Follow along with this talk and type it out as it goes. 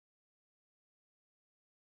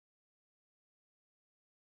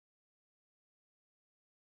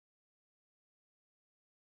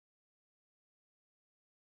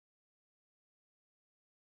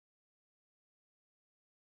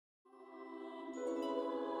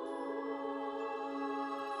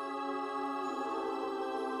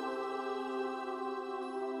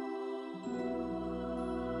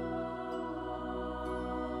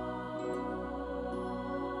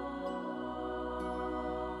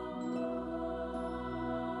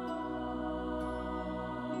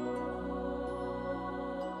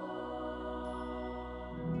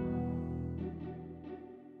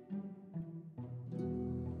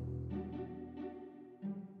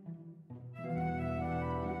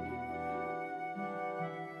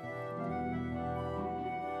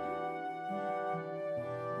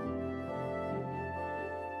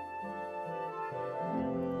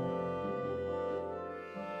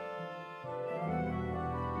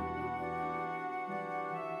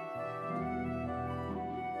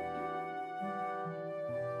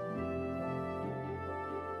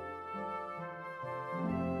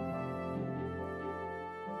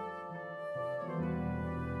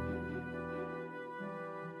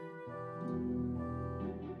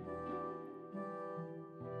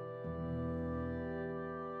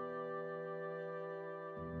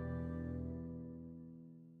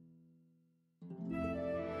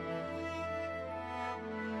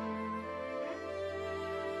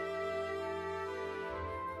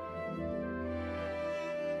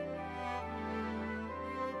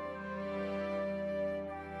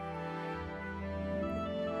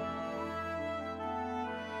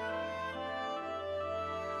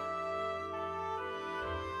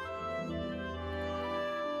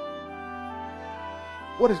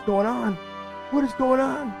What is going on? What is going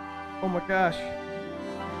on? Oh my gosh.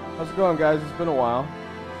 How's it going, guys? It's been a while.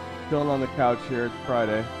 Chilling on the couch here. It's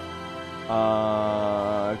Friday.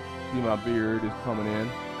 See my beard is coming in.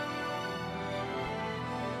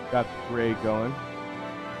 Got the gray going.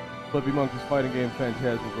 Flippimonkey's fighting game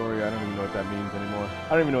Phantasmagoria. I don't even know what that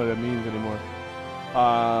means anymore.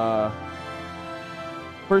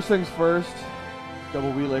 First things first,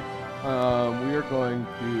 double wheelick. We are going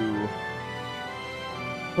to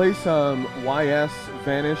play some YS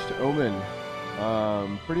Vanished Omen.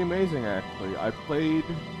 Pretty amazing, actually. I played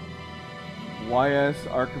YS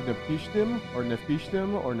Ark of Nephishtim, or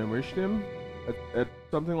Nemrishtim, at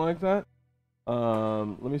something like that.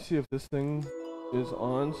 Let me see if this thing is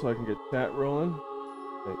on so I can get chat rolling.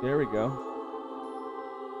 Okay, there we go.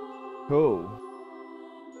 Cool.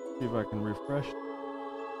 See if I can refresh.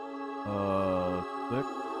 Click.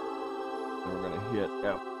 And we're gonna hit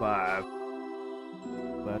F5.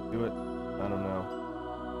 Will that do it? I don't know.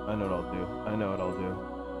 I know what I'll do.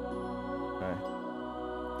 Okay.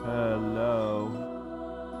 Hello.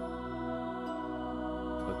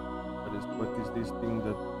 What is these things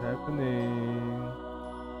that's happening?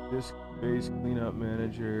 Disk base cleanup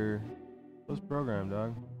manager. Close program,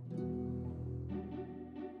 dog.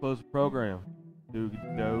 Close program.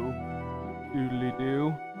 Doodly-do.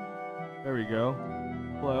 Doodly-do. There we go.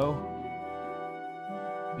 Hello.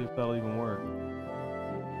 See if that'll even work.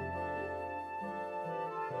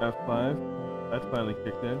 F5. That finally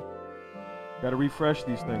kicked in. Gotta refresh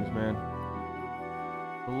these things, man.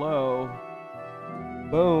 Hello.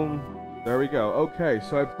 Boom. There we go. Okay,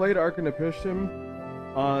 so I played Ark of Nephishtim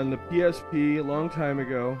on the PSP a long time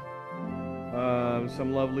ago.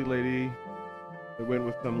 Some lovely lady. I went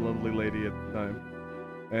with some lovely lady at the time.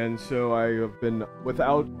 And so I have been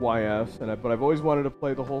without YS, but I've always wanted to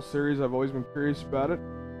play the whole series. I've always been curious about it.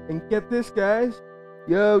 And get this, guys.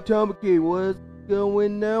 Yo, Tomaki, what's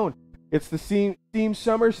going on? It's the Steam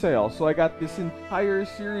Summer Sale, so I got this entire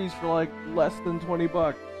series for like less than 20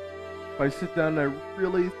 bucks. If I sit down and I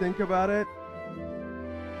really think about it,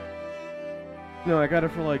 no, I got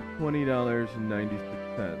it for like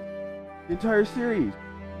 $20.96. The entire series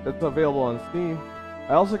that's available on Steam.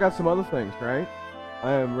 I also got some other things, right?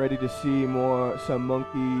 I am ready to see some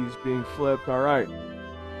monkeys being flipped. All right.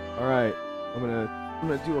 I'm gonna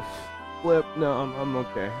do a flip. No, I'm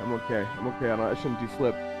okay. I shouldn't do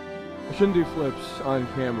flip. I shouldn't do flips on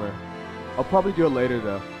camera. I'll probably do it later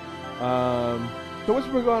though. So what's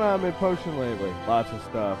been going on in Potion lately? Lots of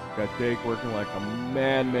stuff. Got Jake working like a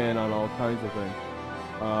madman on all kinds of things.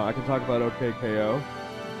 I can talk about OKKO.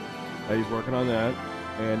 He's working on that,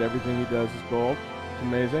 and everything he does is gold. It's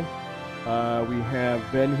amazing. We have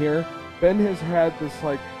Ben here. Ben has had this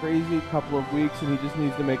like crazy couple of weeks, and he just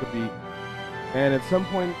needs to make a beat. And at some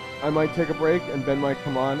point, I might take a break, and Ben might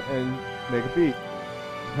come on and make a beat.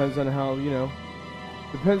 Depends on how,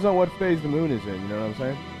 depends on what phase the moon is in, you know what I'm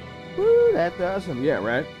saying? Woo, that's awesome. Yeah,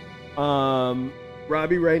 right?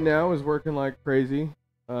 Robbie right now is working like crazy.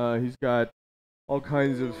 He's got all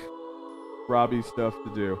kinds of Robbie stuff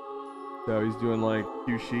to do. So he's doing like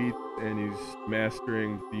Q sheets, and he's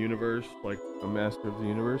mastering the universe, like a master of the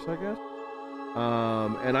universe, I guess.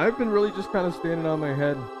 And I've been really just kind of standing on my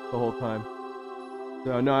head the whole time.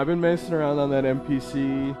 So no, I've been messing around on that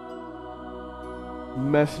MPC,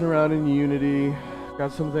 messing around in Unity.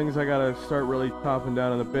 Got some things I gotta start really topping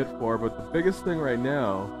down on the bit for, but the biggest thing right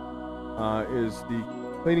now is the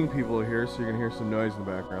cleaning people here, so you're gonna hear some noise in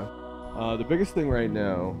the background. The biggest thing right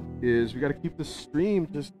now is we gotta keep the stream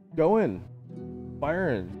just going,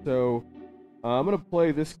 firing. So I'm gonna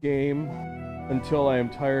play this game until I am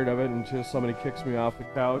tired of it, until somebody kicks me off the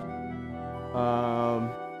couch.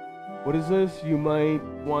 What is this? You might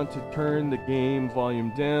want to turn the game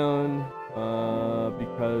volume down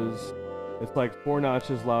because it's like 4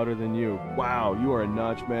 notches louder than you. Wow, you are a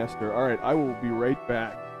notch master. Alright, I will be right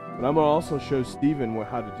back. But I'm going to also show Steven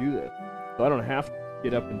how to do this. So I don't have to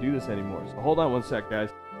get up and do this anymore. So hold on one sec, guys.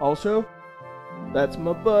 Also, that's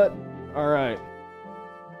my butt. Alright.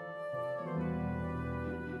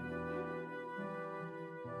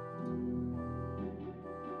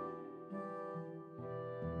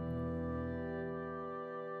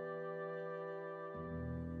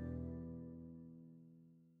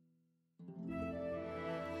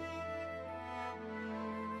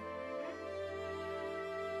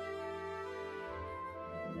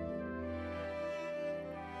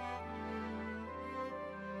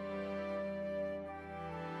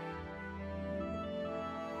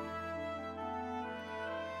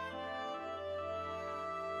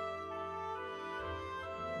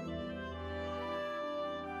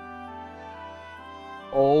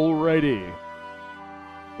 Alrighty.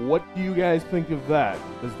 What do you guys think of that?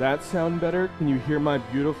 Does that sound better? Can you hear my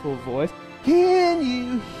beautiful voice? Can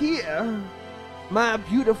you hear my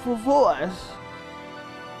beautiful voice?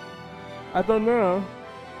 I don't know.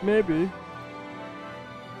 Maybe.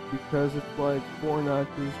 Because it's like 4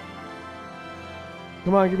 notches.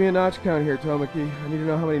 Come on, give me a notch count here, Tomaki. I need to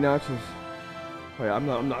know how many notches. Oh yeah, I'm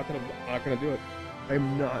not gonna do it.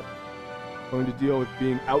 I'm not going to deal with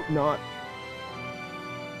being out-not.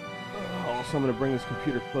 Also, I'm gonna bring this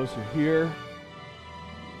computer closer here.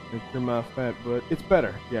 Make sure my fat butt. It's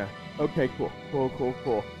better, yeah. Okay, cool.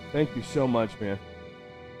 Thank you so much, man.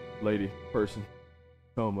 Lady, person,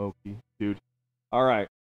 Tomoki, dude. All right.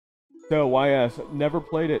 So YS, never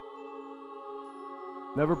played it.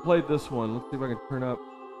 Never played this one. Let's see if I can turn up.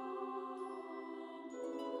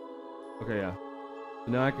 Okay, yeah.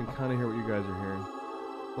 So now I can kind of hear what you guys are hearing.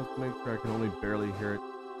 Let's make sure I can only barely hear it.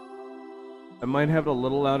 I might have it a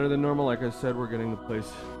little louder than normal. Like I said, we're getting the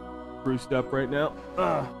place spruced up right now.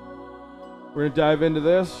 We're gonna dive into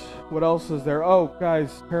this. What else is there? Oh,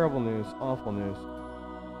 guys, terrible news. Awful news.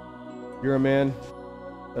 You're a man.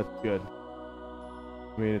 That's good.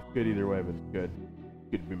 I mean, it's good either way, but it's good.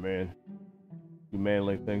 Good to be man. Do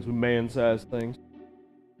manly things. We man-size things.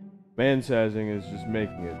 Man-sizing is just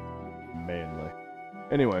making it manly.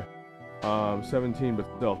 Anyway, 17, but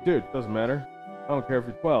still, dude, doesn't matter. I don't care if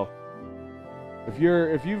you're 12. If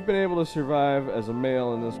you've been able to survive as a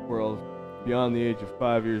male in this world beyond the age of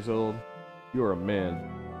 5 years old, you are a man.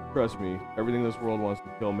 Trust me, everything in this world wants to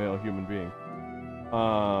kill male human being.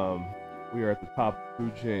 We are at the top of the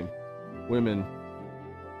food chain. Women,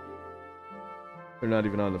 they're not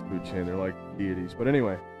even on the food chain. They're like deities. But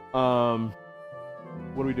anyway, what are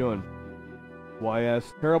we doing?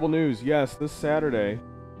 YS, terrible news. Yes, this Saturday,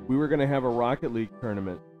 we were going to have a Rocket League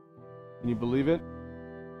tournament. Can you believe it?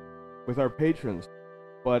 With our patrons.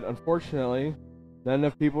 But unfortunately, not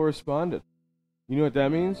enough people responded. You know what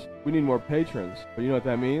that means? We need more patrons. But you know what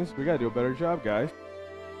that means? We got to do a better job, guys.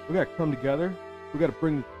 We got to come together. We got to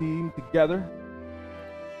bring the team together.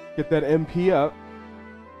 Get that MP up.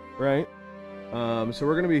 Right? So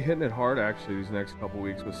we're going to be hitting it hard, actually, these next couple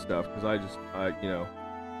weeks with stuff. Because I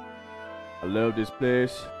love this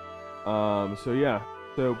place. So yeah.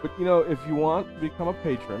 So, but you know, if you want to become a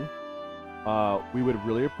patron, we would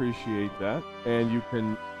really appreciate that. And you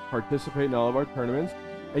can participate in all of our tournaments.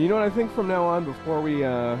 And you know what I think from now on, before we,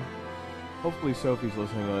 hopefully Sophie's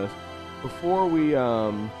listening to this, before we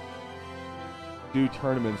do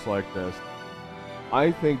tournaments like this,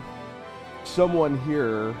 I think someone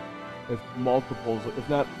here, if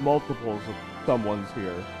not multiples of someone's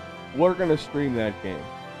here, we're going to stream that game.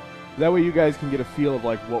 That way you guys can get a feel of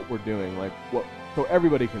like what we're doing, so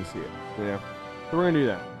everybody can see it. Yeah. So we're going to do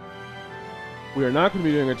that. We are not going to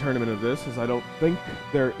be doing a tournament of this, as I don't think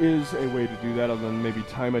there is a way to do that other than maybe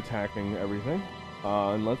time attacking everything.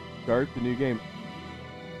 And let's start the new game.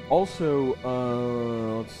 Also,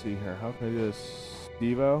 let's see here. How can I do this?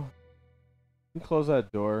 Stevo? Can you close that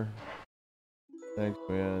door? Thanks,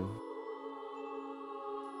 man.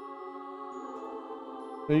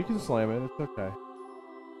 No, you can slam it. It's okay.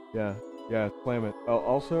 Yeah, slam it. Oh,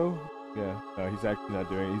 also, yeah. No, he's actually not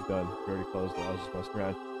doing it. He's done. He already closed it. I was just messing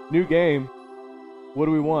around. New game. What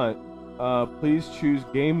do we want? Please choose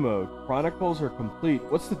game mode. Chronicles or complete?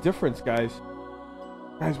 What's the difference, guys?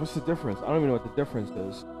 Guys, what's the difference? I don't even know what the difference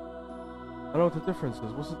is. I don't know what the difference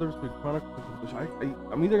is. What's the difference between Chronicles and complete?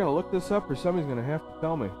 I'm either going to look this up or somebody's going to have to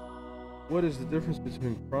tell me. What is the difference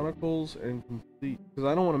between Chronicles and complete? Because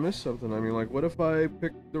I don't want to miss something. I mean, like, what if I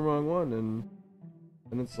picked the wrong one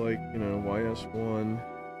and it's like, you know, YS1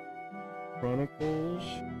 Chronicles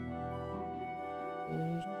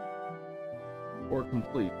or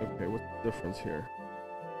complete? Okay, what's the difference here?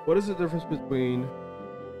 What is the difference between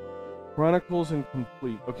Chronicles and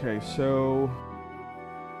complete? Okay, so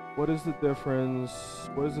what is the difference?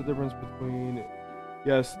 What is the difference between...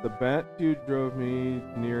 Yes, the Bat Dude drove me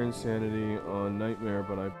near insanity on Nightmare,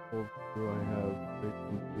 but I pulled through. I have big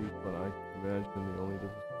complete, but I can imagine the only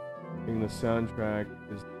difference being the soundtrack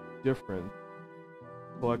is different.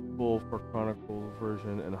 Collectible for Chronicles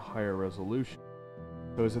version and a higher resolution.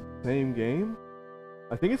 So is it the same game?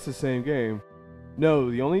 I think it's the same game. No,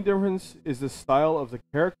 the only difference is the style of the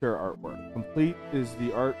character artwork. Complete is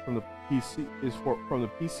the art from the PC from the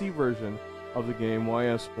PC version of the game,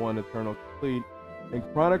 YS1 Eternal Complete, and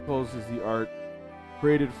Chronicles is the art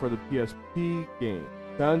created for the PSP game.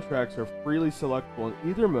 Soundtracks are freely selectable in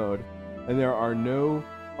either mode, and there are no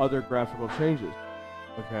other graphical changes.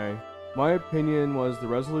 Okay, my opinion was the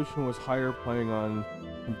resolution was higher playing on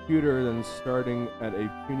computer than starting at a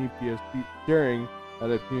puny PSP. Staring at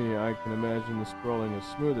a puny, I can imagine the scrolling is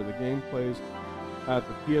smoother. The gameplay at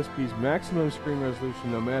the PSP's maximum screen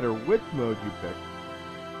resolution no matter which mode you pick.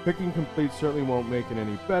 Picking complete certainly won't make it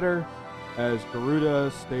any better. As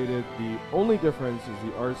Garuda stated, the only difference is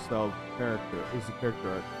the art style of the character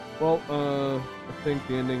art. Well, I think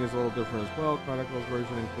the ending is a little different as well. Chronicles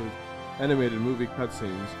version includes animated movie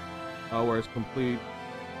cutscenes, whereas complete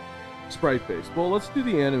sprite-based. Well, let's do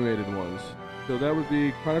the animated ones. So that would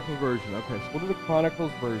be Chronicles version. Okay, so we'll do the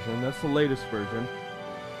Chronicles version. That's the latest version.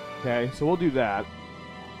 Okay, so we'll do that.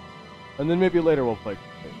 And then maybe later we'll play.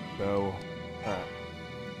 So, alright.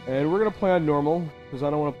 And we're going to play on normal, because I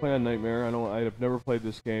don't want to play on Nightmare. I've never played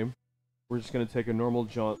this game. We're just going to take a normal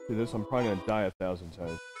jaunt through this. I'm probably going to die 1,000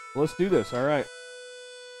 times. Well, let's do this, alright.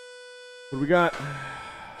 What do we got?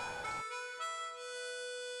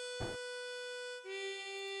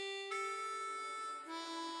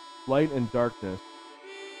 Light and darkness.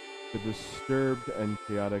 The disturbed and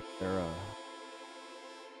chaotic era.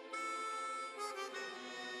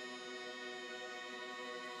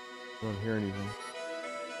 I don't hear anything.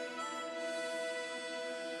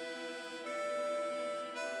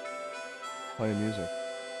 Playing music.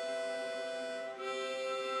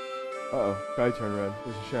 Uh-oh. Sky turned red.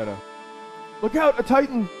 There's a shadow. Look out! A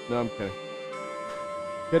Titan! No, I'm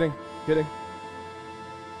kidding. Kidding.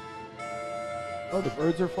 Oh, the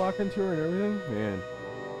birds are flocking to her and everything? Man.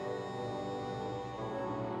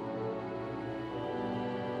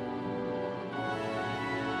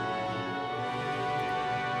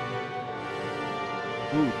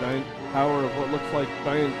 Ooh, giant power of what looks like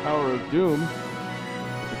giant power of doom.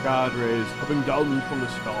 The god rays coming down from the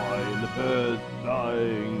sky and the birds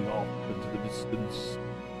flying off into the distance.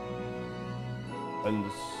 And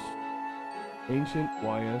this ancient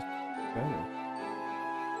YS banner.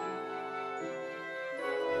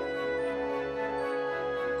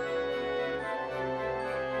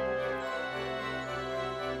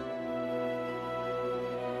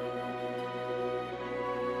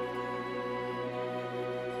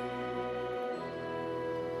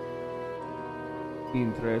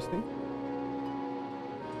 Interesting.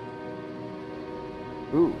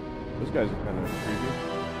 Ooh, those guys are kind of creepy.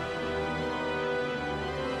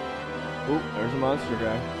 Ooh, there's a monster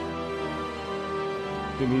guy. I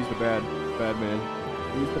assume he's the bad man.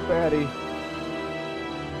 He's the baddie.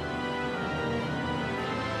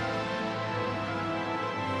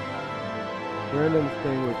 Random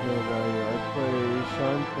thing with no value. I play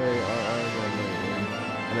Shantae RR191,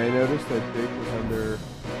 and I noticed that Jake was under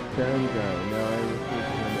sound guy. Now I refer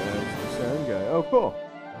to him as the sound guy. Oh, cool.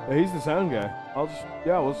 Yeah, he's the sound guy. We'll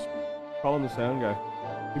just call him the sound guy.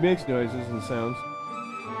 He makes noises and sounds.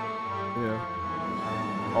 Yeah.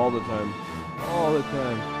 All the time. All the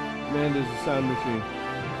time. Amanda's a sound machine.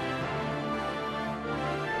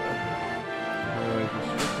 He's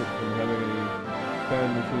restricted from having any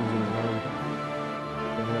sound machines in his home.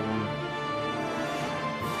 Don't have him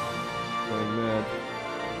going mad.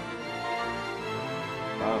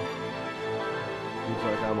 Wow. Seems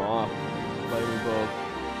like I'm off. Lightning bolt.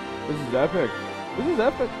 This is epic. This is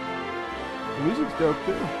epic. The music's dope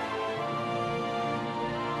too.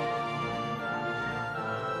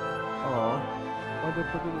 Aw. Why'd they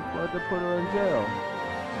put her in jail?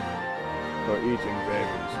 For eating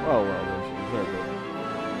babies. Oh well, then she deserved it.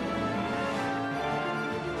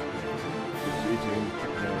 She's eating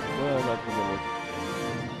chicken eggs. Well, that's a little.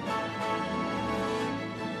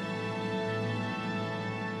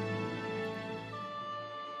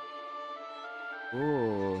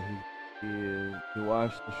 Oh, he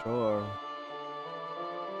washed the shore.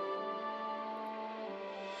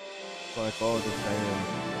 It's like all the sand.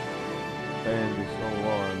 Sand is so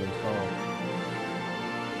warm and soft.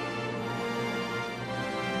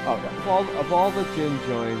 Oh yeah, of all the gin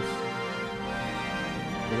joints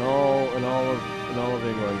in all of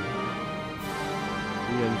England,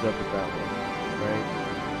 he ends up at that one, right?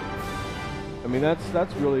 I mean,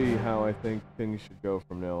 that's really how I think things should go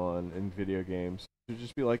from now on in video games. To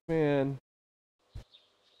just be like, man,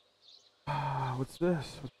 what's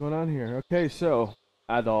this? What's going on here? Okay, so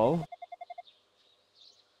Adol.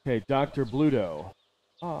 Okay, Dr. Bluto.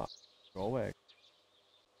 Go away.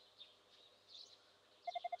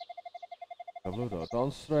 Bluto,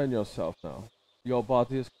 don't strain yourself now. Your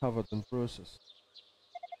body is covered in bruises.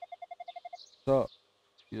 So,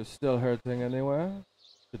 you still hurting anywhere?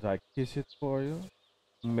 Should I kiss it for you?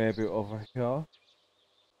 Maybe over here?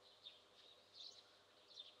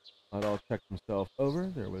 Adol checked himself over.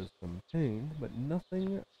 There was some pain, but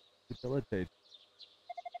nothing debilitating.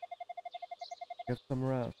 Get some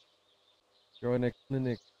rest. You're in a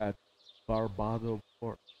clinic at Barbado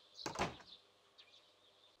Port.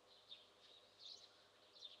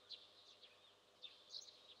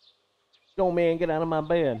 Go, man, get out of my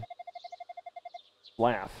bed.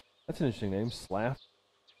 Slaff. That's an interesting name. Slaff.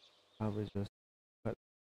 Probably just. But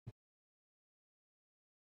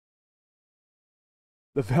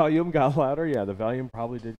the volume got louder? Yeah, the volume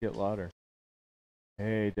probably did get louder.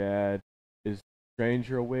 Hey, Dad. Is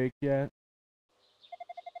Stranger awake yet?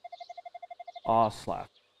 Ah, Slaff.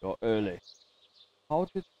 You're early. How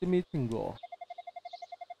did the meeting go?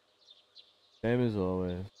 Same as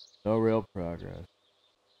always. No real progress.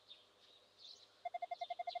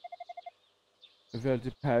 I felt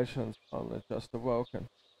the passions only just awoken.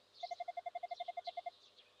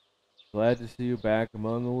 Glad to see you back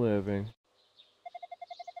among the living.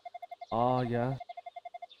 Ah, yeah.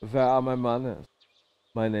 Where are my manners?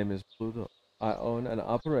 My name is Pluto. I own and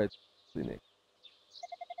operate a clinic.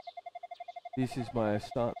 This is my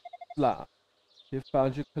son, Slav. He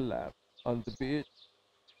found you collapsed on the beach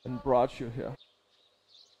and brought you here.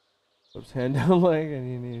 Puts hand down leg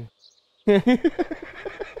and you need.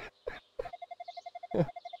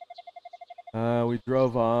 We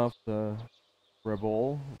drove off the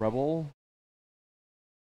rebel.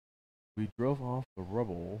 We drove off the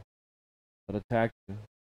rebel that attacked you.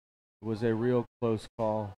 It was a real close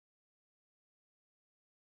call.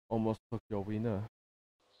 Almost took your winner.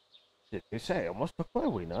 Did you say almost took my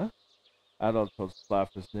winner? Adult told Slav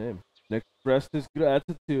his name. Nick expressed his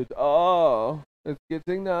gratitude. Oh, it's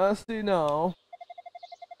getting nasty now.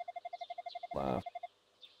 Laugh.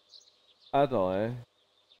 Adult, eh?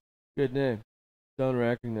 Good name. Don't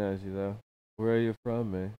recognize you though. Where are you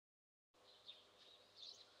from, eh?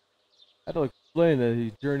 Adult explained that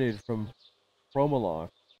he journeyed from Promolok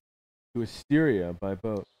to Asteria by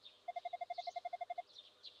boat.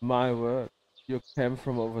 My word, you came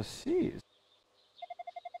from overseas.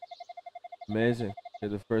 Amazing.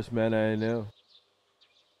 You're the first man I know.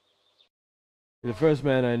 You're the first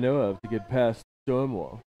man I know of to get past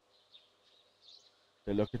Stonewall.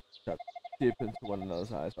 They look at each other, deep into one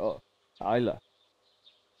another's eyes. Oh, Isla.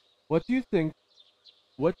 What do you think?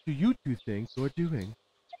 What do you two think you're doing?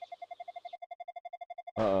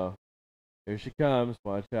 Uh-oh. Here she comes.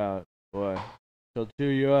 Watch out. Boy, she'll chew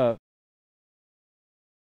you up.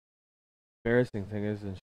 Embarrassing thing is,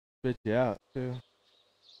 and she'll spit you out, too.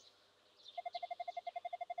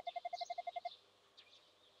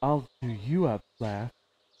 I'll chew you up, Slav,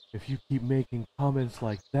 if you keep making comments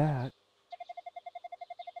like that.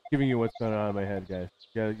 Giving you what's going on in my head, guys.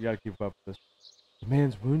 You gotta keep up with this. The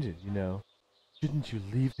man's wounded, you know. Shouldn't you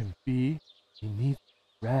leave him be? He needs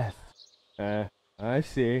rest. I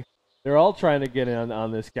see. They're all trying to get in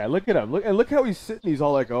on this guy. Look at him. Look how he's sitting. He's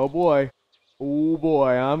all like, oh boy,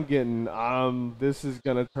 I'm getting. This is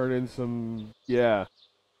gonna turn in some. Yeah,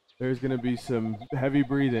 there's gonna be some heavy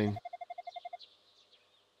breathing.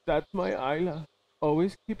 That's my Isla,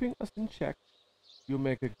 always keeping us in check. You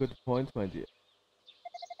make a good point, my dear.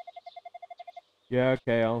 Yeah,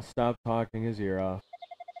 okay, I'll stop talking his ear off.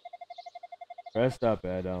 Rest up,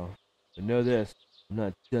 Adol. But know this, I'm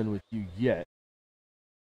not done with you yet.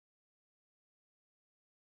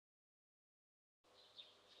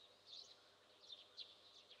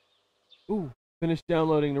 Ooh, finished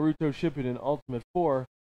downloading Naruto Shippuden Ultimate 4.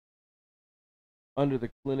 Under the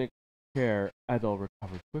clinic care, Adol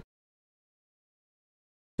recovered quickly.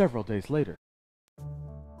 Several days later.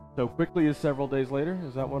 So quickly is several days later?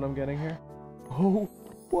 Is that what I'm getting here? Oh,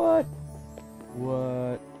 what?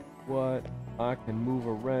 What? I can move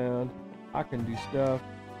around. I can do stuff.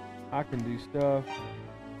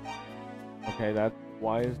 Okay,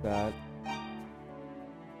 why is that?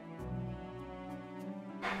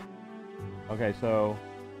 Okay, so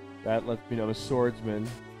that lets me know the swordsman.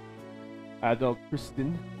 Adult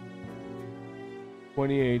Kristen.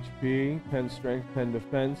 20 HP, 10 strength, 10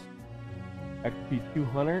 defense. XP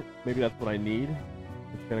 200. Maybe that's what I need.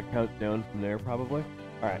 It's gonna count down from there probably.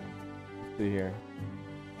 Alright. Let's see here.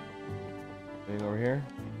 Anything over here?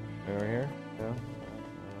 Anything over here? No?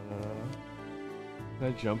 No. Can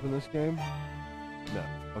I jump in this game? No.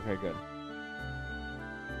 Okay, good.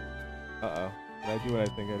 Uh-oh. Did I do what I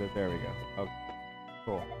think I did? There we go. Okay.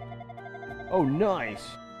 Cool. Oh,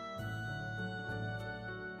 nice!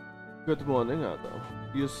 Good morning, Adol.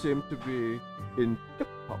 You seem to be in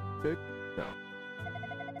tip-top shape now.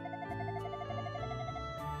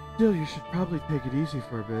 Still, you should probably take it easy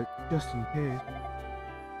for a bit, just in case.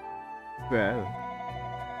 Well,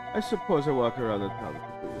 I suppose I walk around the town to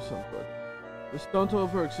do you some good. Just don't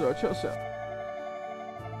overexert yourself.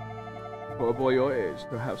 For a boy your age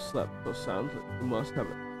to have slept so soundly, you must have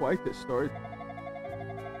quite a story.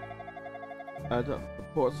 Adam, the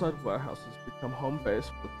portside warehouse has become home base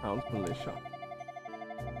for the town's militia.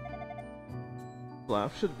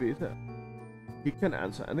 Slav should be there. He can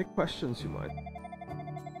answer any questions you might.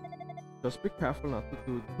 Just be careful not to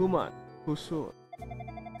do too much too soon.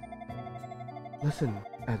 Listen,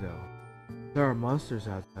 Edo. There are monsters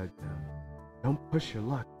outside now. Don't push your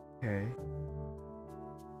luck, okay?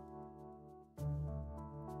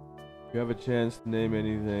 If you have a chance to name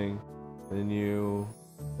anything,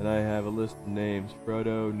 then I have a list of names.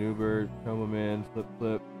 Frodo, Newbert, Tomaman, Flip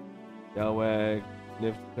Flip, Galwag,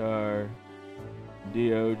 Niftar,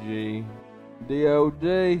 DOG,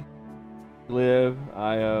 Gliv,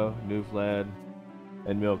 Io, Newflad,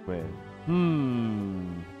 and Milkman.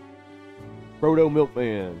 Frodo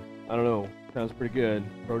Milkman. I don't know. Sounds pretty good.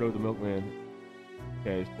 Frodo the Milkman.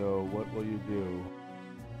 Okay, so what will you do?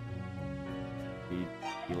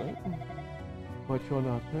 Healing? But you're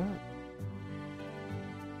not that.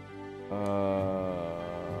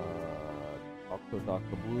 Talk to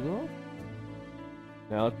Dr. Blue.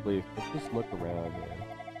 Now let's leave. Let's just look around here.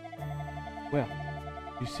 Well,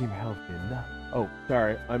 you seem healthy enough. Oh,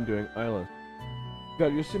 sorry, I'm doing Island.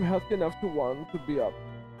 Well, you seem healthy enough to want to be up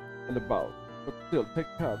and about, but still take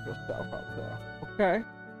care of yourself out there, okay?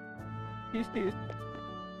 Peace.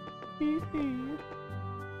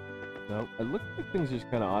 No, it looks like things just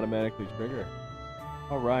kind of automatically trigger.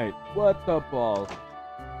 Alright, what's up, balls?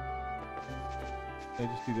 Can I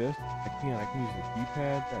just do this? I can use the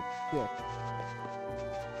D-pad? That's sick.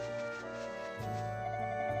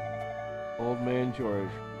 Old man George.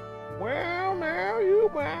 Well, now you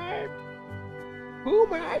might. Who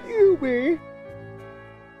might you be?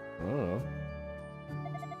 I don't know.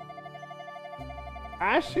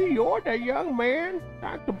 I see you're the young man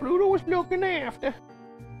Dr. Bluto was looking after.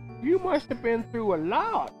 You must have been through a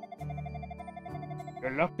lot.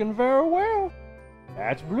 You're looking very well.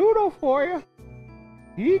 That's Bluto for you.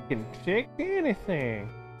 He can fix anything.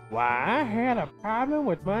 Why, I had a problem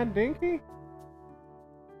with my dinky.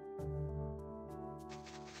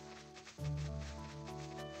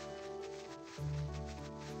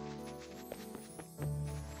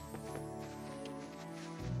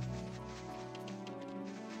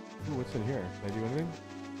 Ooh, what's in here? Can I do anything?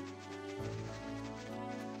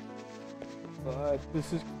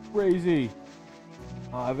 This is crazy.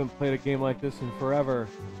 I haven't played a game like this in forever.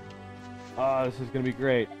 This is gonna be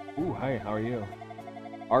great. Ooh, hi, how are you?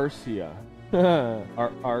 Arcia.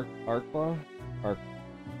 Arkla?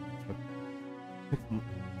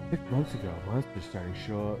 6 months ago, monsters started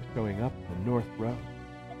showing up in the North Row.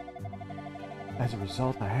 As a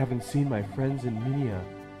result, I haven't seen my friends in Minia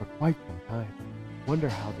for quite some time. Wonder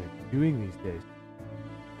how they're doing these days.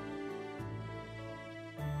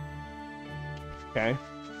 Okay.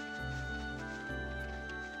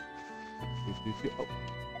 Oh,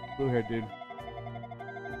 blue hair dude.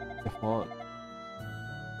 The font.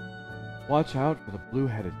 Watch out for the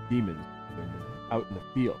blue-headed demons out in the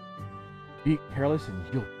field. Be careless and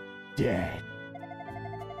you'll be dead.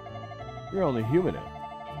 You're only human now.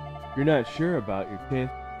 If you're not sure about your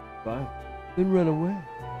chance to survive, then run away.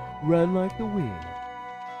 Run like the wind.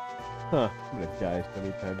 Huh, I'm gonna die so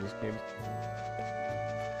many times this game.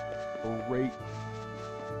 Great.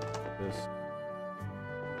 This.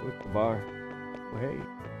 With the bar. Oh, hey.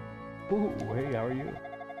 Ooh, hey, how are you?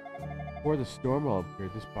 Before the storm all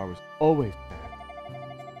appeared, this bar was always packed.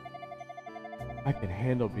 I can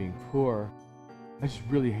handle being poor. I just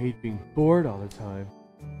really hate being bored all the time.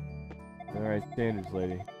 Alright, standards,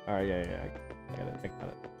 lady. Alright, yeah, I got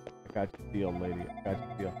it. I got your deal, lady. I got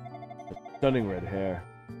your deal. The stunning red hair.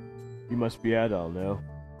 You must be Adol now.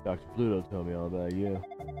 Dr. Pluto told me all about you.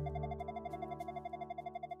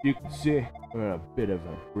 You can see we're on a bit of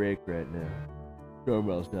a break right now.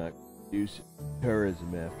 Stormwell's not conducive to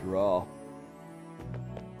tourism after all.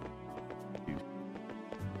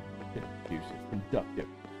 Conductive.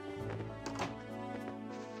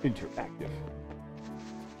 Interactive.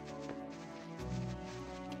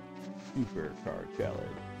 Supercar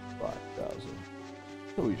challenge. 5,000.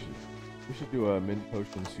 So we should do a mint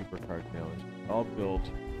potion supercar challenge. All built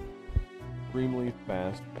extremely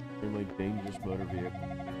fast, extremely dangerous motor vehicle.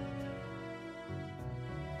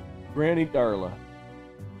 Granny Darla.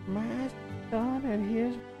 My son and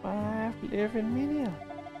his wife live in Minia.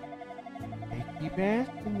 They keep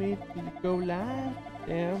asking me to go live with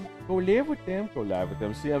them. Go live with them. Go live with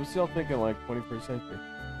them. See, I'm still thinking like 21st century.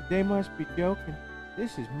 They must be joking.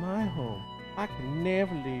 This is my home. I can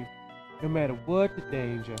never leave, no matter what the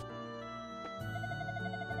danger.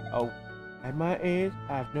 Oh, at my age,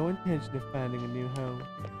 I have no intention of finding a new home.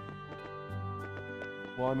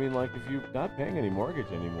 Well, I mean, like, if you're not paying any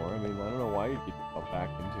mortgage anymore, I mean, I don't know why you'd get yourself back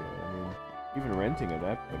into it. I mean, even renting at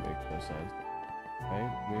that point makes no sense. Okay?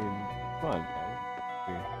 I mean, come on,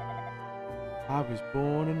 guys. I was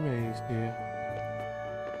born and raised here.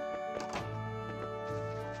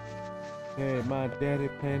 Hey, my daddy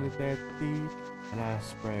planted that seed, and I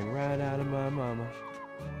sprang right out of my mama.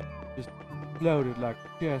 Just floated like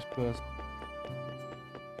a chest bust.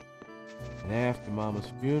 And after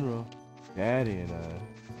Mama's funeral, Daddy and I.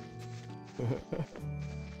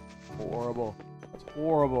 Horrible. That's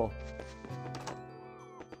horrible.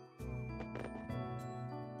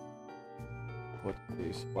 What's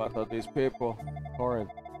these? What are these people? Corinth.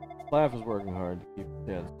 Slav is working hard to keep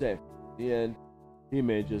the town safe. In the end, he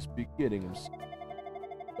may just be kidding himself.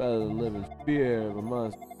 Rather than live in fear of a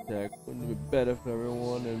monster attack, wouldn't it be better for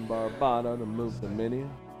everyone in Barbada to move to Minia?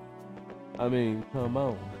 I mean, come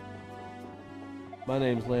on. My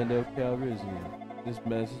name's Lando Calrissian. This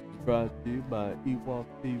message is brought to you by Ewok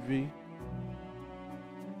TV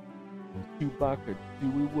and Chewbacca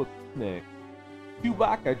Chewy Wookie Snack.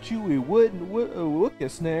 Chewbacca Chewy Wookie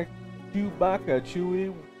Snack. Chewbacca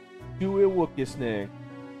Chewy Wookie Snack.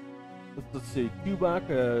 Let's see.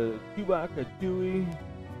 Chewbacca Chewy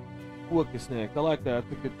Wookie Snack. I like that.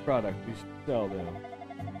 It's a good product. We should sell them.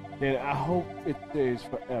 And I hope it stays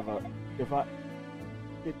forever. If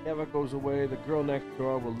it ever goes away, the girl next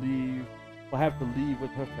door will leave. Will have to leave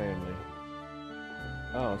with her family.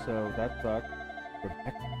 Oh, so that sucks.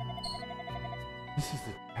 This is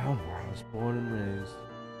the town where I was born and raised.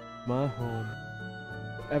 My home.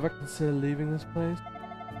 Ever consider leaving this place?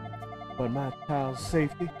 But my child's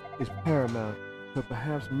safety is paramount. So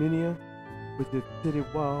perhaps Minia, with its city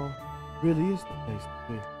wall, really is the place to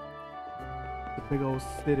be. The big old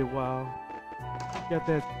city wall. Got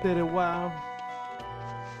that city wall?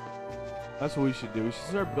 That's what we should do. We should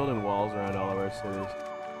start building walls around all of our cities.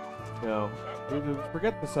 You know,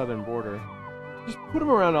 forget the southern border. Just put them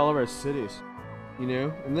around all of our cities. You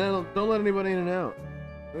know? And then don't let anybody in and out.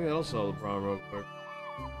 I think that'll solve the problem real quick.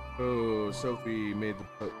 Oh, Sophie made the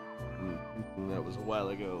post. That was a while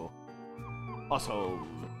ago.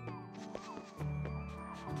 Awesome.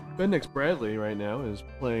 Bendix Bradley right now is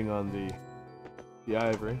playing on the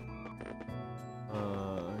Ivory.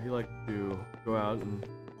 He likes to go out and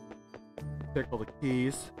tickle the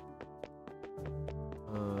keys.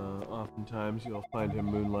 Oftentimes you'll find him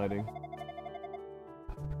moonlighting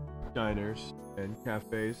diners and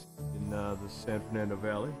cafes in the San Fernando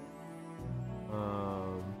Valley.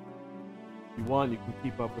 If you want, you can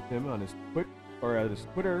keep up with him on his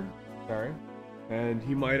Twitter, sorry, and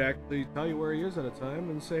he might actually tell you where he is at a time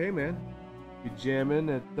and say, "Hey, man, you jamming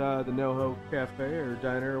at the NoHo Cafe or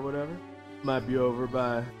diner or whatever? Might be over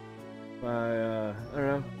by I don't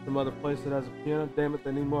know, some other place that has a piano. Damn it,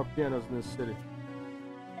 they need more pianos in this city."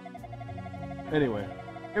 Anyway,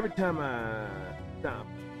 every time I stopped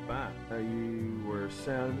by, you were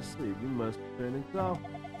sound asleep. You must have been exhausted.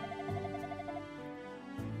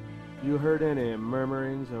 You heard any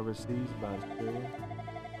murmurings overseas about us here?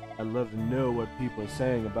 I'd love to know what people are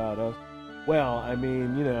saying about us. Well, I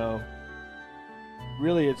mean, you know,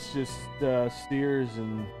 really it's just steers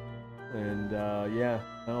and yeah,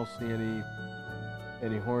 I don't see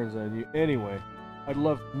any horns on you. Anyway, I'd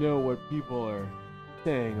love to know what people are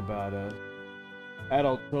saying about us.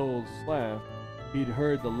 Adult told Slav he'd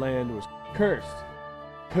heard the land was cursed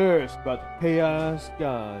by the Chaos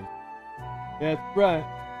God. That's right.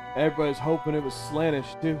 Everybody's hoping it was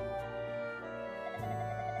Slanish too.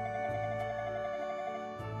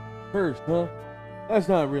 Cursed, huh? That's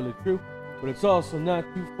not really true, but it's also not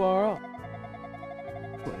too far off.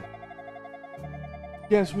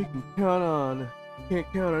 Guess we can't count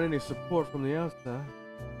on any support from the outside.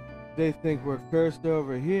 If they think we're cursed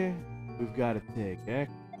over here, we've got to take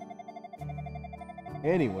action.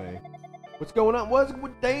 Anyway, what's going on?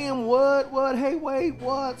 Damn, what? Hey, wait,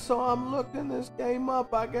 what? So I'm looking this game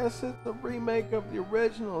up. I guess it's a remake of the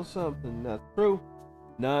original or something. That's true.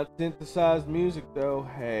 Not synthesized music, though.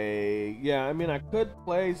 Hey, yeah, I mean, I could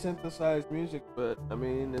play synthesized music, but, I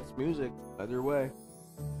mean, it's music either way.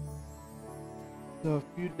 So a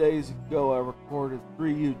few days ago, I recorded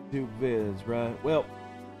 3 YouTube vids, right? Well,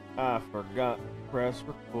 I forgot to press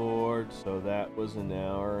record, so that was an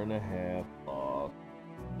hour and a half lost.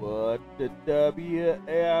 What the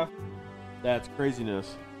WF? That's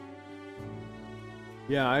craziness.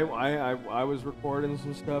 Yeah, I was recording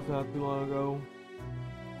some stuff not too long ago.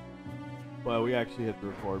 Well, we actually hit the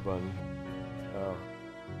record button. Oh.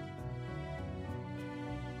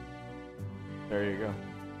 There you go.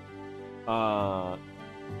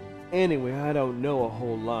 Anyway, I don't know a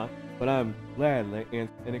whole lot, but I'm glad to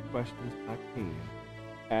answer any questions I can.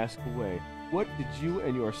 Ask away. What did you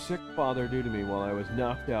and your sick father do to me while I was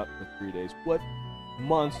knocked out for 3 days? What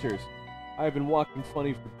monsters? I've been walking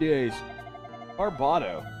funny for days.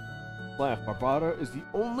 Barbado. Laugh. Barbado is the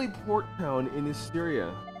only port town in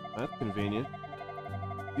Hysteria. That's convenient.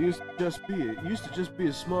 It used to just be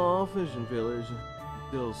a small fishing village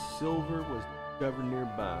until silver was discovered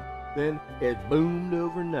nearby. Then it boomed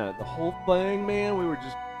overnight. The whole thing, man, we were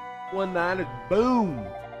just one night it boomed.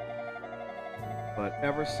 But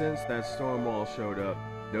ever since that storm wall showed up,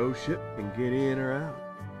 no ship can get in or out.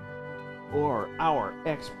 Or our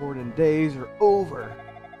exporting days are over.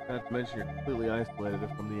 Not to mention you're completely isolated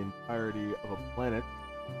from the entirety of a planet.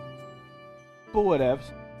 But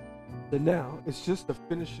whatevs. So now it's just a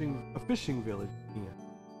fishing village again.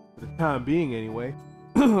 For the time being anyway.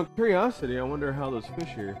 Curiosity, I wonder how those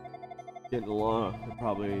fish are getting along. They're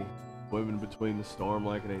probably swimming between the storm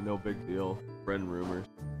like it ain't no big deal. Spreading rumors.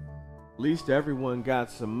 At least everyone got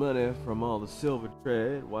some money from all the silver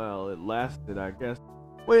trade while it lasted, I guess.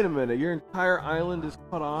 Wait a minute, your entire island is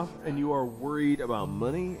cut off and you are worried about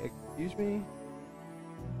money? Excuse me?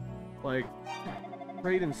 Like,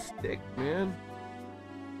 trade and stick, man.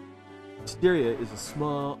 Styria is a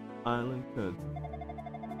small island country.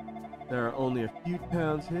 There are only a few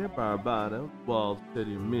towns here: Barbado, walled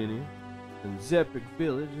city Mini, and Zepik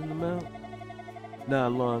village in the mountains.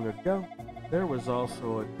 Not long ago, there was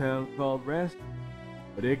also a town called Rest,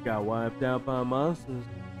 but it got wiped out by monsters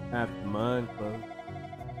after the mine closed.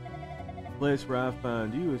 The place where I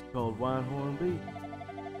found you is called Whitehorn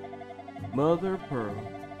Beach. Mother of pearl,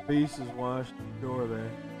 pieces washed ashore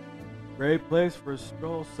there. Great place for a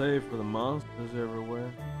stroll, save for the monsters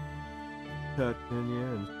everywhere. Touching you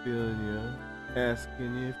and feeling you,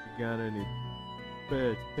 asking you if you got any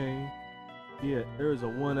spare change. Yeah, there was a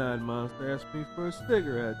one-eyed monster asked me for a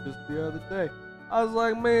cigarette just the other day. I was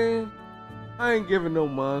like, man, I ain't giving no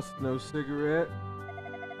monster no cigarette.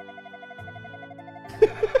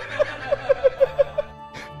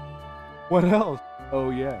 What else? Oh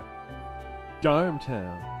yeah,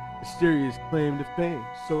 Darmtown, mysterious claim to fame,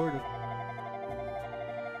 sort of.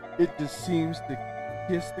 It just seems to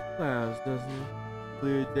kiss the clouds, doesn't it?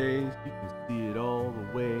 Clear days, you can see it all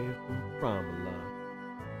the way from Promenade.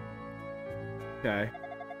 Okay.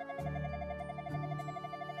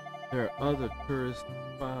 There are other tourist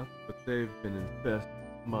spots, but they've been infested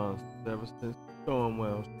with monsters ever since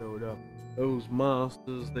Stormwell showed up. Those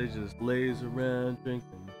monsters, they just laze around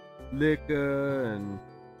drinking liquor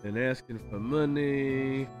and asking for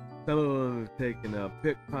money. Some of them have taken up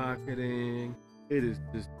pickpocketing. It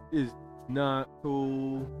is not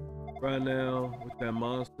cool right now with that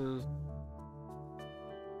monsters.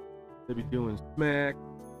 They be doing smack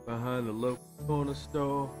behind the local corner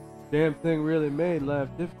store. Damn thing really made life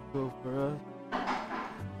difficult for us.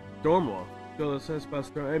 Stormwall. Still a sense about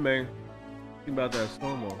storm. Hey man, think about that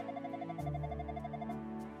Stormwall.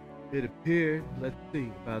 It appeared, let's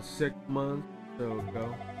see, about 6 months or so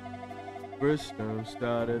ago. First storm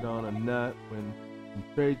started on a night when some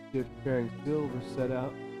trade ships carrying silver set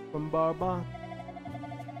out from Barbado.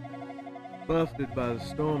 Buffeted by the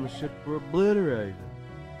storm, the ships were obliterated.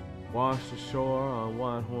 Washed ashore on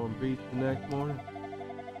Whitehorn Beach the next morning.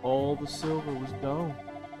 All the silver was gone.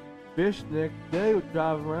 Fish next day would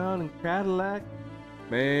drive around in Cadillac.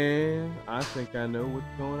 Man, I think I know what's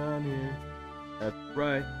going on here. That's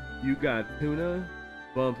right, you got tuna,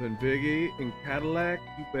 bumping Biggie in Cadillac.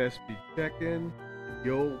 You best be checking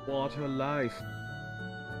your water life.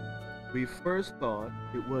 We first thought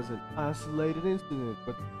it was an isolated incident,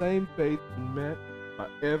 but the same fate's been met by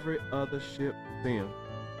every other ship then.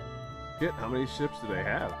 Shit, how many ships do they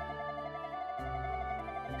have?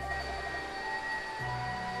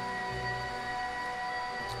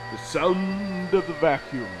 The sound of the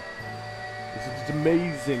vacuum. This is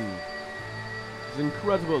amazing. It's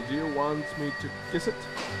incredible. Do you want me to kiss it?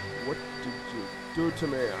 What did you do to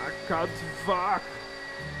me? I can't fuck.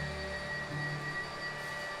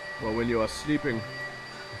 Well, when you are sleeping, you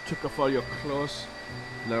took off all your clothes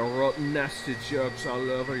and I wrote nasty jokes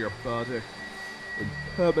all over your body in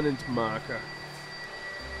permanent marker.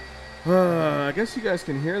 I guess you guys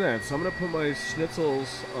can hear that, so I'm gonna put my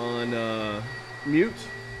schnitzels on mute,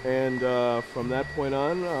 and from that point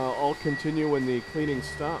on, I'll continue when the cleaning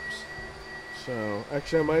stops. So,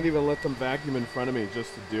 actually, I might even let them vacuum in front of me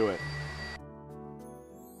just to do it.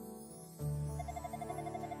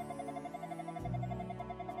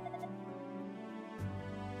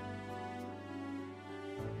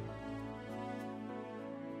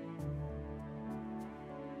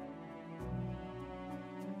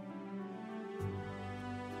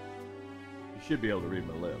 You should be able to read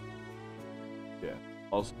my lips. Yeah.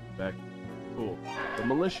 Also, back. Cool. The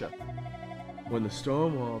militia. When the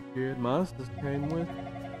storm wall appeared, monsters came with it.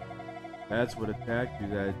 That's what attacked you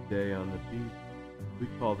that day on the beach. We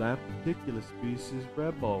call that particular species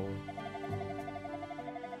red balls.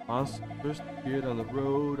 Monsters first appeared on the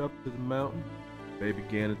road up to the mountain. They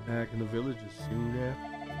began attacking the villages soon after.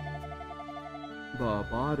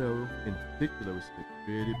 Barbato, in particular, was hit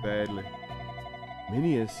pretty badly.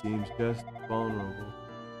 Minia seems just as vulnerable.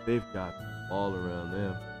 They've got all around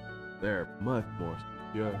them. They're much more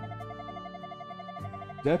secure.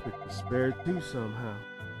 Zepic was spared too somehow.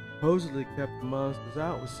 Supposedly kept the monsters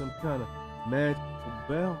out with some kind of magical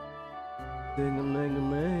bell.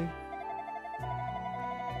 Ding-a-ling-a-ling.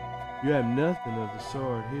 You have nothing of the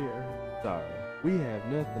sort here. Sorry, we have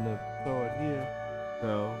nothing of the sort here.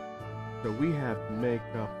 So we have to make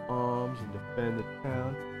up arms and defend the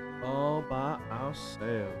town all by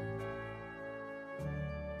ourselves.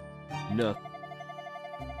 Nothing.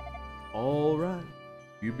 All right.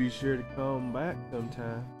 You be sure to come back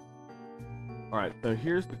sometime. All right. So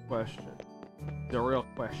here's the question. The real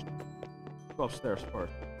question. Go upstairs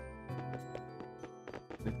first.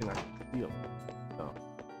 Anything I can steal? No.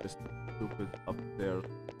 Just stupid upstairs.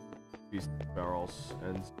 These barrels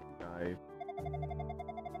and sky.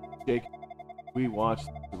 Jake, we watch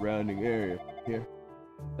the surrounding area from here.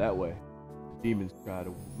 That way, the demons try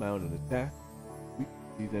to mount an attack. We can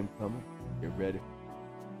see them coming. Get ready.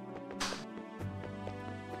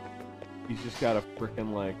 He's just got a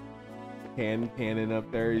freaking like cannon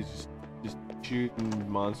up there. He's just shooting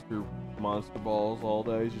monster balls all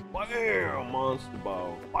day. He's just bam, monster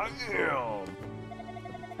ball, bam.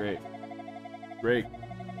 Great.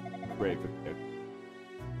 Okay.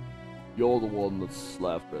 You're the one that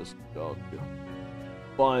slapped us, don't you?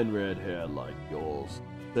 Fine red hair like yours.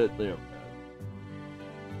 Sit there, man.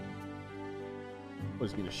 What,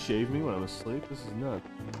 is he gonna shave me when I'm asleep? This is nuts.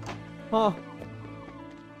 Huh?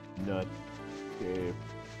 Nut. Shave.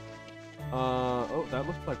 Oh, that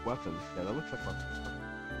looks like weapons. Yeah, that looks like weapons.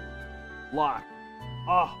 Lock.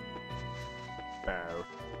 Ah! Bow.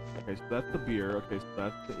 Okay, so that's the beer. Okay, so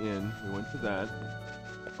that's the inn. We went to that.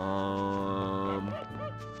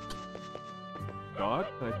 Dog?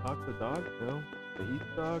 Can I talk to the dog? No. The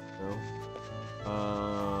eat dog? No.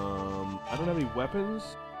 I don't have any weapons.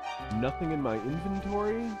 Nothing in my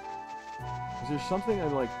inventory. Is there something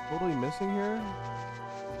I'm like totally missing here?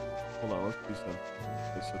 Hold on, let's do something.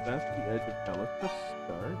 Okay, so that's the edge of town. Let's just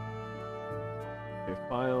start. Okay,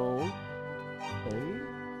 files. Okay.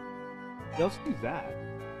 Yeah, let's do that.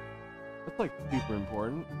 That's like super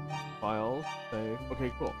important. Files, save.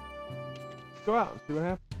 Okay, cool. Let's go out and see what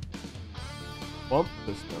happens. Bump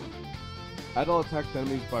system. Adult attacks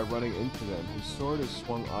enemies by running into them. His sword is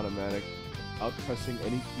swung automatic, outpressing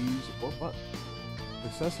any keys or buttons.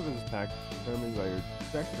 Success of his attack is determined by your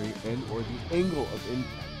trajectory and or the angle of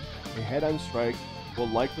impact. A head-on strike will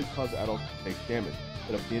likely cause adults to take damage,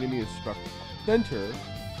 but if the enemy is struck center,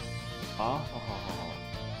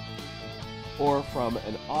 or from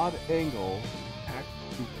an odd angle, attack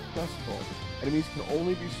is successful. Enemies can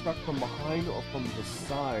only be struck from behind or from the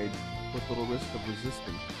side with little risk of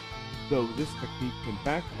resisting. Though this technique can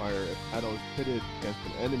backfire if adult is pitted against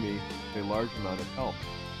an enemy with a large amount of health,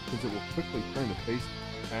 since it will quickly turn to face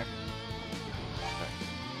the attack. Okay.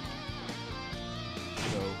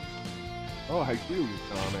 So, oh, I do.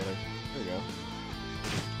 Oh man, there you go.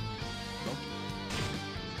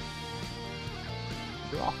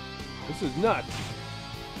 Oh, this is nuts.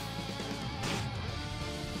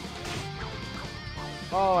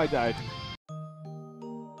 Oh, I died.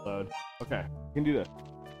 Load. Okay, we can do this.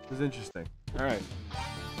 This is interesting. Alright.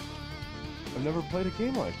 I've never played a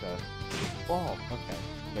game like that. Ball. Okay.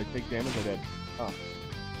 Did I take damage? I did. Oh.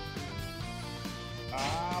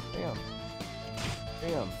 Ah, bam.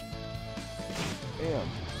 Bam. Bam.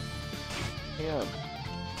 Bam.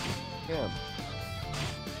 Bam.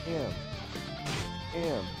 Bam.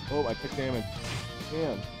 Bam. Oh, I took damage.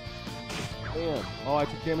 Bam. Bam. Oh, I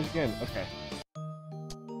took damage again. Okay.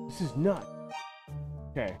 This is nuts.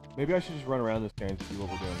 Okay, maybe I should just run around this guy and see what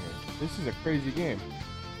we're doing here. This is a crazy game.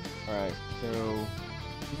 Alright, so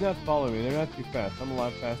he's not following me. They're not too fast. I'm a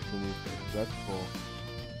lot faster than these guys. So that's cool.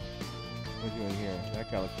 What are we doing here?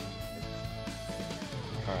 That guy looks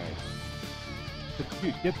alright. So,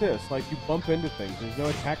 dude, get this. Like, you bump into things. There's no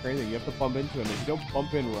attack or anything. You have to bump into them. If you don't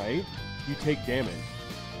bump in right, you take damage.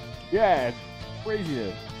 Yeah, it's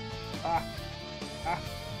craziness. Ah. Ah.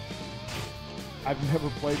 I've never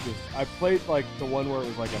played this. I played like the one where it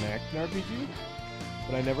was like an action RPG,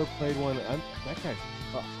 but I never played one. That guy's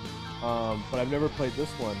tough. But I've never played this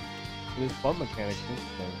one. And this bump mechanic's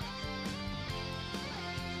interesting.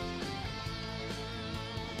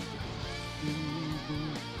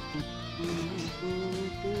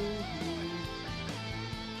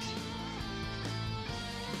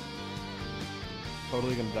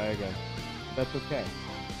 Totally gonna die again. That's okay.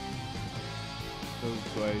 So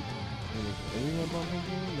do I Anything I'm bumping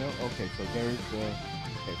here? No? Okay, so there's the...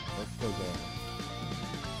 Okay, let's go there.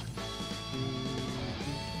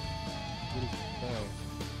 What is it?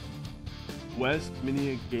 West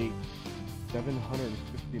Minia Gate,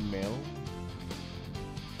 750 male.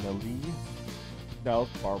 Nali, South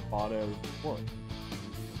Barbados Port,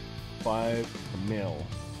 5 mil.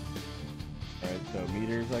 Alright, so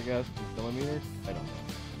meters, I guess, kilometers? I don't know.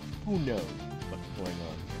 Who knows what's going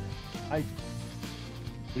on here?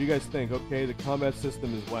 What do you guys think? Okay, the combat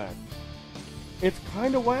system is whack. It's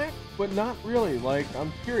kind of whack, but not really. Like,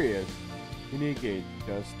 I'm curious. You need a gauge,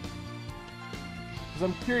 just. Because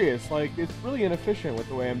I'm curious, like, it's really inefficient with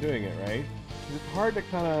the way I'm doing it, right? It's hard to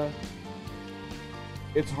kind of...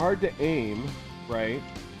 It's hard to aim, right?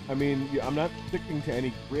 I mean, I'm not sticking to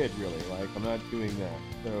any grid, really. Like, I'm not doing that.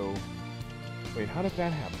 So, wait, how did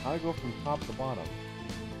that happen? How did I go from top to bottom?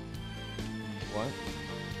 What?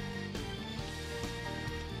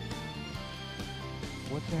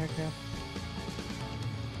 What the heck happened?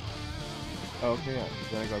 Oh, okay, yeah.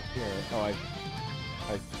 Then I go up here.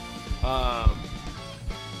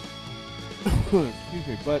 Oh, excuse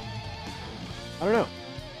me, but I don't know.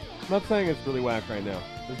 I'm not saying it's really whack right now.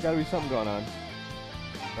 There's got to be something going on,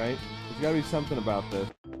 right? There's got to be something about this.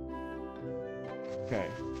 Okay,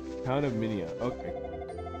 Town of Minia. Okay.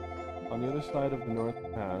 On the other side of the North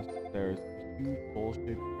Pass, there's a huge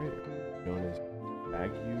bowl-shaped crater known as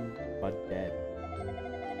Bagu Baded.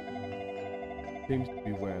 Seems to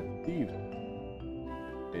be where thieves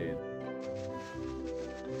did.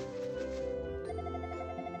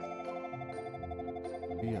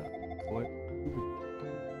 Yeah, what?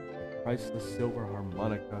 Priceless silver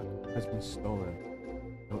harmonica has been stolen.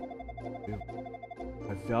 No,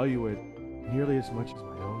 I value it nearly as much as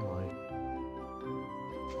my own life.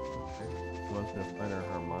 Who wants me to find our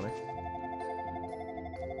harmonic?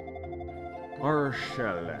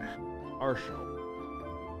 Arshel.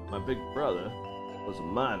 My big brother was a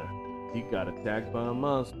miner. He got attacked by a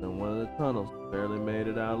monster in one of the tunnels, barely made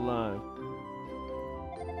it out alive.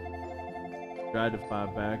 Tried to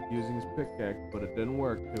fight back using his pickaxe, but it didn't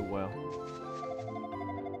work too well.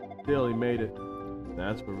 Still, he made it.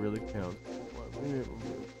 That's what really counts. Okay.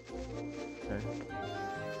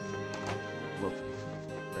 Look.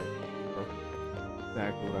 Okay.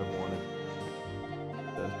 Exactly what I wanted.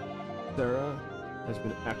 Sarah has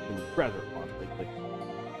been acting rather odd lately.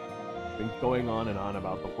 Been going on and on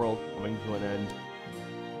about the world coming to an end.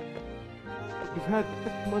 We've had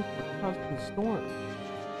 6 months of constant storms.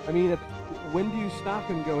 I mean, when do you stop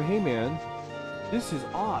and go, hey man, this is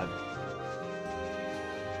odd?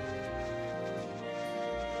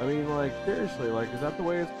 I mean, like, seriously, like, is that the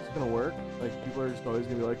way it's just gonna work? Like, people are just always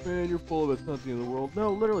gonna be like, man, you're full of it, something in the world.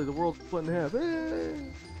 No, literally, the world's split in half.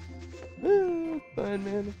 It's fine,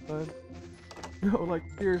 man, it's fine. No, like,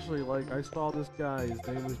 seriously, like, I saw this guy, his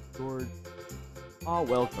name was George. Ah,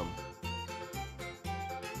 welcome.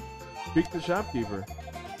 Speak to the shopkeeper.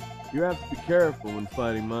 You have to be careful when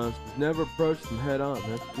fighting monsters. Never approach them head on,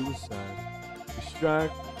 that's suicide. You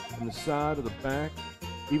strike from the side or the back,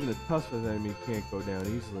 even the toughest enemy can't go down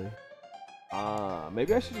easily.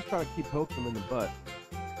 Maybe I should just try to keep poking them in the butt.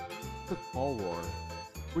 It's a tall war.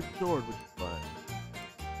 Which sword would you find?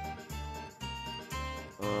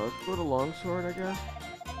 Let's go to longsword, I guess.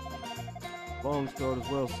 Longsword is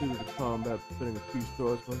well suited to combat, fitting a few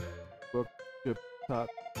swordsmen. Book, ship, top.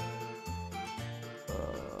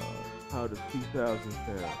 Out of 2,000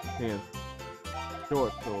 pounds.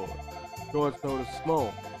 Short sword. Short sword is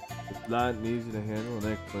small. It's light and easy to handle.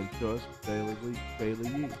 An excellent choice for daily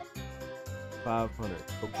use. 500.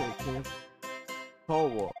 Okay, camp. Tall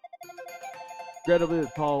war. Regrettably,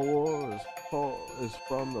 the tall war is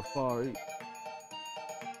from the Far East,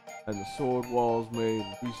 and the sword walls made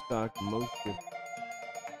restocked in most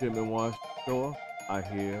shipment washed ashore. I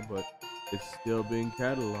hear, but it's still being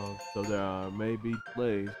cataloged, so there may be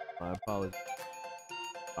delays. My apologies.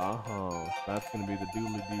 That's gonna be the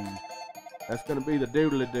doodly doos. That's gonna be the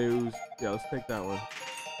doodly doos. Yeah, let's take that one.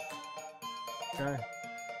 Okay.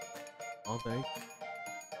 Oh, thanks.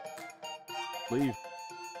 Leave.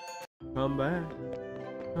 Come back.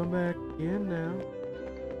 Come back in now.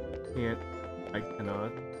 Can't. I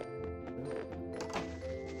cannot.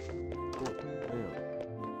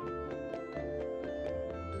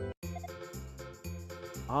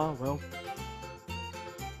 Oh, well.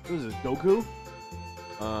 What is this, Goku?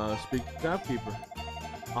 Speak to the shopkeeper.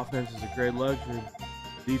 Offense is a great luxury.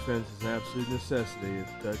 Defense is an absolute necessity.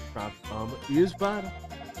 If Dutch crops armor is vital.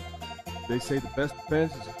 They say the best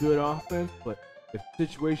defense is a good offense, but if the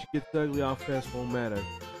situation gets ugly, offense won't matter.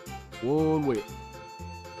 One way.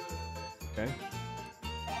 Okay.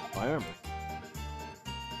 My armor.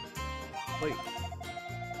 plate.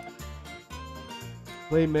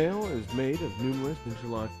 Clay mail is made of numerous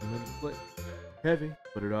interlocking metal plates. Heavy,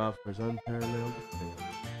 but it offers unparalleled appeal.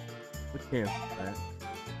 What cancels that?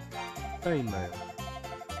 Chain mail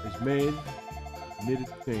is made knitted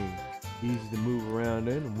chain, easy to move around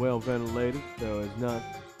in and well ventilated so as not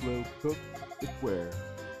to slow cook its wear.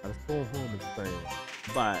 Got a full home and stand.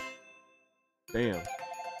 Buy it. Damn.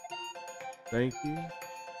 Thank you.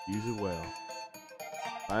 Use it well.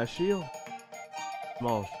 Buy a shield.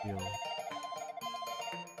 Small shield.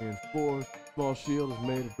 Reinforced small shield is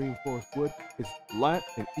made of reinforced wood. It's light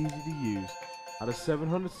and easy to use. Out of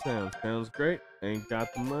 700 sounds. Sounds great. Ain't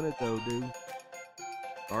got the money though, dude.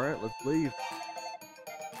 Alright, let's leave.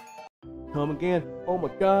 Come again. Oh my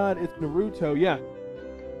god, it's Naruto. Yeah.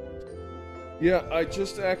 Yeah, I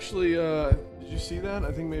just actually, did you see that?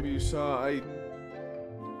 I think maybe you saw, I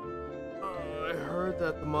heard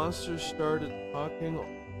that the monsters started talking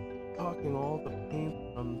all the paint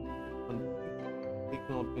from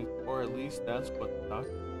taking all the paint, or at least that's what the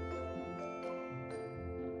doctor.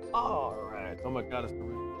 Alright. Oh my god, it's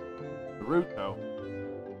Naruto.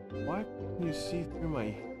 Why can you see through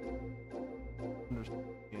my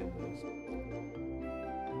understand this?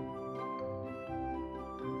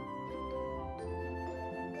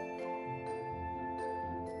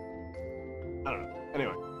 I don't know.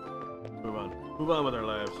 Anyway, move on. Move on with our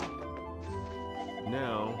lives.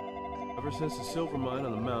 Now, ever since the silver mine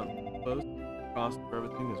on the mountain closed, the cost for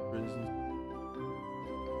everything has risen.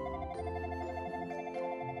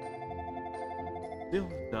 Still,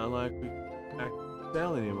 it's not like we can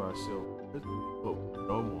sell any of our silver. It's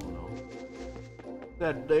normal and all.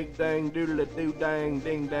 That dig dang doodle doo dang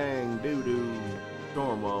ding dang doo doo.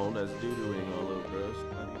 Stormwall that's doo dooing all over us.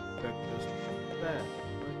 I expect us to be back.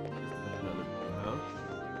 Another house.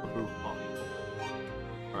 A roof off.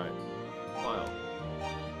 Alright. File.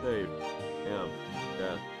 Save.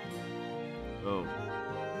 Death. Boom.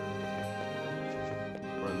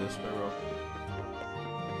 Run this way real quick.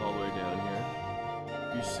 All the way down here.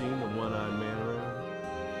 You seen the one-eyed man around?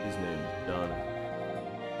 His name is Donnie.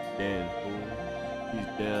 Dan fool. He's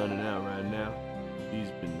down and out right now.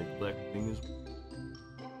 He's been neglecting his work.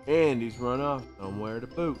 And he's run off somewhere to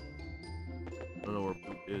boot. I don't know where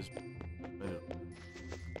boot is.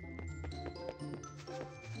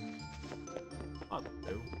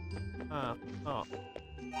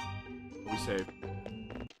 We saved.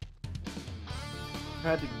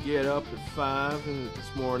 Had to get up at 5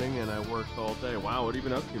 this morning and I worked all day. Wow, what have you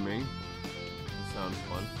been up to, Ming? That sounds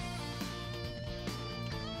fun.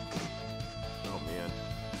 Oh man.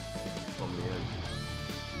 Oh man.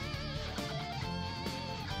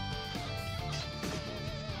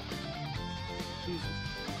 Jesus.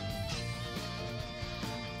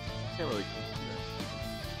 Can't really do that.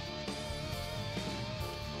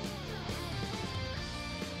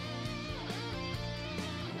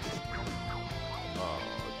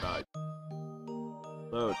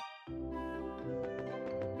 Load.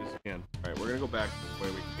 This again. Alright, we're gonna go back the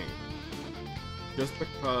way we came. Just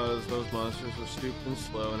because those monsters are stupid and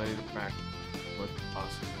slow and I need to practice as much as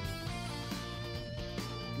possible.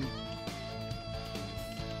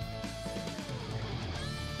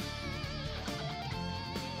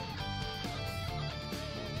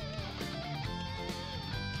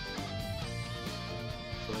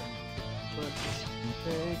 But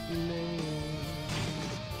take your name.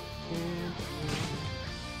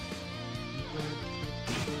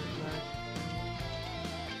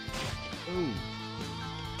 Boom.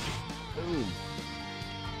 Boom.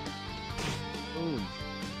 Boom.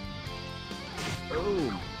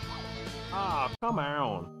 Boom. Ah, come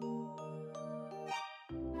on.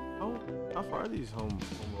 Oh, how far are these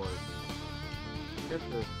homeboys? Get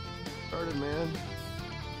this started, man.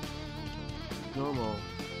 Normal.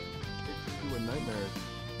 It's doing nightmares.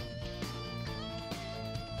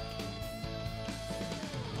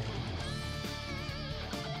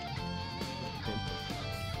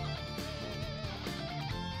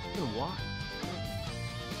 Walk.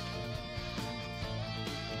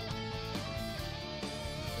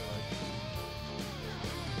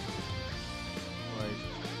 Like,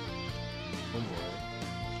 oh boy.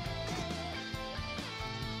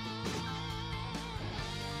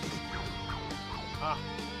 Ah,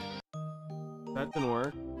 that didn't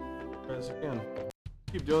work. Try this again.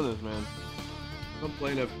 Keep doing this, man. I don't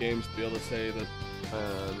play enough games to be able to say that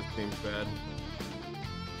this game's bad.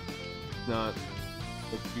 It's not.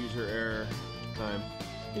 It's user error time.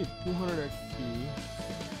 Hey, 200 XP.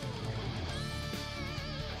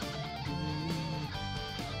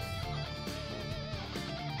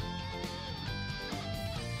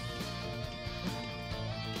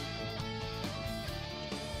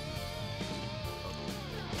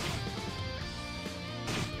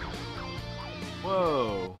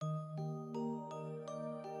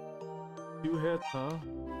 it, huh?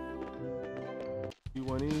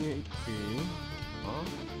 D1E HP. Huh?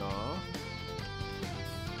 Duh.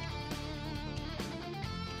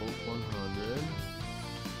 Bolt 100.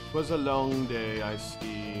 It was a long day, I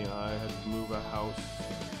see. I had to move a house.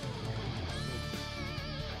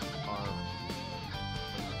 Alright.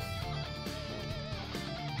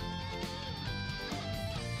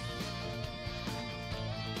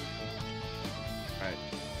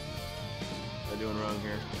 What am I doing wrong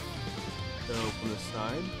here? So from the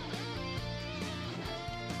side.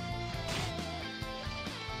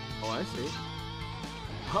 Oh, I see.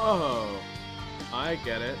 Oh! I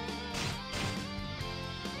get it.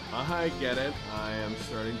 I get it. I am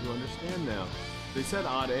starting to understand now. They said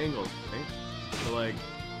odd angles, right? So like,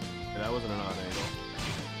 yeah, that wasn't an odd angle.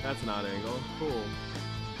 That's an odd angle. Cool.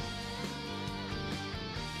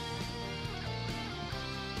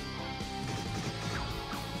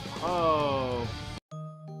 Oh.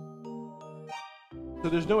 So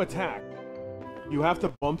there's no attack. You have to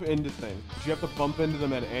bump into things. You have to bump into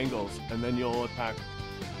them at angles, and then you'll attack.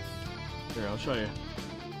 Here, I'll show you.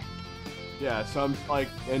 Yeah, so I'm like,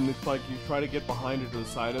 and it's like you try to get behind or to the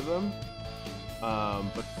side of them.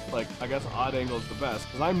 But like, I guess odd angle is the best,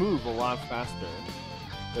 because I move a lot faster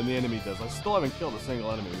than the enemy does. I still haven't killed a single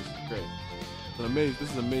enemy. This is great. This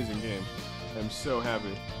is an amazing game. I'm so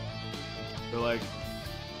happy. They're like,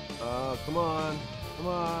 come on, come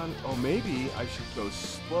on. Oh, maybe I should go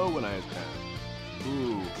slow when I attack.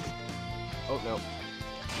 Ooh. Oh, no.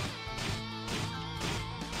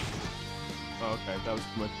 Oh, okay, that was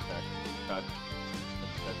too much attack. God.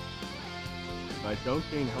 I don't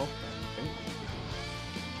gain health back, okay?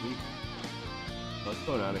 Sweet. Let's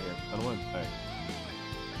go out of here. I don't want to attack.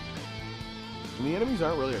 And the enemies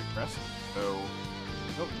aren't really aggressive, so I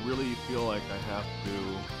don't really feel like I have to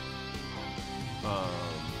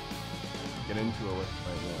get into it with it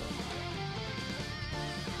right now.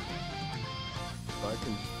 So I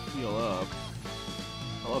can heal up.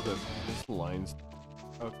 I love this lines.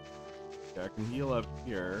 Okay. Yeah, I can heal up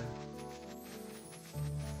here.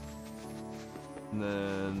 And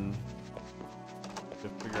then to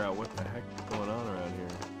figure out what the heck is going on around here.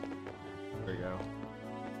 There we go.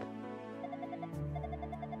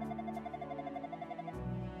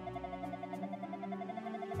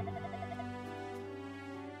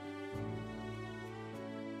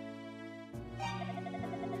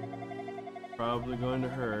 Probably going to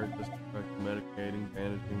hurt, just like medicating,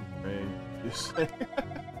 bandaging, praying. Just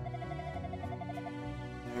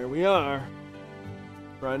Here we are.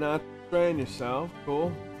 Try not to strain yourself.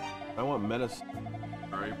 Cool. I want medicine.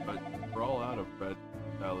 Sorry, but we're all out of red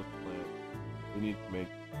salad plant. We need to make.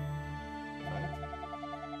 Right.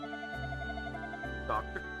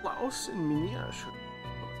 Dr. Klaus in Miniature.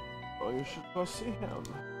 Oh, you should go see him.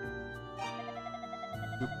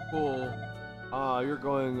 You cool. Ah, you're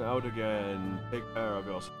going out again. Take care of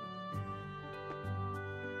yourself.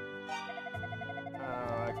 Oh,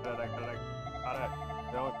 I got it.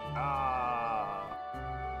 Don't. Ah.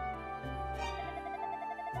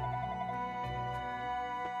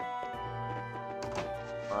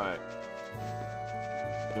 Alright.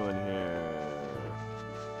 Doing here.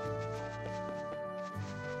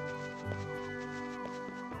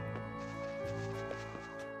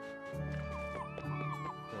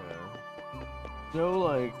 No,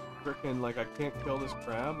 like, frickin', like, I can't kill this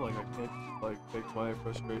crab, like, I can't, like, take my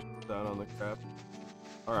frustrations out on the crab.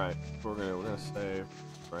 Alright, we're gonna save,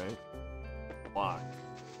 right? Lock.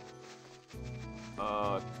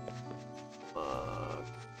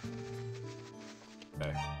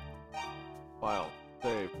 Okay. File.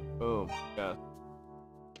 Save. Boom. Yes.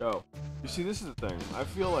 Go. You see, this is the thing. I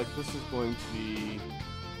feel like this is going to be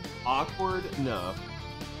awkward enough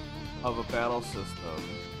of a battle system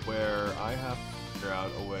where I have to figure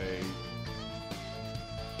out a way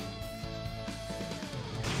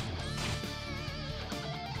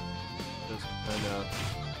just kind of.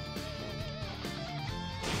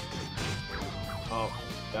 Oh,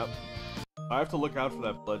 yep. I have to look out for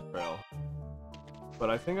that blood trail. But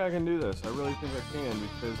I think I can do this. I really think I can,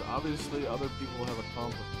 because obviously other people have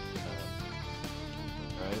accomplished that.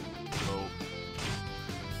 Right? So.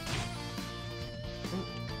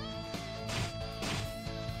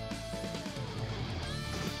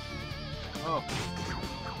 Oh.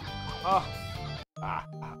 Ah. Ah.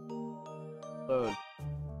 Load.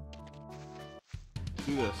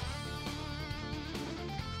 Do this.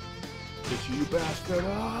 Get you, bastard!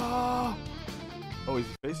 Ah! Oh, he's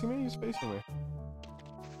facing me? He's facing me.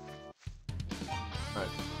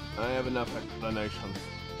 Alright. I have enough explanations.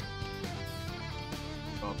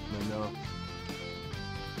 Oh, no.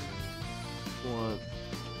 Want to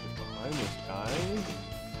get behind this guy.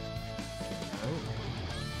 right?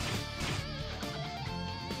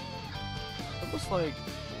 Almost like,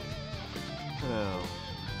 you know,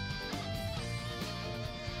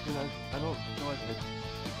 I don't feel like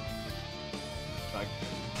I can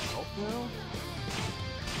help now.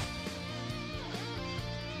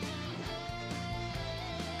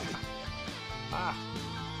 Ah,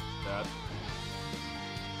 that.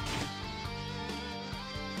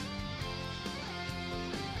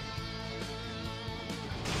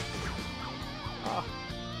 Ah,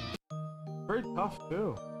 very tough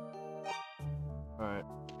too. All right.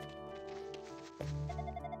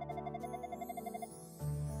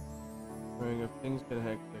 If things get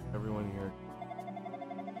hectic, everyone here.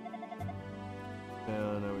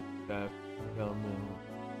 Down, I would staff tell them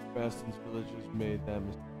Preston's villagers made that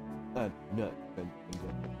mistake. Not dead.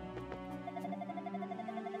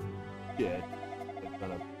 It's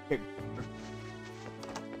not a picture.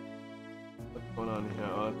 What's going on here?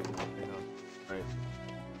 Oh, it's a right.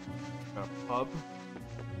 Got a pub.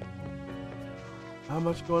 Not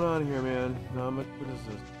much going on here, man. Not much. What is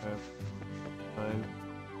this? I have 9.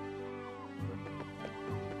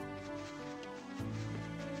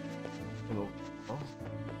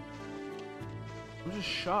 I'm just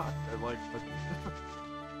shocked at like what's different.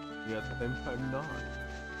 Yet at the same time not.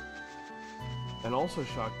 And also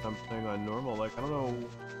shocked I'm playing on normal. Like I don't know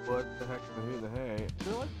what the heck I'm doing in the hay. Is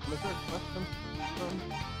there like is there a custom?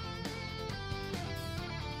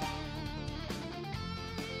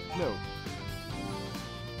 No.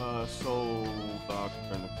 Soul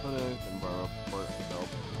doctor in the clinic and borrow support help.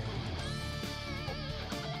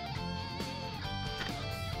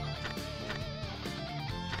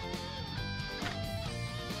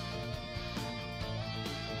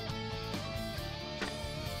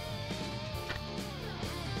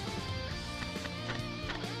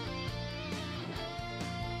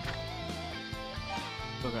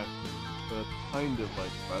 Okay, so it's kind of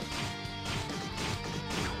like quest.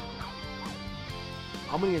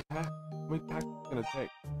 How many attacks? How many attacks is it gonna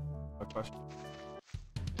take? A question.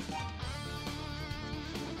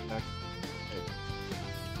 Attack. Hey.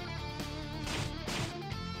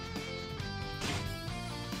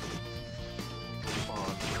 Come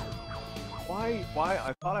on. Why?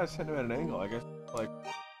 I thought I was hitting him at an angle. I guess like.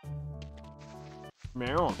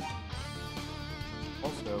 Meow.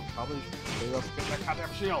 Also, probably should stay up and get that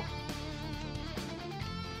goddamn shield.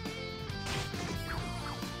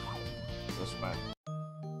 This way.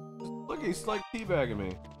 Look, he's like teabagging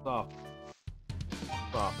me. Stop.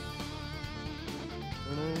 Stop.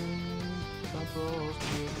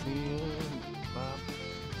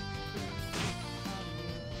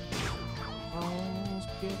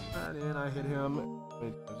 I hit him.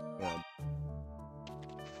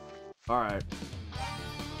 Alright.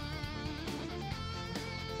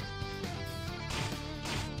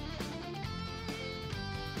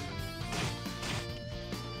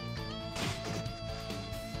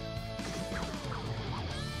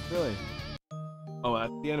 Really? Oh,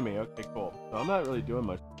 that's the enemy. Okay, cool. So I'm not really doing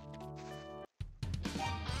much. Let's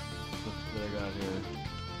see what I got here.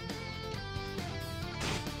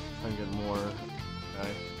 Try and get more.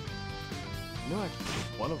 Okay. No, actually,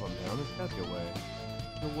 there's one of them down. There's gotta be a way.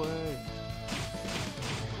 No way.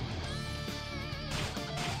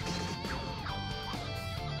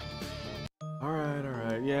 Alright,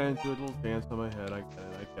 alright. Yeah, do a little dance on my head. I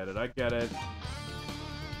get it. I get it.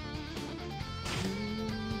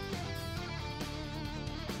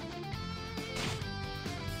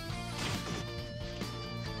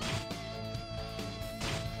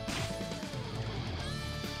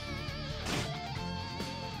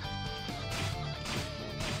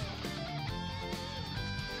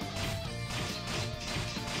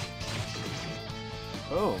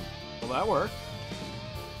 Oh, well that worked.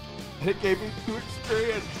 And it gave me 2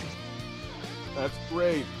 experience. That's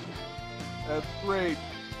great. That's great.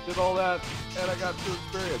 Did all that, and I got 2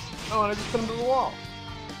 experience. Oh, and I just put him to the wall.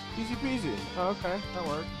 Easy peasy. Oh, okay, that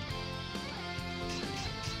worked.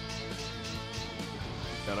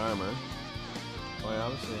 Got armor. Well, I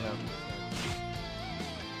obviously have.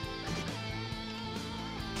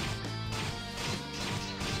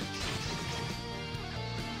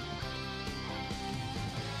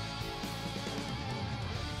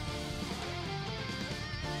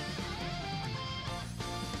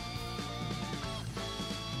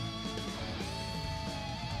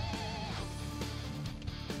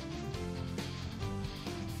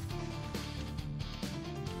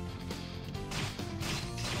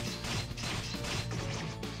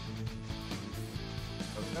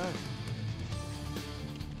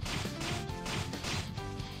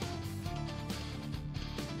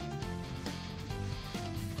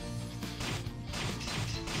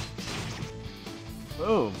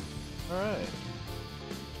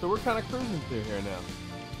 So we're kind of cruising through here now.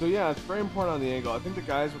 So yeah, it's very important on the angle. I think the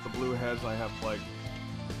guys with the blue heads, I have to like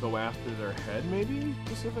go after their head maybe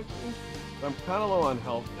specifically. But I'm kind of low on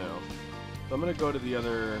health now. So I'm gonna go to the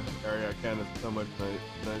other area again. It's so much nice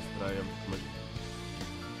that I am so much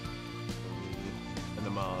in the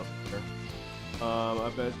mob here. I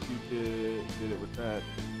bet you did it with that.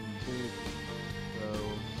 So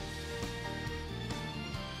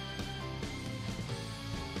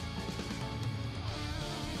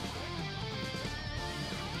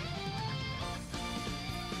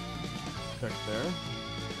check there.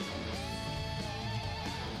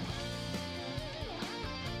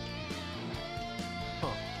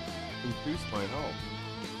 Huh. Increase my health.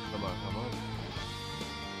 Come on, come on.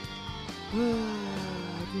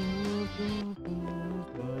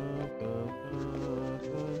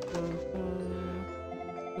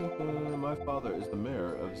 My father is the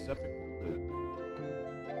mayor of Septic.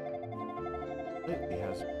 Lately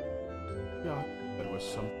has there was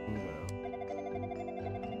something there.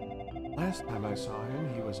 Last time I saw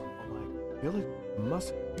him, he was like village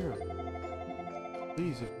musketeer.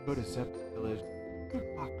 Please, if you go to Septic Village, could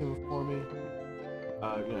you talk to him for me?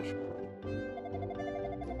 Yeah, sure.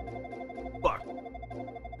 Fuck!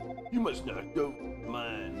 You must not go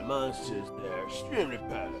mind the monsters. They're extremely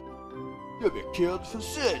powerful. You'll be killed for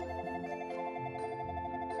shit.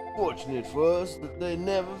 Fortunate for us that they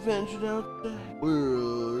never ventured outside.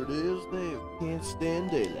 Word is they can't stand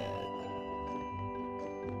daylight.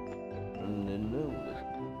 And they know that.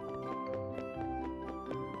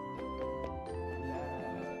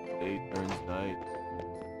 Day turns night.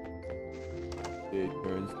 Day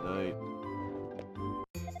turns night.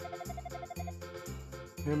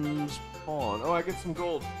 Him's pawn. Oh, I get some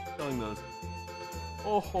gold selling those.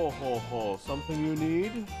 Oh ho ho ho. Something you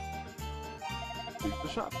need? Speak the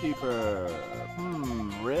shopkeeper.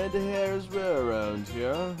 Red hair is rare around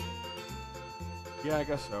here. Yeah, I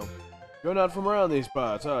guess so. You're not from around these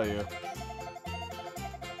parts, are you?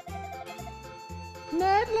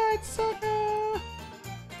 Nightlight sucker!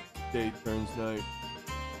 Day turns night.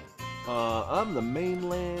 I'm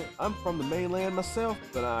from the mainland myself,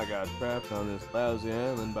 but I got trapped on this lousy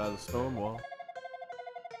island by the storm wall.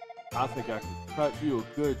 I think I could cut you a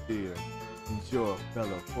good deal, since you're a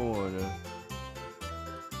fellow foreigner.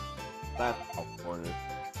 That's a foreigner,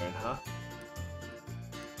 huh?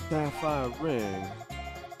 Sapphire ring.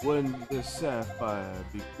 Wouldn't this sapphire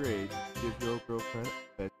be great to give your girlfriend a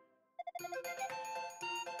pet?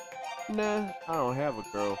 Nah, I don't have a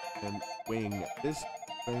girlfriend. Wing this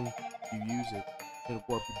ring. You use it, it'll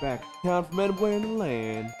warp you back to town from anywhere in the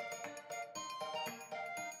land.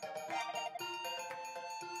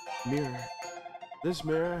 Mirror. This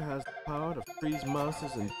mirror has the power to freeze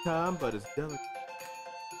monsters in time, but it's delicate.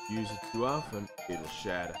 Use it too often, it'll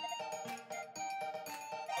shatter.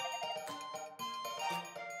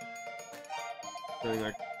 Anything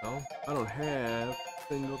I can tell? I don't have a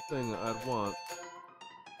single thing I'd want.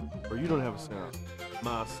 Or you don't have a sound.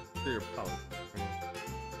 My sincere apologies.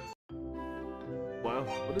 Wow,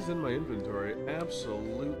 what is in my inventory?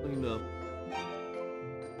 Absolutely nothing.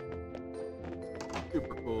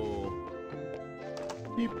 Super cool.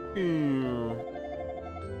 Beep.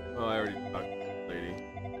 Oh, I already talked to this lady.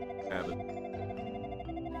 Abbott.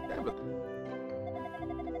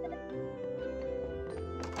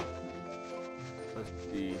 Let's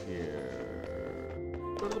see here.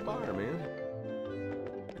 Go to the bar, man.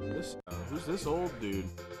 Check this out. Who's this old dude?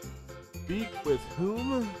 Speak with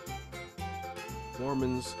whom?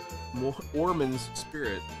 Orman's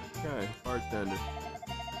spirit. Okay, bartender.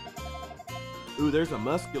 Ooh, there's a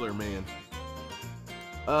muscular man.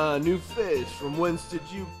 New fish. From whence did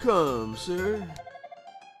you come, sir?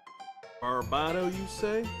 Barbado, you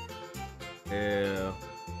say? Yeah,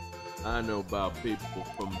 I know about people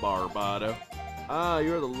from Barbado. Ah,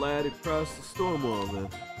 you're the lad who crossed the storm wall then.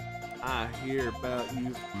 I hear about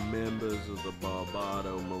you from members of the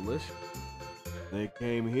Barbado militia. They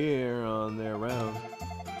came here on their round.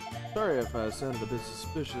 Sorry if I sounded a bit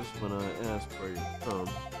suspicious when I asked where you're from.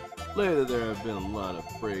 Later there have been a lot of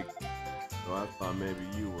breaks, so I thought maybe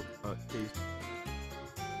you were a case.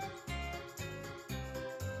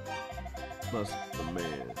 Must be the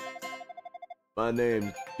man. My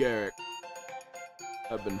name's Garrick.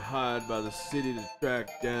 I've been hired by the city to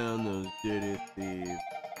track down those dirty thieves.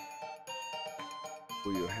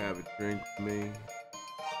 Will you have a drink with me?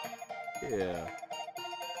 Yeah.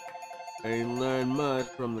 I ain't learned much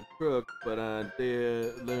from the crook, but I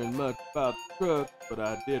did learn much about the crook, but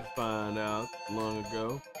I did find out long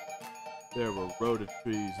ago there were rhoda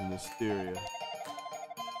trees in this area.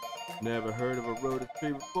 Never heard of a rhoda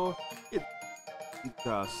tree before? It's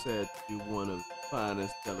said to be one of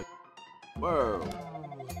finest delicacy in the world.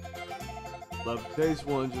 Love to taste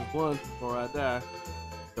one just once before I die.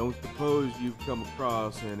 Don't suppose you've come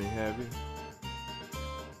across any, have you?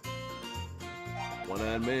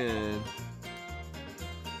 One-eyed man.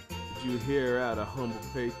 Did you hear out a humble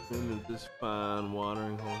patron of this fine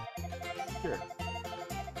watering hole? Sure.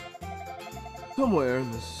 Somewhere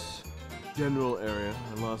in this general area,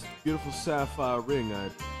 I lost a beautiful sapphire ring I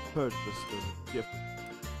had purchased as a gift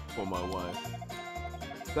for my wife.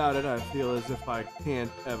 Without it, I feel as if I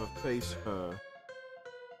can't ever face her.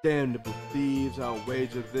 Damnable thieves, I'll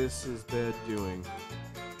wager this is their doing.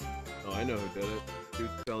 Oh, I know who did it.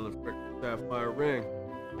 Dude's selling a frickin' sapphire ring.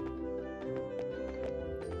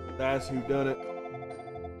 That's who done it.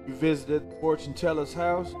 You visited the fortune teller's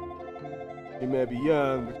house? She may be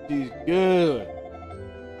young, but she's good.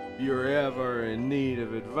 If you're ever in need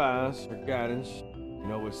of advice or guidance, you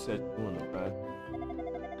can always set you on the right.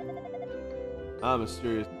 I'm a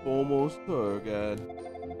serious foremost tour guide.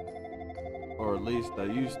 Or at least I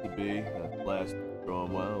used to be. That lasted for a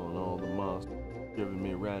while and all the moss driven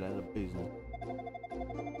me right out of business.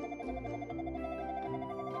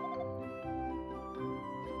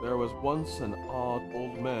 There was once an odd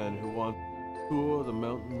old man who wanted to tour the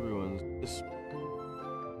mountain ruins this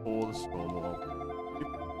before the storm will open.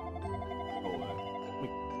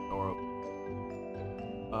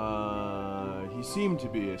 He seemed to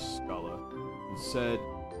be a scholar and said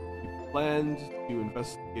he planned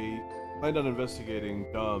on investigating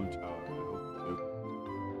Dom Tower.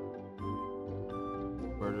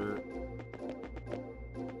 Murder.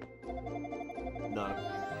 Not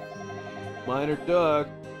a minor duck.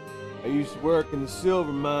 I used to work in the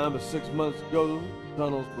silver mine, but 6 months ago, the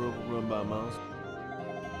tunnels were overrun by monsters.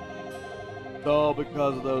 It's all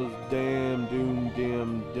because of those damn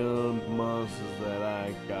dumb monsters that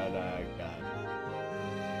I got.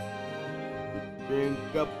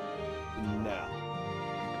 Drink up now.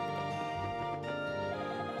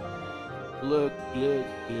 Look.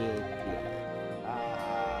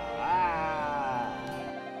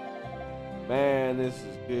 Man, this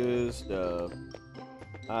is good stuff.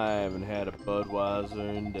 I haven't had a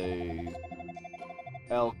Budweiser in days.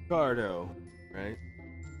 El Cardo, right?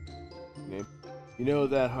 You know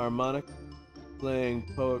that harmonic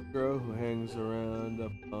playing poet girl who hangs around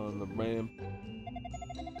up on the ramp?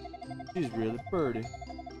 She's really pretty.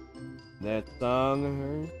 And that song of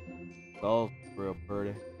hers, it's also real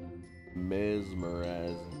pretty.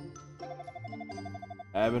 Mesmerizing.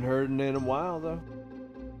 I haven't heard it in a while though.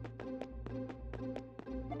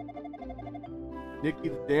 Nikki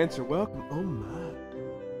the dancer, welcome. Oh my.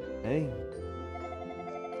 Hey.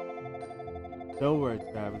 Don't worry,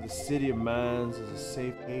 driver. The city of mines is a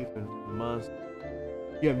safe haven for the monsters.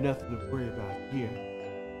 You have nothing to worry about here.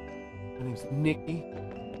 My name's Nikki,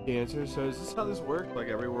 dancer. So is this how this works? Like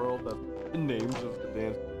every world, the names of the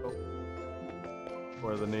dance people?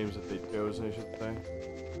 Or the names that they chose, I should say.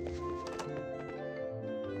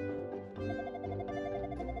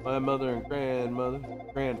 My mother and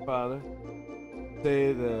grandfather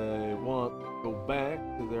say they want to go back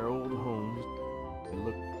to their old homes and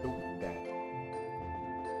look so bad.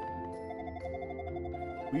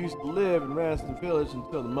 We used to live in Raston Village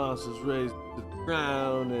until the monsters raised to the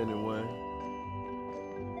ground anyway.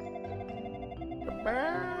 The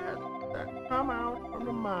birds that come out from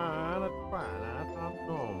the mine at twilight are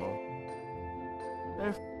normal.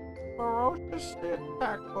 They ferociously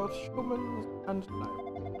attack both humans and life.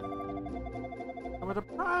 They were the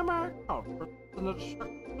primary culprits in the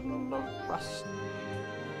destruction of Rust.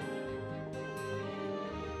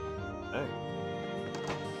 Hey.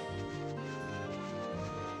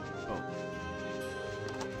 Oh.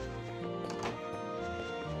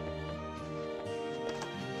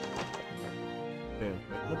 Damn,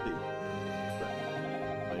 making a beat.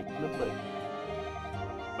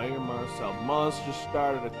 Mayor Marcel, monsters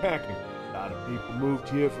started attacking. A lot of people moved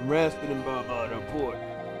here from Raston and Barbados Port.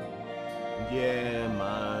 Yeah,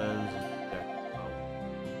 mines.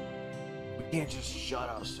 We can't just shut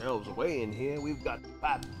ourselves away in here. We've got to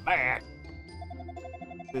fight back.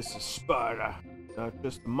 This is Sparta. Not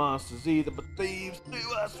just the monsters either, but thieves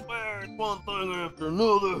too. I swear, it's one thing after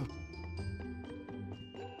another.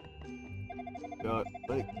 Got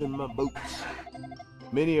legs in my boots.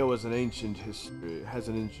 Minio has an ancient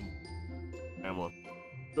family.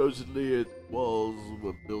 Supposedly, its walls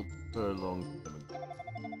were built for a long time ago.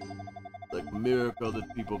 Like a miracle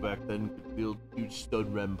that people back then could build huge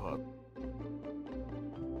stone ramparts.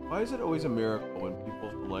 Why is it always a miracle when people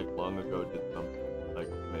from like long ago did something like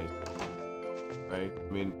amazing? Right?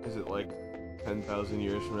 I mean, is it like 10,000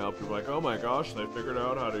 years from now, people are like, oh my gosh, they figured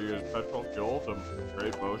out how to use petrol fuel to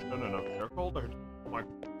create motion in a vehicle? Oh my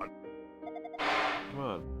god. Come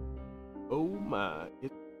on. Oh my,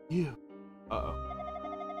 it's you. Uh-oh.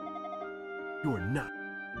 You are not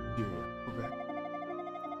serious, correct?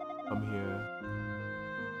 I'm here.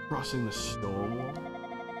 Crossing the storm wall?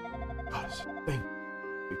 God, it's a thing.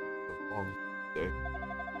 It's a long day.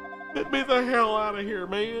 Get me the hell out of here,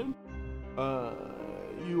 man!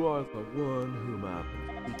 You are the one whom I've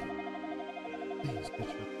been seeking. Please get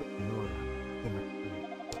your foot in order.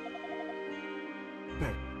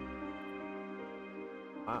 Thank you.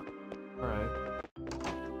 Wow. Alright.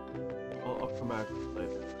 I'll come back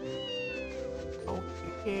later. Oh,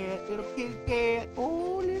 kitty cat, little kitty cat.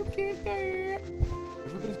 Oh, little kitty cat.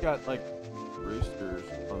 Everybody's got, like, roosters.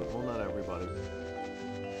 Well, not everybody.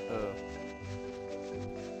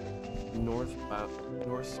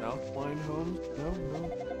 North-south line homes? No,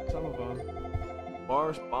 some of them.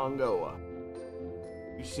 Bars Bongoa.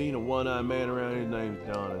 You seen a one-eyed man around here named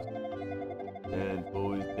Jonas. And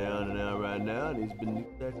boy's down and out right now, and he's been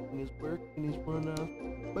neglecting his work and he's run out of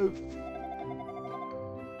boat.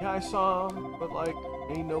 Yeah, I saw him, but like,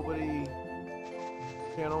 ain't nobody.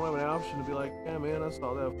 I don't have an option to be like, yeah, man, I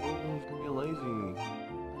saw that fool. He's being lazy.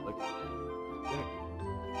 Like,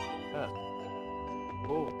 yeah.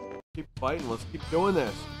 Cool. Keep fighting. Let's keep doing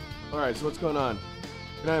this. Alright, so what's going on?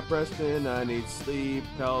 Good night, Preston. I need sleep.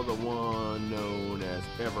 Tell the one known as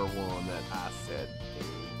everyone that I said.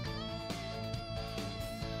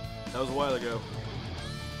 That was a while ago.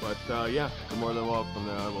 But, yeah, you're more than welcome.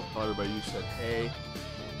 I will tell everybody you said hey.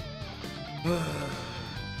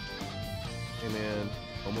 Hey, man.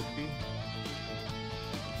 Omoki?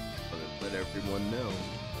 Let everyone know.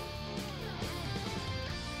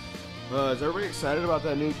 Is everybody excited about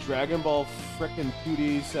that new Dragon Ball frickin'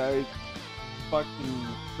 2D side fucking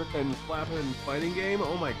frickin' flapping fighting game?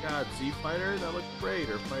 Oh my god, Z Fighter? That looks great.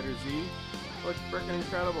 Or Fighter Z? That looks frickin'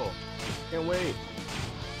 incredible. Can't wait.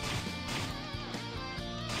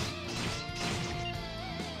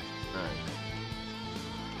 Alright.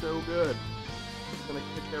 So good. It's gonna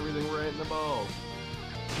kick everything right in the balls.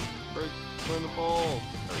 Right in the balls.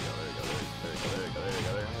 There we go, there we go, there we go, there we go, there we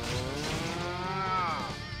go, there we go.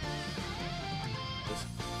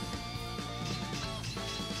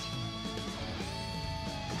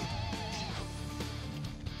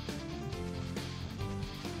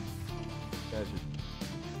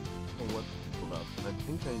 I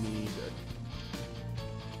think I need that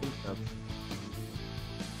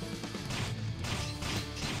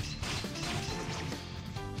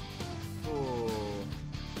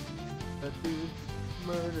dude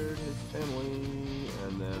murdered his family,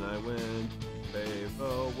 and then I went to save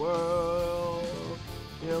the world,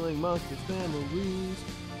 killing monsters' families.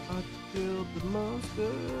 I killed the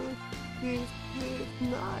monster. This kid's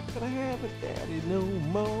not gonna have a daddy no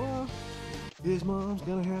more. His mom's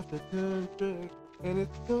gonna have to turn trick, and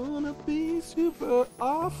it's gonna be super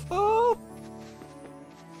awful.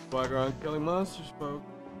 Why go on killing monsters, folks?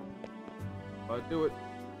 I do it.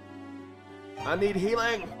 I need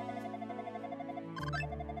healing.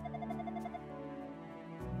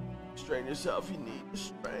 Strain yourself. You need the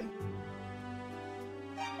strength.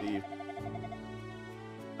 Leave.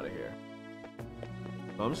 Out of here.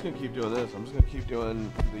 So I'm just gonna keep doing this. I'm just gonna keep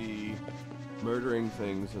doing the murdering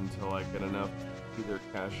things until I get enough either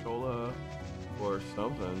cashola or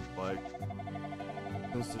something. Like,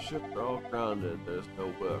 since the ships are all grounded, there's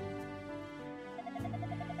no work.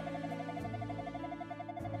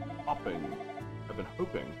 Hopping. I've been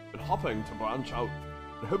hopping to branch out.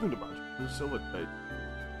 Been hoping to branch out to the silver trade.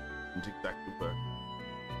 And exactly work.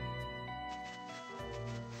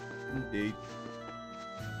 Indeed.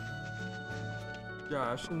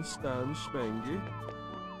 Josh and Stan Spangy.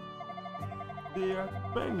 The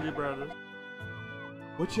Spangy brothers.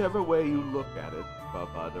 Whichever way you look at it,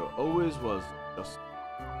 Barbado always was just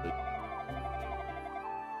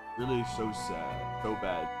really so sad, so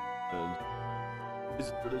bad, and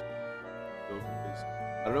it's really so crazy.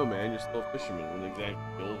 I don't know, man. You're still a fisherman when the exact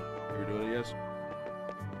skill you were doing it yesterday.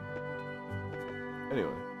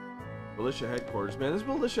 Anyway, militia headquarters, man. This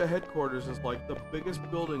militia headquarters is like the biggest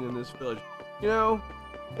building in this village. You know,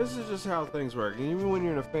 this is just how things work. And even when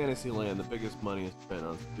you're in a fantasy land, the biggest money is spent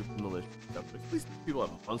on stupid militia stuff. But at least people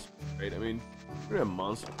have monsters, right? I mean, we don't have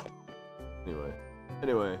monsters.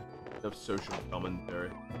 Anyway, enough social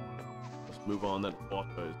commentary. Let's move on. That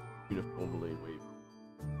water is uniformly wavy.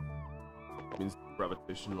 It means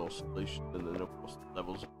gravitational oscillation, and then of course the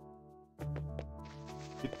levels.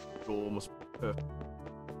 Hit goal must be perfect.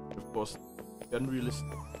 Of course,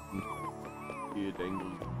 unrealistic. Weird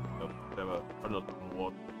angles, whatever, are not on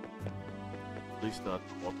water. At least not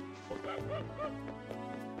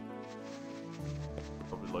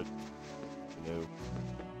probably like, you know,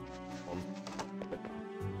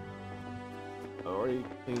 already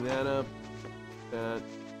clean that up. That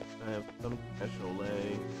I have some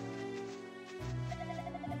cachet.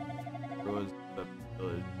 Ruins the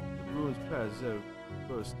village. The ruins pass out.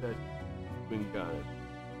 First that been got it.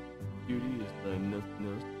 Beauty is like nothing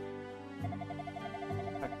else.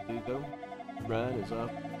 Actually though, ride is off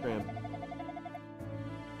the tramp.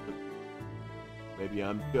 Maybe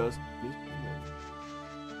I'm just missing it.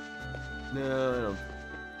 No, I don't.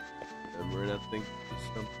 Remember, and I think it's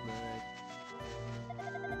something like.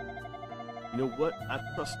 You know what? I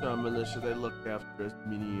trust our militia. They look after us,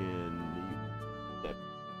 minion. That's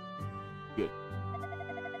good.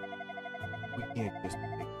 We can't just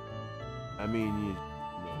take it. I mean, you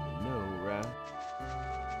never know, right?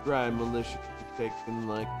 Right, militia could be taking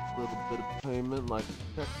like a little bit of payment, like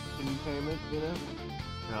protection payment, you know?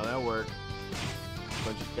 How that works.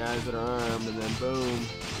 Bunch of guys that are armed, and then boom.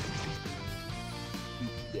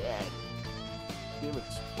 He's dead. Him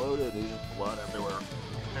exploded, there's just blood everywhere.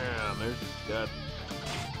 Damn, there's dead.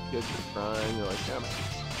 Kids are crying, they're like, damn it.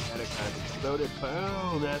 And it kind of exploded.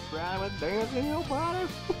 Boom, that's right, with dance in your body.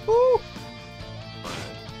 Woo-hoo!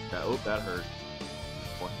 Alright. Yeah, oh, that hurt.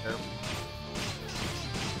 More careful.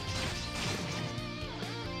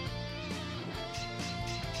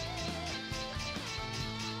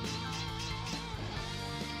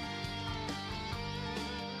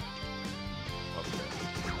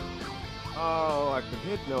 Oh, I could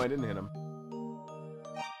hit. No, I didn't hit him.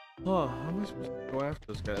 Oh, how am I supposed to go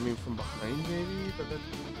after this guy? I mean, from behind, maybe? But that's.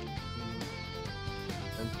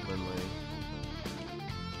 Gentlemanly.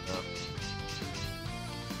 Oh.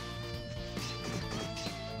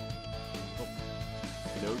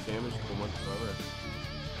 No damage to him whatsoever.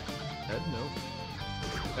 Head? No.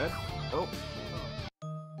 Head? Oh.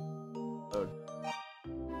 Oh.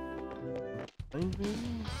 Behind, maybe?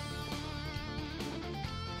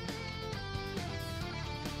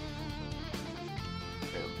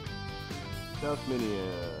 South Mini,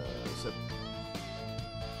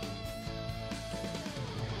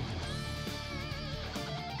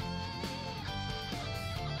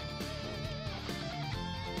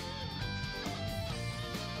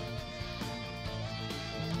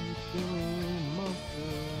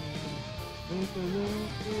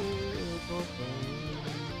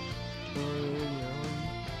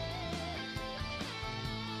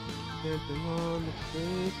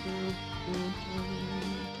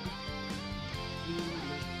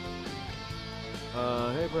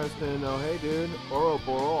 hey Preston, oh hey dude,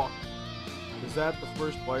 Ouroboros. Is that the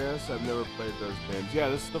first YS? I've never played those games. Yeah,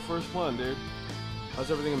 this is the first one, dude.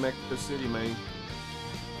 How's everything in Mexico City, man?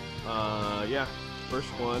 Yeah, first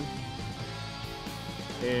one.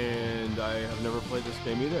 And I have never played this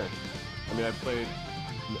game either. I mean, I played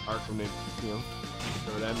Arkham Knight, you know,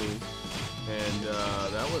 whatever that means. And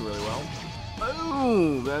that went really well.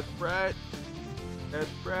 Boom! That's right. That's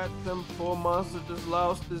right. Some poor monster just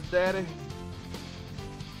lost his daddy.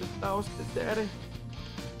 Just lost his daddy.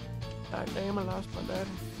 God damn, I lost my daddy.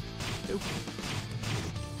 Stupid.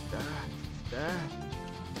 Die.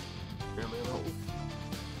 Come here, oh.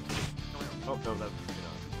 Oh, no, that's, you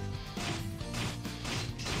know.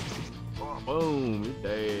 Oh, boom. You're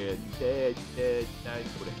dead. You're dead. Nice.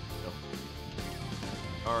 What the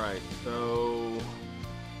hell? Alright, so.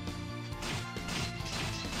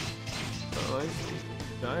 Oh, I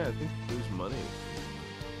think you lose money.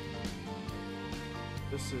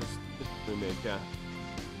 This is remake, yeah.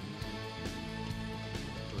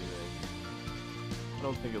 I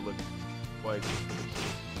don't think it looked quite.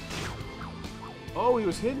 Oh, he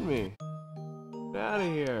was hitting me. Get out of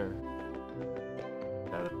here.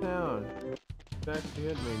 Get out of town. He's actually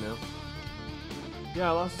hitting me now. Yeah,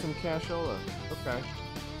 I lost some cashola. Okay.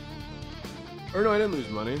 Or no, I didn't lose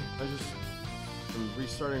money. I'm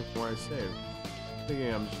restarting from where I saved.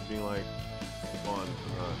 Thinking I'm just being like on.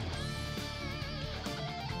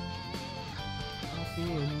 Rocky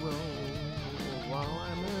and roll while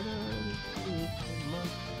I'm in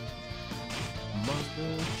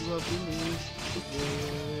monsters you are believed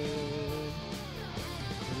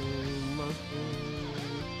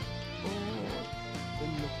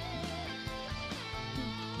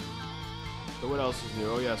So what else is new?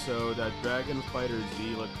 Oh yeah, so that Dragon Fighter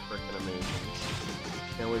Z looked freaking amazing.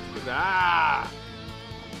 Can't wait for that.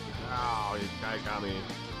 Ah! Oh, this guy got me.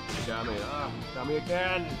 He got me. Ah, got me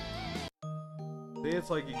again. See,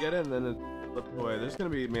 it's like you get it and then it flips away. There's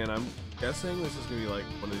gonna be, man, I'm guessing this is gonna be like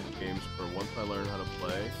one of these games where once I learn how to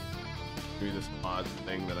play, it's gonna be this odd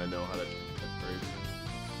thing that I know how to trade.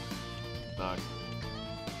 Not.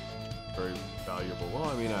 very valuable. Well,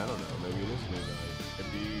 I mean, I don't know. Maybe it is new value. Could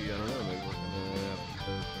be, I don't know. Maybe we're gonna have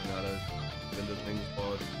to learn how to get into things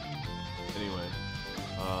while it's... Anyway.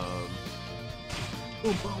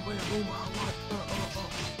 Boom, boom, boom, boom,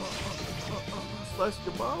 slice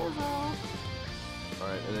your balls off.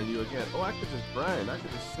 Alright, and then you again. Oh, I could just grind. I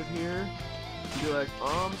could just sit here and be like,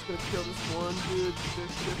 oh, I'm just gonna kill this one dude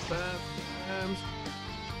 65 times.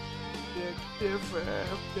 65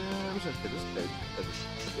 times. Okay, this guy is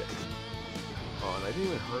shit. Oh, and I didn't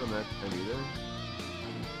even hurt him that time either.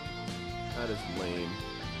 That is lame.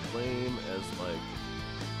 Lame as like,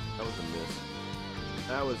 that was a miss.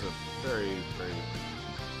 That was a very, very...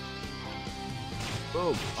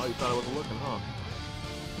 Boom! Oh, you thought I wasn't looking, huh?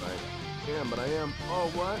 Right. Damn, but I am. Oh,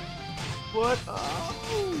 what? What?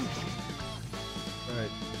 Oh!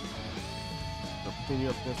 Alright. I'll clean you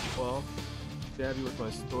up against the wall. Stab you with my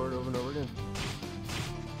sword over and over again.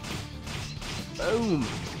 Boom!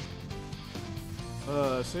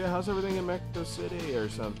 So yeah, how's everything in Mexico City or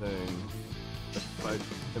something? If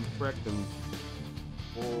I'm correct in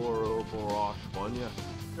 4/1, yeah.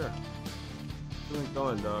 Sure. Everything's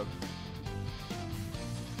going, dog.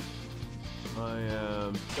 I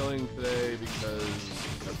am killing today because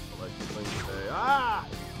that's what I like killing today. Ah!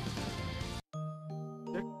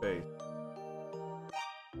 Dick face.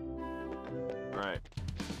 Alright.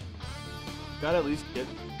 Gotta at least get,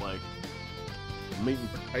 like, meat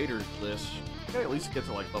and potatoes list. Gotta at least get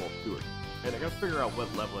to, like, level 2 or something. And I gotta figure out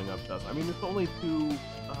what leveling up does. I mean, it's only two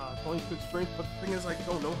experience, but the thing is, I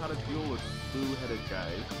don't know how to deal with blue-headed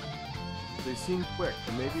guys. They seem quick,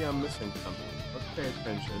 and maybe I'm missing something. Let's pay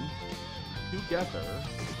attention. Together.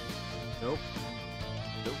 Nope.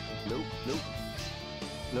 Nope. Nope. Nope.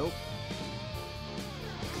 Nope.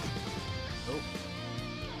 Nope.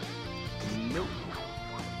 Nope.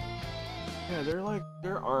 Yeah,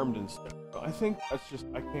 they're armed and stuff. But I think that's just,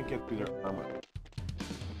 I can't get through their armor. And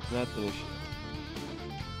that's an issue.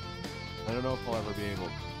 I don't know if I'll ever be able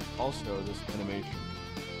to. Also, this animation.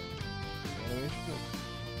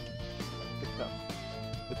 Picked up.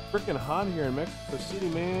 It's freaking hot here in Mexico City,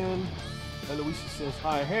 man. And Luisa says,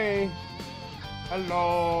 hi, hey.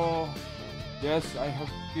 Hello. Yes, I have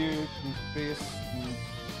beard and face and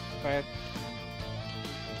fat.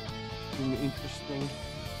 And interesting.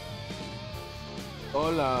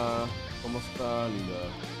 Hola. ¿Cómo está,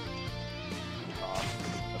 linda?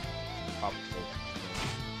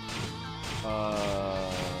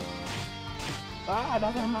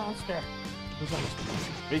 Another monster.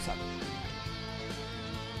 Face up.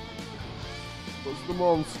 What's the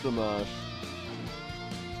monster mash?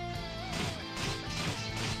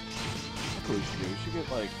 That's what we should do. We should get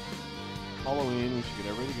like Halloween, we should get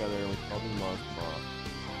everybody together and we should all do the monster mash.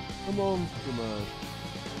 The monster mash.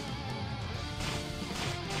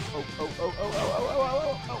 Oh,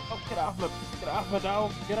 get off me,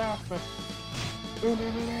 dog, get off me.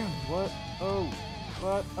 What? Oh,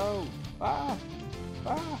 what? Oh, ah. I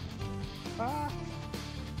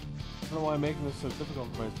don't know why I'm making this so difficult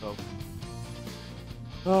for myself.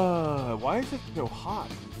 Why is it so hot?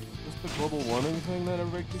 Is this the global warming thing that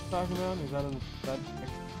everybody keeps talking about? Is that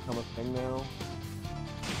become a thing now?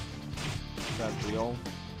 Is that real?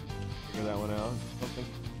 Figure that one out. I don't think.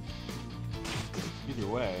 Either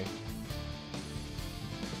way.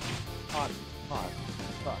 Hot.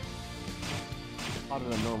 Hotter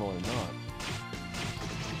than normally not.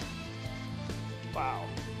 Wow.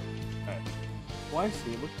 Okay. Well, I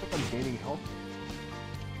see. It looks like I'm gaining health.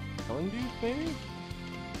 Killing dudes, maybe?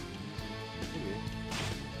 Maybe.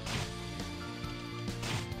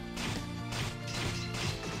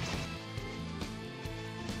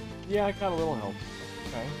 Yeah, I got a little health.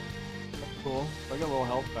 Okay. That's cool. So I get a little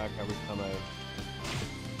health back every time I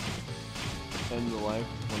end the life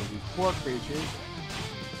of one of these poor creatures.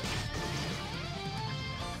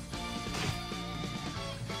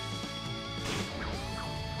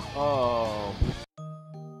 Oh.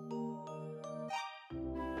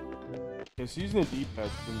 Okay, so using the D-pad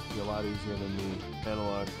seems to be a lot easier than the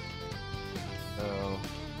analog. So,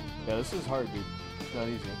 yeah, this is hard, dude. It's not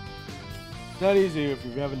easy. It's not easy if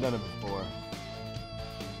you haven't done it before.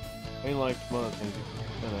 Ain't like some other things you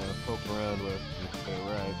can kind of poke around with and say,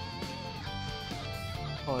 right.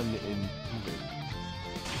 Fun intended.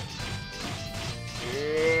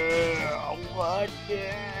 Yeah! What?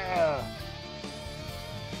 Yeah!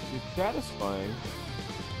 It's satisfying.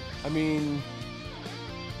 I mean,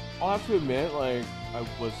 I'll have to admit, like, I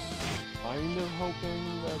was kind of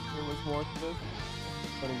hoping that there was more to this.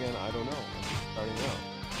 But again, I don't know. I'm just starting out.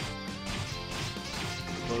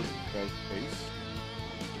 Close this guy's face.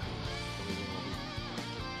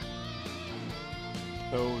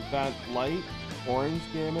 So that light orange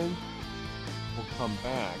damage will come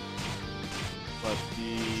back, but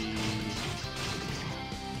the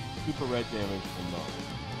super red damage will not.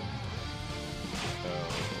 So,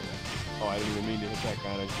 oh, I didn't even mean to hit that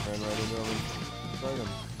guy. I just ran right into him and destroyed him.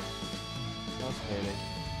 Fascinating.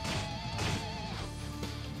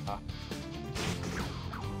 Ah.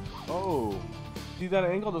 Oh, see, that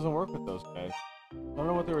angle doesn't work with those guys. I don't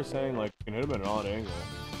know what they were saying. Like, you can hit them at an odd angle.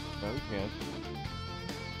 No, we can't.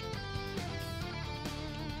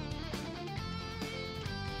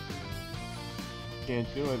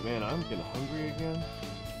 Can't do it, man. I'm getting hungry again.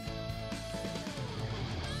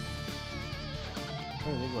 I'm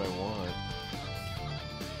trying to think what I want.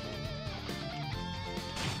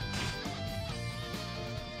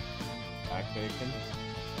 Back bacon.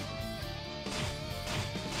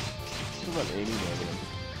 What about 80 negative?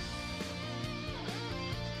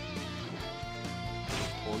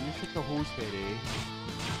 Oh, you're such a host, lady.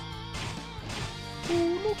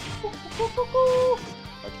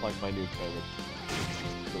 That's like my new favorite.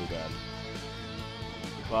 It's really bad.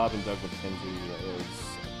 Bob and Doug McKenzie is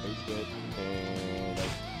a shit, and I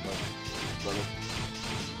love it.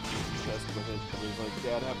 Obsessed with it. Everybody's like,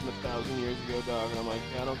 yeah, it happened 1,000 years ago, dog. And I'm like,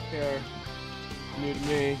 yeah, I don't care. It's new to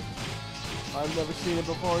me. I've never seen it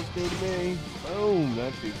before. It's new to me. Boom,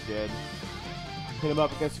 that dude's dead. Hit him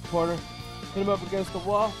up against the corner. Hit him up against the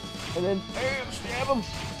wall. And then, bam, stab him.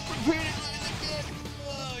 Repeat it again.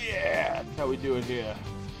 Oh, yeah. That's how we do it here.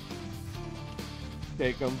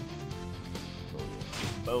 Take him.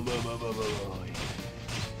 Boom, boom, boom, boom, boom.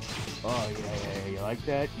 Oh, yeah. You like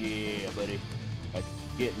that? Yeah, buddy.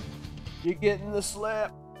 You're getting the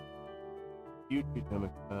slap. You too, Timmy.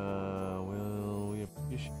 Well, we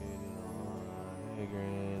appreciate it a lot. Hey,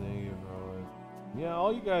 Grant. Thank you for always. Yeah,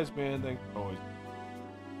 all you guys, man. Thanks for always.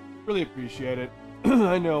 Really appreciate it.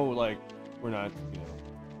 I know, like, we're not, you know,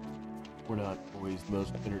 we're not always the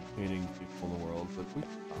most entertaining people in the world, but we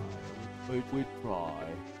try. We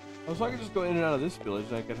try. Oh, so I could just go in and out of this village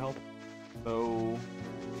and I could help. So,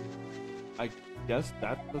 I guess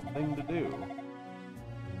that's the thing to do.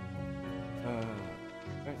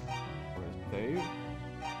 Okay. We're gonna save.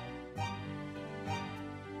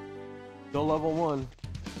 Still level 1.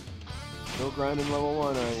 Still grinding level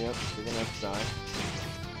 1. Alright, yep. You're gonna have to die.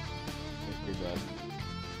 You're dead.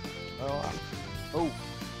 Oh. Oh.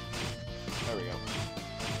 There we go.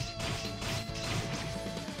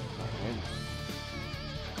 Alright.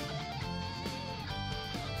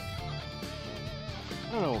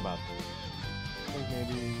 I don't know about this. I think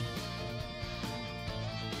maybe.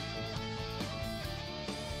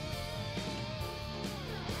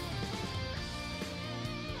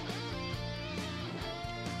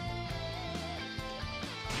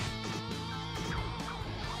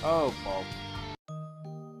 Oh, Paul.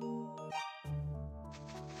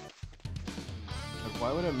 Like,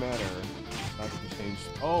 why would it matter? That's the same.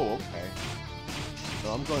 Oh, okay.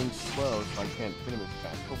 So I'm going slow, so I can't hit him as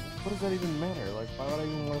fast. But what does that even matter? Like, why would I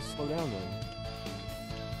even want to slow down then?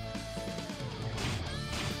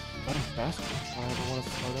 Not as fast as I ever want to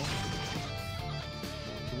slow down.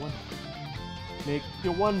 You wonder. Make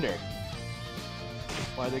you wonder.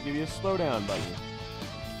 That's why they give you a slowdown button.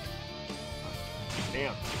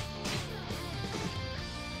 Damn.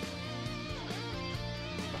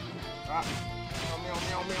 Ah. Meow,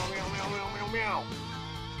 meow, meow, meow, meow, meow, meow, meow.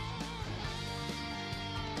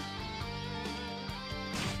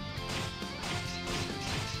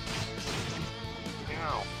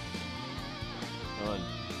 Meow. Done.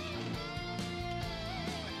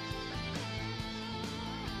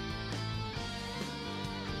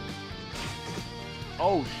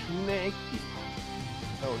 Oh, snake.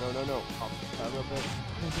 No. Up a little bit.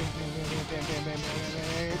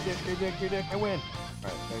 Bam. I win.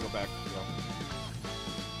 Alright, gotta go back.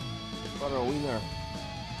 Butter wiener.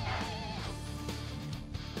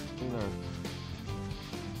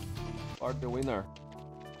 Butter wiener.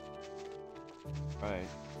 Right.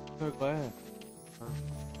 So glad.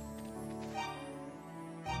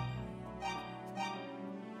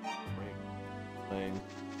 Great. Playing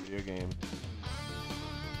video games.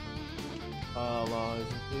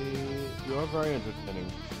 You are very entertaining.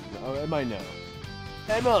 Oh, am I now?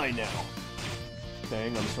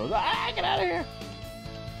 Saying I'm so. Ah, get out of here!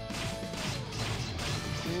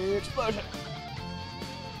 The explosion!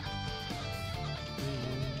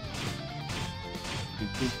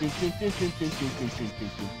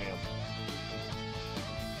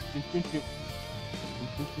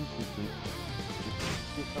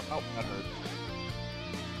 Oh, that hurt.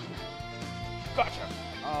 Gotcha!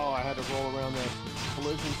 Oh, I had to roll around that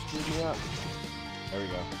collision, screwed me up. There we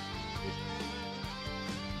go.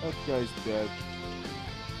 That guy's dead.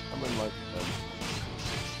 I'm in like them.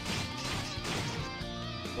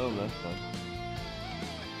 Oh, that's fun.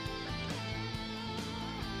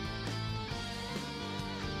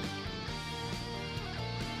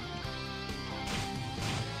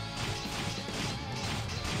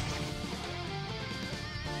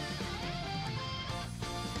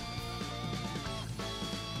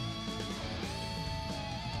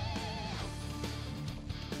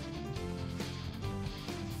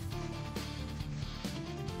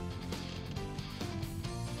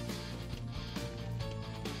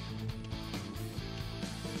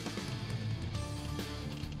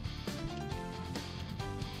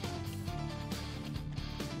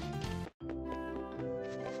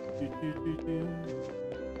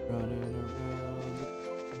 Running around,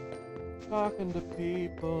 talking to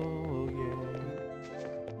people, oh yeah.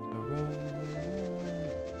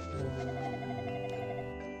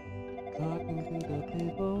 Talking to the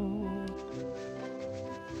people,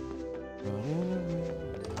 running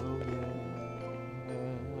around, oh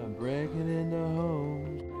yeah. I'm breaking into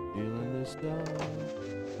homes, feeling the stuff,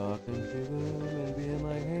 talking to them and being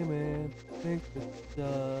like, hey man, think this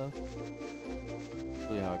stuff.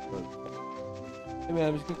 Really how it goes. Hey man,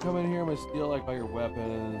 I'm just gonna come in here, I'm gonna steal like all your weapons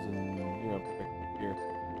and, you know, protect your gear.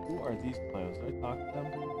 Who are these clowns? Did I talk to them?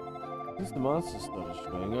 Since the monsters started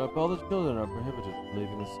showing up, all the children are prohibited from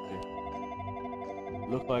leaving the city.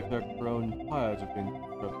 Look like their grown tired of being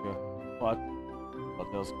up here. What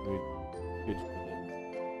else can we do for them?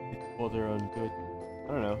 It's for their own good. I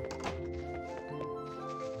don't know.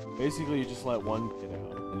 Basically, you just let one kid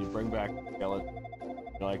out, and you bring back the skeleton.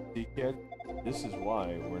 You're like, see kid, this is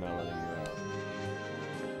why we're not letting you out.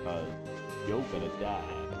 Because you're gonna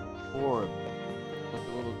die. Horrible. Like a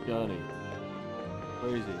little Johnny.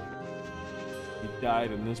 Crazy. He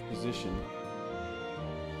died in this position.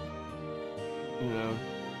 You know.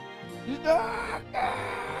 Just off.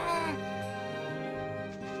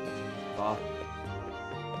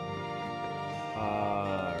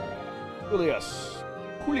 Alright. Julius.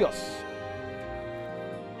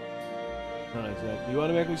 Not exactly. You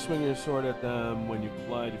automatically swing your sword at them when you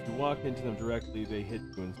collide. If you walk into them directly, they hit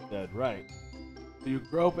you instead. Right. So you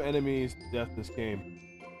grope enemies to death in this game.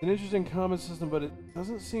 It's an interesting combat system, but it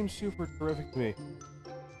doesn't seem super terrific to me.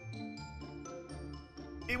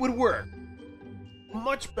 It would work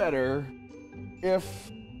much better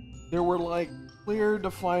if there were like clear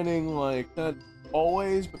defining, like not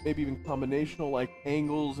always, but maybe even combinational like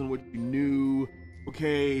angles in which you knew,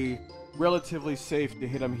 okay, relatively safe to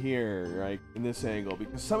hit him here, like in this angle,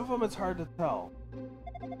 because some of them it's hard to tell.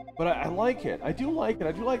 But I like it. I do like it.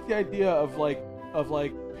 I do like the idea of like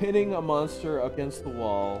pinning a monster against the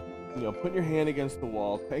wall, you know, putting your hand against the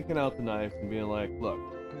wall, taking out the knife, and being like, look,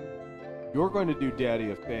 you're going to do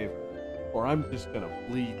Daddy a favor, or I'm just gonna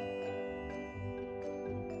bleed,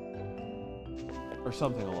 or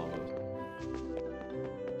something along those lines.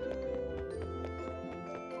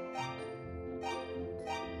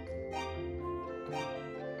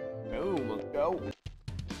 Go.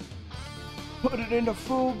 Put it into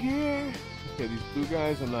full gear. Okay, these blue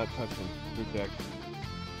guys I'm not touching. They're decked.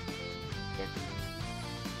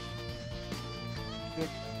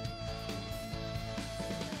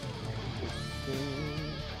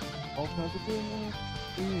 All kinds of things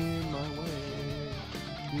in my way.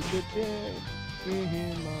 You could dead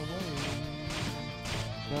in my way.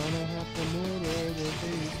 Gonna have to murder the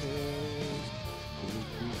faces.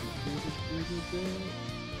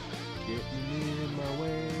 Getting in my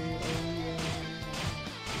way, oh yeah.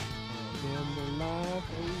 In the life,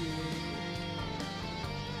 oh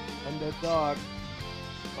yeah. Underdog.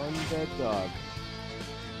 Underdog.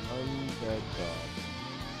 Underdog.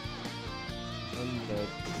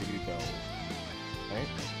 Underdog.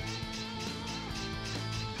 Right?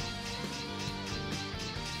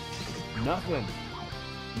 Nothing.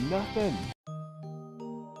 Nothing.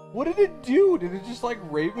 What did it do? Did it just like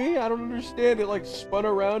rape me? I don't understand. It like spun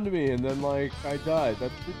around me and then like I died.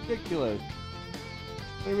 That's ridiculous.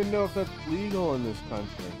 I don't even know if that's legal in this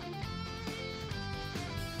country.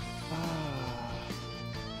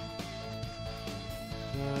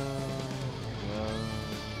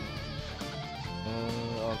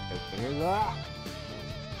 Okay, so here's that.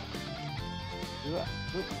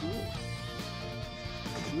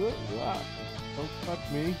 Don't touch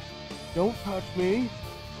me. Don't touch me.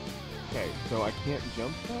 Okay, so I can't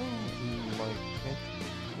jump though? Like, can't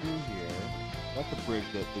through here. That's a bridge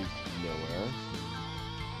that leads nowhere.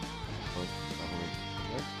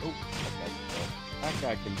 Oh, that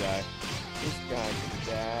guy can die. This guy can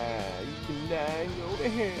die. You can die and go to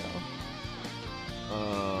hell.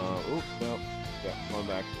 Oh, no. Yeah, going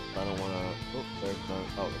back. I don't wanna. Oh, there's none.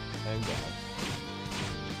 Oh, it's the same guy.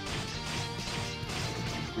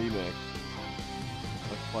 Remix.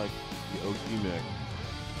 Let's like the OG mix.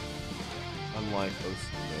 Unlike OC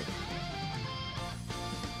mix.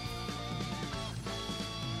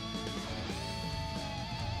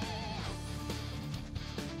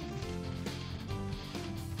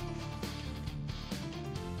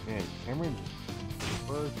 Man, Cameron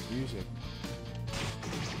prefers music.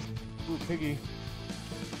 Ooh, piggy.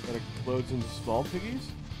 That explodes into small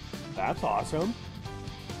piggies? That's awesome.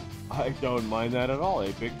 I don't mind that at all.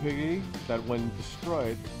 A big piggy that, when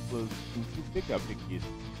destroyed, explodes into bigger piggies.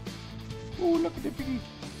 Ooh, look at the piggy.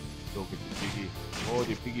 Look at the piggy. Oh,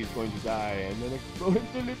 the piggy is going to die and then explode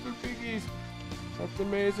into little piggies. That's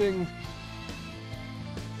amazing.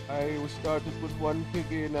 I started with 1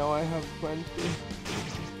 piggy, now I have 20.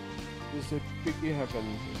 This is piggy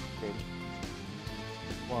heaven. Good.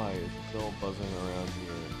 The fly is still buzzing around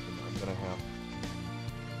here, and I'm gonna have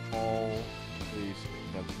all these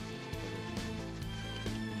together.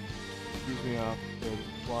 Excuse me, officer. The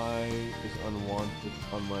fly is unwanted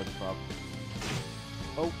on my property.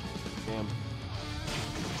 Oh, damn.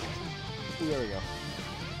 Ooh, there we go.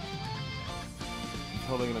 I'm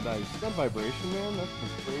totally gonna die. You see that vibration, man? That's some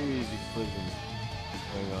crazy collision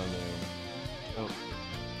going on there. Oh.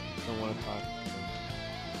 Don't want to talk to them.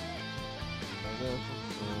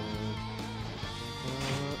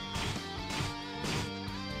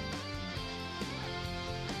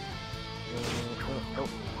 Oh,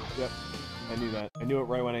 yep. I knew that. I knew it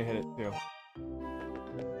right when I hit it, too.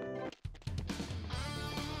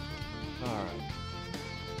 Alright.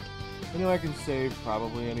 I know I can save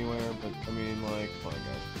probably anywhere, but I mean, like, come on,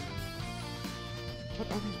 guys. What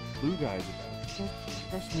are these blue guys about? Don't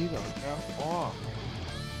stress me, though. Get off.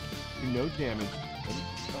 Do no damage.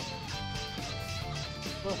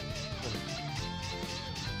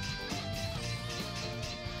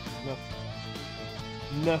 Nothing.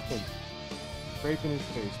 Nothing. Scraping his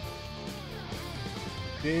face.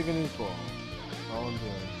 Shaving his balls. All I'm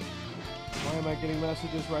doing. Why am I getting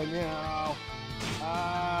messages right now?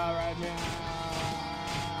 Ah, right now.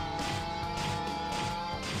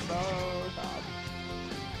 So bad.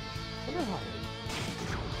 Wonder how.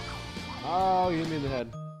 Oh, you hit me in the head.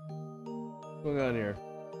 What's going on here?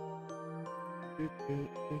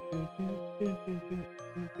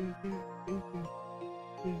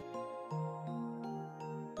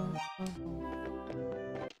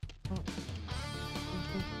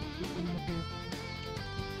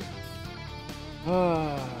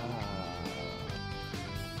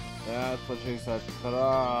 That's what she said.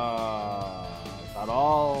 Ta-da! Is that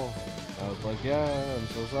all? I was like, yeah, I'm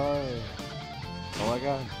so sorry. That's all I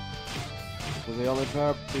got. These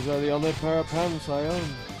are the only pair of pants I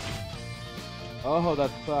own. Oh,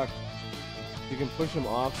 that sucks. You can push him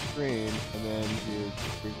off screen, and then you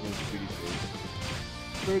bring his beauty face.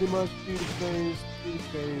 Pretty much beauty face, beauty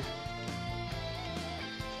face.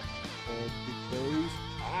 Beauty face.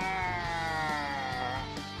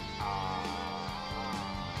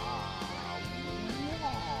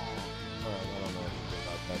 Alright, I don't know what to do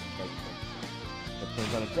about that. That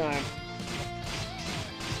turns out a dime.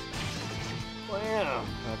 Wham!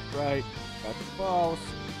 That's right. Got the balls.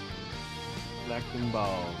 Collecting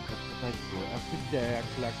balls. That's what I do. Every day I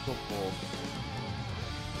collect the balls.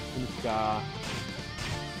 In the car.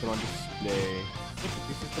 Put on display. Look,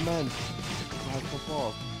 this is the man. I have some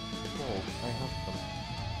balls. Balls. I have some.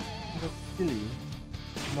 That's silly.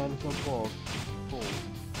 Man with some balls. Balls.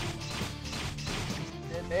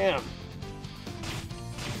 Damn!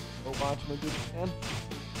 Go watch him do it again.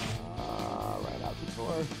 Right out the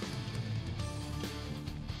door.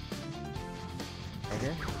 Right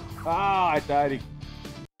here? Ah, I died. He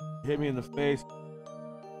hit me in the face.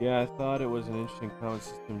 Yeah, I thought it was an interesting comment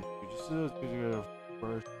system. You just said it was because you're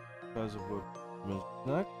first because of what it's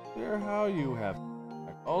not clear how you have.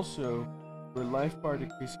 Also, for life bar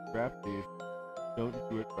decreasing rapidly, if you don't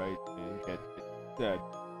do it right, you get hit dead.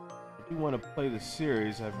 If you want to play the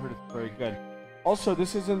series, I've heard it's very good. Also,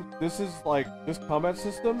 this is combat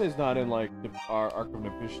system is not in like our Ark of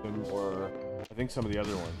Nepishtim or I think some of the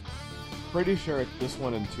other ones. Pretty sure it's this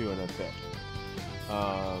 1 and 2 and that's it.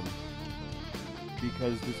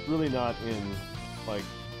 Because it's really not in like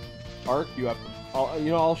Ark. You have to,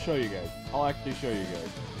 I'll show you guys. I'll actually show you guys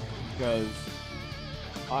because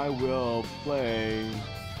I will play.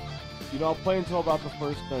 I'll play until about the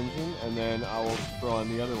first dungeon and then I will throw on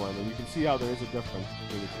the other one, and you can see how there is a difference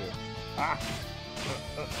between the two. Ah!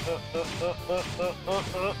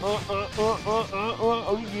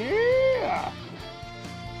 Oh yeah!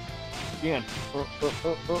 Again.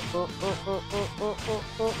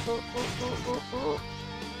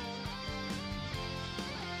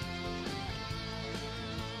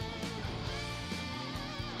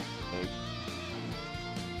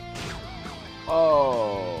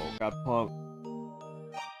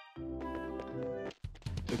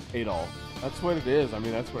 Adolf. That's what it is. I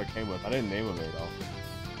mean, that's what it came with. I didn't name him Adolf.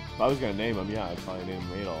 If I was gonna name him, yeah, I'd probably name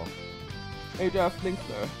him Adolf. Adolf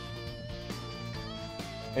Linkler.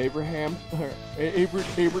 Abraham,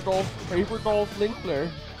 Aberdolf Linkler.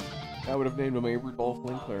 I would have named him Aberdolf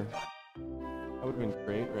Linkler. That would have been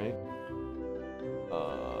great, right?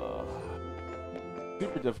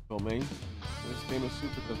 Super difficult, man. This game is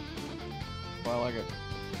super difficult. Well, I like it.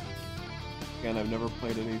 Again, I've never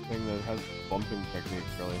played anything that has bumping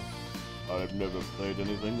techniques, really. I've never played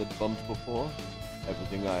anything that bumps before.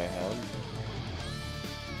 Everything I have.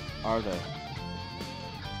 Are they?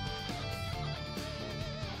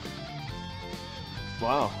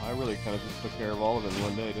 Wow, I really kind of just took care of all of it in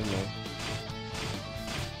one day, didn't I?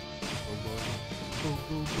 Boom,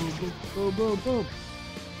 boom, boom, boom, boom, boom, boom.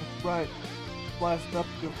 That's right. Blast up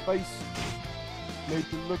your face. Made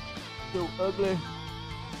you look so ugly.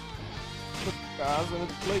 Put the guys in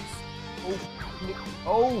its place.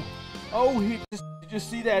 Oh, did you just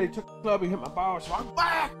see that? He took the club, he hit my balls, so I'm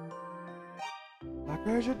back! Like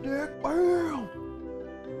there's a dick, bam!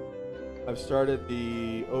 I've started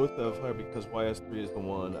the Oath of Fire because YS3 is the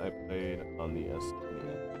one I played on the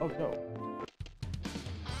SNES. Oh, no.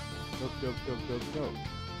 Go.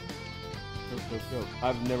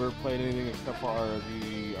 I've never played anything except for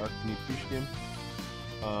the Arcane Fish game.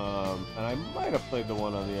 And I might have played the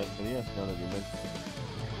one on the SNES now that you mentioned it.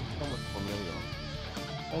 So much familiar.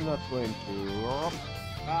 I'm not going to.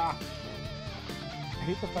 I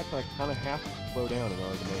hate the fact that I kind of have to slow down in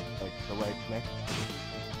order to make like the right connection.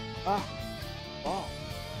 Oh. Oh.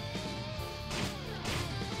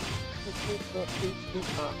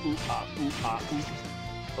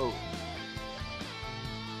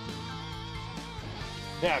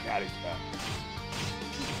 Yeah, I got his back.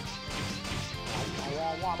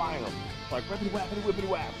 Like whippity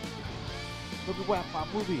wap. Whippity wap pop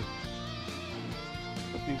movie.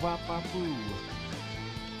 Whippity wap pop boo.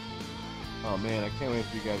 Oh man, I can't wait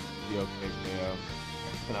for you guys to see OKKO. I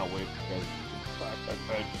cannot wait for you guys to see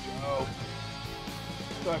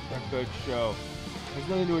such a good show. There's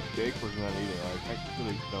nothing to do with Jake working on it either. Like, I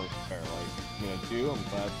really don't care. Like, I mean, I do, I'm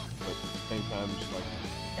glad, but at the same time, just like,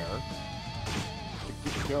 care. It's a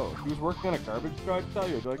good show. If he was working on a garbage show, I'd tell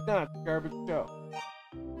you. I'd be like, nah, it's a garbage show.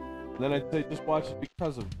 And then I'd say, just watch it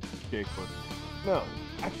because of Jake working. No,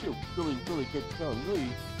 actually a really, really good show. And really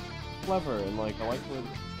clever, and like, I like when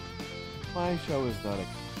my show is not a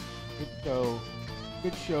good show.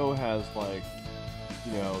 Good show has, like,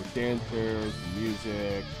 you know, dancers,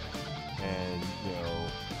 music, and, you know,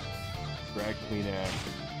 drag queen act.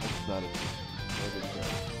 That's not a good show.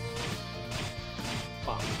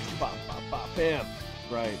 Bop, bop, bop, bop, bam!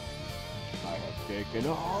 Right. I have taken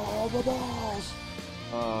all the balls!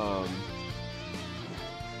 Yeah.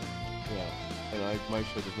 And my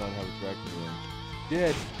show does not have a drag queen act.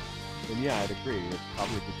 Did, then yeah, I'd agree. It's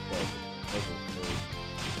probably a good show. It doesn't.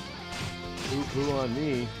 Who on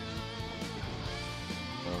me?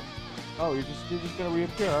 Oh, you're just gonna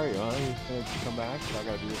reappear, are you? Huh? You're just gonna come back? So I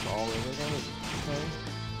gotta do this all over again? Okay.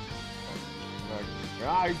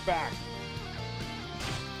 Ah, he's back!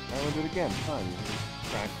 I'm gonna do it again. Fine.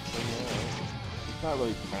 Practicing. It's not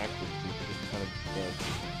really practice. It's just kind of does.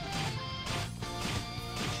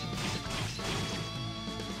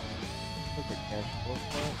 Look at cash flow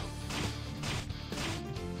for it.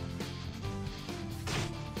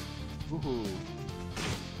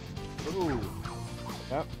 Ooh.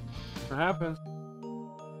 Yep. What happens?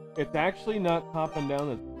 It's actually not top and down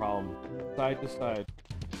that's the problem. Side to side.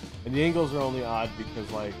 And the angles are only odd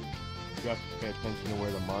because, like, you have to pay attention to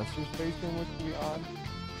where the monster's facing, which can be odd.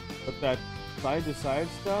 But that side to side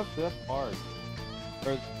stuff, that's hard.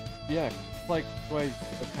 Or, yeah, it's like, do I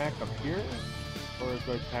attack up here? Or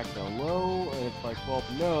do I attack down low? And it's like, well,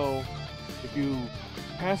 no. If you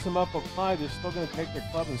pass them up high, they're still going to take their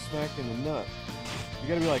club and smack you in the nuts. You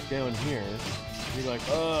gotta be like down here. You're like,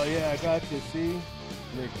 oh yeah, I got you, see? And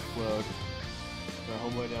they explode. Is there a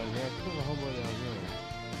homeboy down here? I think there's a homeboy down here.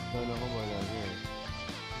 No homeboy down here.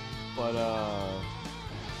 But,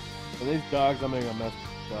 and these dogs, I'm gonna mess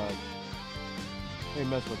with the dogs. I ain't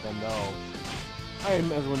mess with them, no. I ain't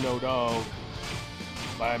mess with no dog.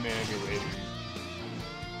 Bye, man, get ready.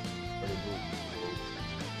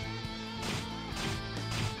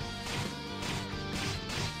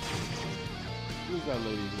 Who's that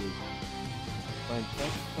lady who is fine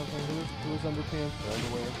stuff? Something who is underpants or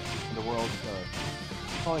underwear? Underworld,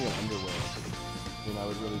 calling it underwear. I mean, I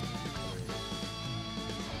would really.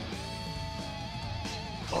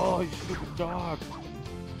 Oh, you stupid dog!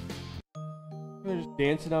 You're just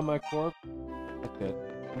dancing on my corpse? That's it.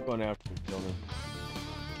 I'm going after you, children.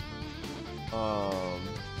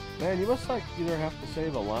 Man, you must like either have to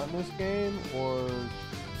save a lot in this game, or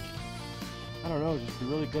I don't know, just be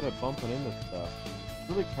really good at bumping into stuff. It's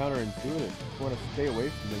really counterintuitive. You want to stay away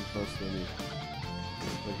from things most of these.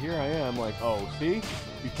 But here I am, like, oh, see?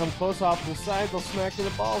 If you come close off to the side, they'll smack you in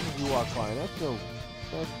the balls if you walk by. That's no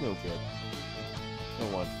good. No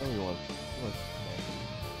one. Everyone.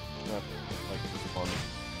 Not like this fun.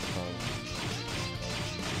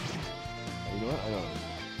 You know what? I don't know.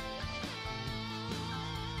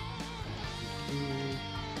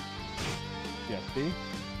 Yeah, see?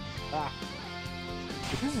 Ah.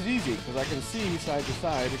 But this is easy, because I can see side to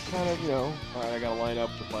side. It's kind of, you know, alright, I gotta line up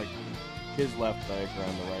with, like, his left leg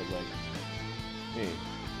around the right leg. Hey,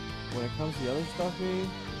 when it comes to the other stuff, it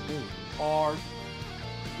is hard.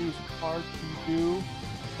 It is hard to do,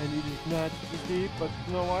 and it is not easy, but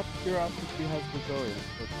you know what? Curiosity has me going.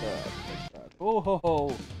 What's that? Oh ho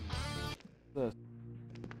ho! This.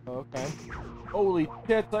 Okay. Holy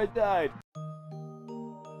tits, I died!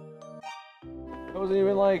 That wasn't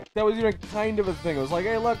even like, that was even kind of a thing. It was like,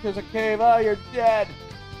 hey look, there's a cave, ah, you're dead!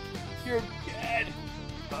 You're dead!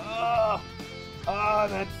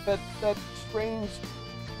 That strange,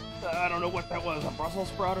 I don't know what that was, a Brussels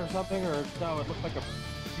sprout or something, or no, it looked like a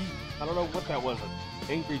beet. I don't know what that was, an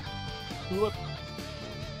angry tulip?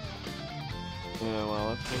 Yeah,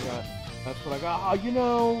 well, that's what I got. Oh, you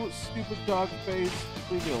know, stupid dog face,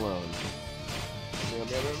 leave me alone.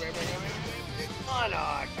 Oh no,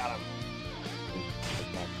 I got him.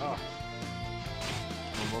 Oh.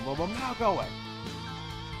 Now go away.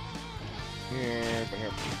 Here, come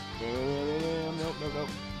here. Nope.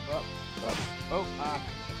 Up. Oh, ah.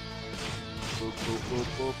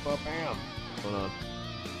 Boop, bam. Hold on.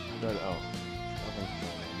 Good. Oh. Nothing's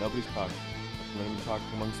going on. Nobody's talking. Let me talk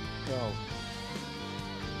amongst themselves.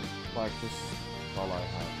 Like this is all I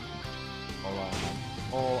have.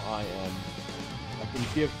 All I am. I can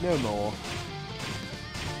give no more.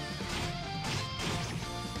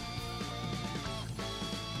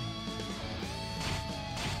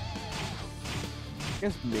 I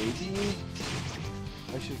guess maybe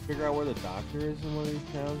I should figure out where the doctor is in one of these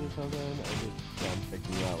towns or something. I'm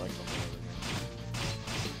picking you out like a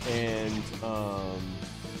and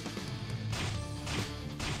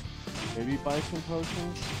maybe buy some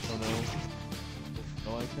potions. I don't know. I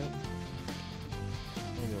like it.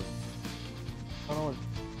 I don't want to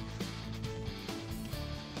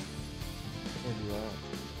do that.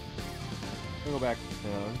 I'll go back to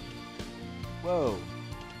town. Whoa.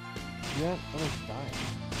 Yeah, I'm gonna die.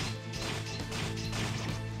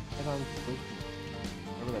 Head on collision.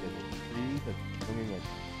 Whatever that is, a tree that's swinging a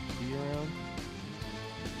tree around.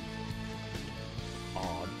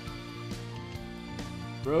 Odd.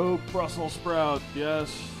 Rogue Brussels sprout, yes.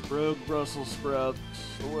 Rogue Brussels sprout.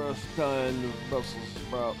 The worst kind of Brussels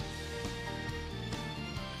sprout.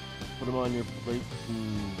 Put them on your plate.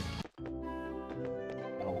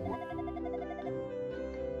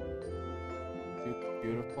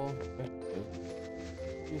 Beautiful.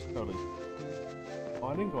 He's totally. Oh, I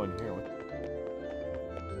didn't go in here. What?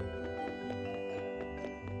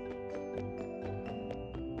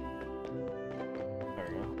 There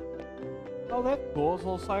we go. Oh, that's cool. It's a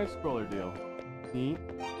little side scroller deal. Neat.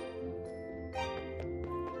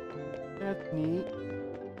 That's neat.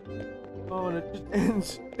 Oh, and it just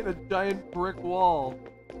ends in a giant brick wall.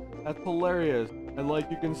 That's hilarious. And like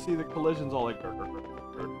you can see the collisions all like.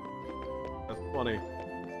 That's funny.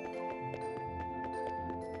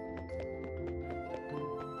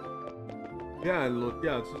 Yeah, and look,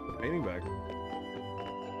 yeah, it's just a painting back.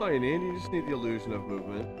 It's all you need. You just need the illusion of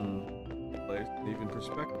movement and place, and even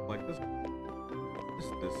perspective like this.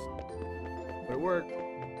 This. But it worked.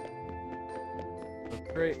 That's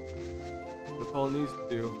great. That's all it needs to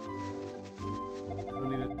do. Don't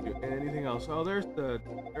need it to do anything else. Oh, there's the.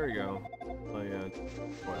 There we go. Oh yeah.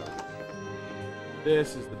 Whatever.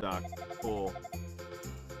 This is the doctor. Cool.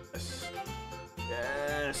 Yes.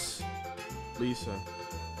 Yes. Lisa.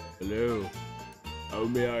 Hello. How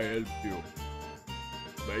may I help you?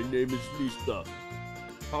 My name is Lisa.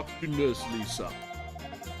 Talk to Nurse Lisa.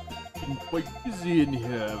 I've been quite busy in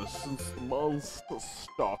here ever since the monster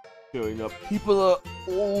stopped showing up. People are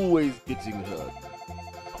always getting hurt.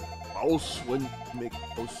 A mouse went to make a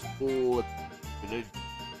house full at the village.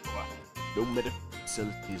 No medical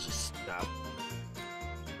facilities are staffed.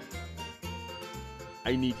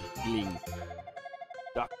 I need healing.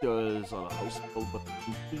 Doctor is on a house call, but I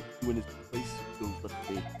can treat you in his place if you'll let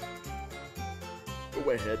me. Go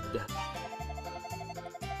ahead.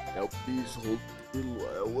 Now please hold still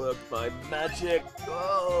while I work my magic.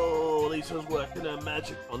 Oh, Lisa's working her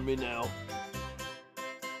magic on me now.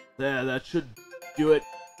 There, that should do it.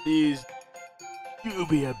 Please You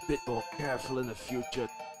be a bit more careful in the future.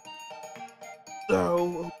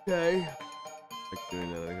 Oh, okay. I like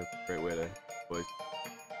doing that. I think that's a great way to voice.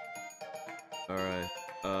 Alright.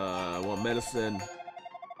 I want medicine.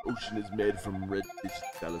 Ocean is made from red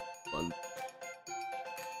digitalis blood.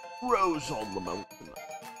 Rose on the mountain.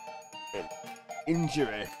 And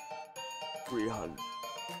injury. 300.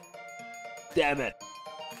 Damn it.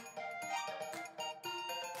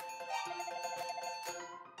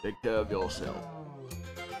 Take care of yourself.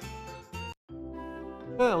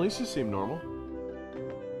 Well, at least you seem normal.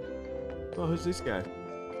 Oh, who's this guy?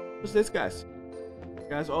 Who's this guy?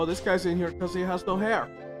 Guys, oh, this guy's in here because he has no hair.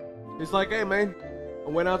 He's like, hey man, I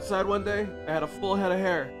went outside one day, I had a full head of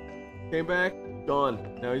hair. Came back,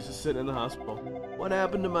 gone. Now he's just sitting in the hospital. What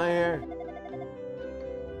happened to my hair?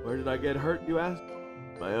 Where did I get hurt, you ask?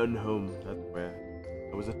 My own home, that's where.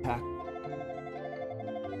 I was attacked.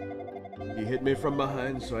 He hit me from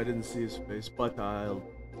behind, so I didn't see his face, but I'll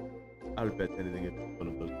bet anything it's one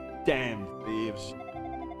of those damn thieves.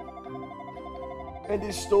 And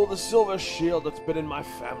he stole the silver shield that's been in my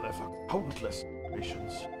family for countless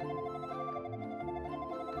generations.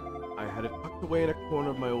 I had it tucked away in a corner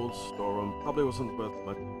of my old storeroom. Probably wasn't worth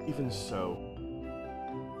much. Even so,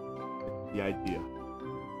 it's the idea.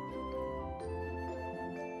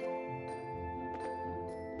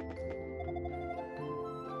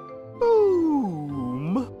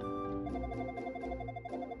 Boom!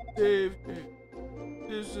 Save me.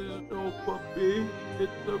 This is no puppy.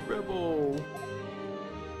 It's a rebel.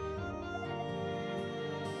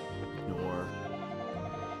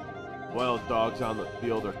 Wild dogs on the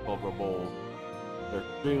field are called rebels. They're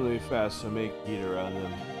extremely fast, so make heat around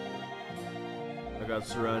them. I got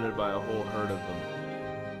surrounded by a whole herd of them.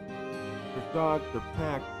 The dogs are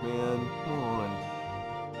packed, man. Come on.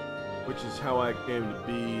 Which is how I came to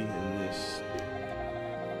be in this state.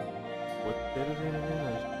 What did it in?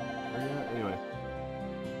 Anyway.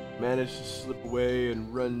 Managed to slip away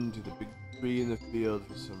and run to the big tree in the field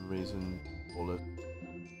for some reason. Hold it.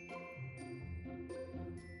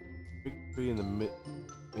 Big tree in the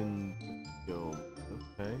dome.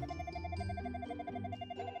 Okay.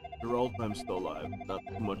 They're all time still alive. Not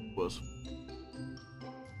too much worse.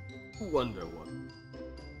 Wonder what.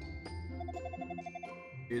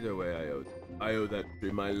 Either way, I owe that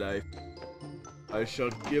tree my life. I shall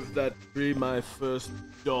give that tree my first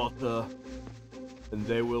daughter, and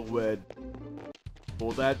they will wed.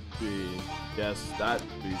 For that tree, yes, that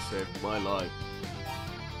tree saved my life.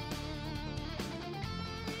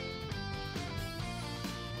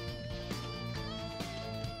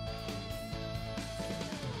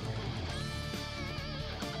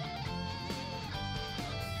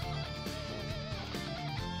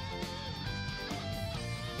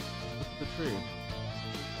 Tree.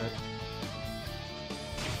 Okay.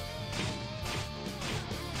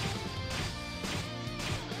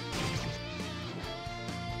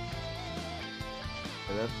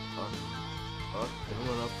 That's fun. Oh, getting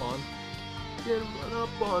run up on. Getting run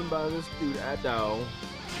up on by this dude, Ado.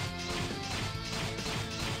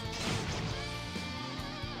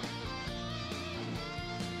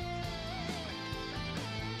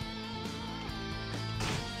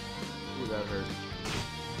 Ooh, that hurt.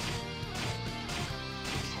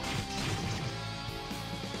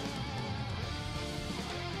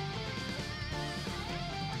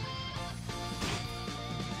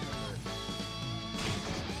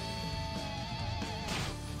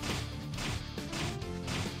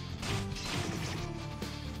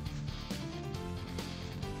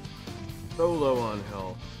 So low on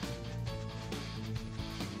health.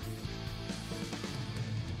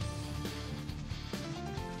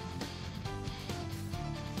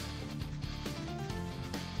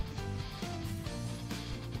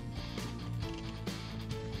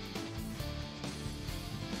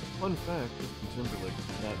 Fun fact, Justin Timberlake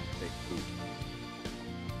does not take food.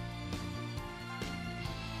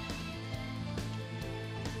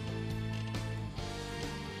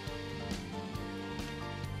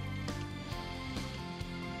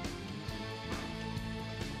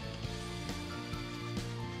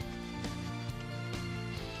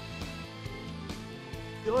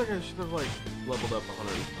 I feel like I should have leveled up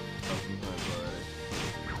 100,000 times already.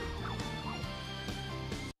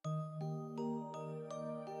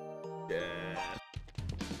 Yes.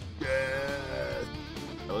 Yes.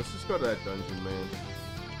 Now let's just go to that dungeon, man.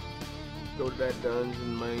 Go to that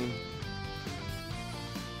dungeon, man.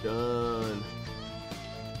 Done.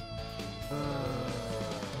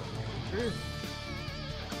 Here.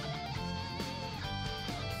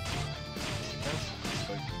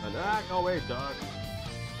 Ah, go away, dog.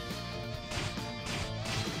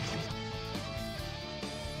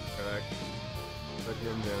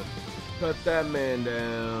 Get him down. Cut that man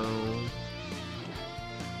down.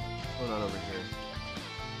 What's going on over here?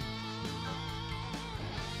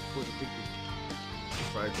 What's the big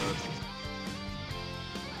fried gun?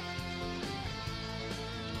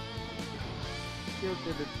 Kill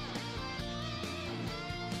did it.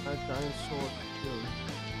 That giant sword killed.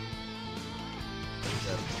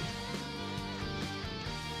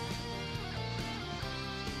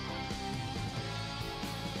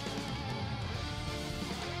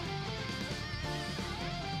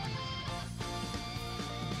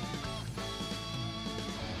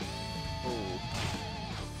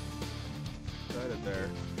 There.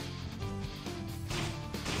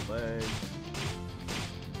 Leg.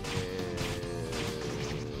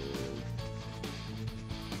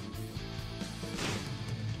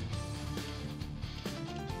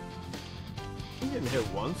 And getting hit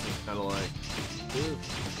once is kind of like, ooh.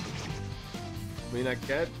 I mean, I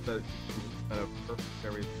get that kind of perfect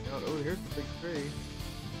everything out. Oh, here's the big tree.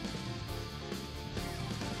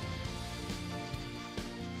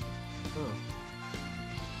 Huh.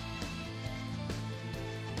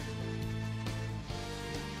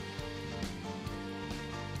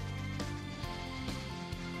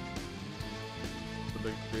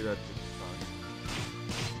 Big tree that takes time.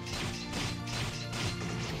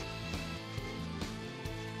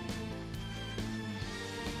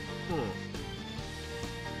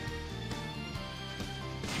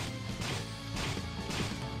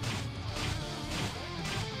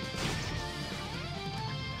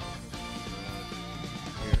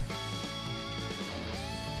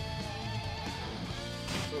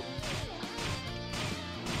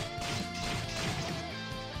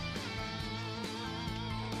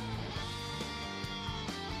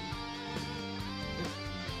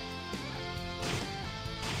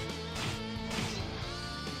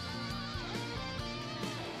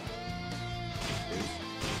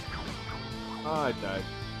 I died.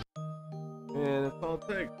 And that's all it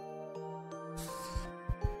takes.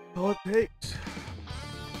 All it takes.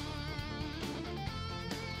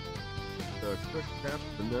 A quick tap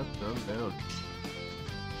the nest, I'm down.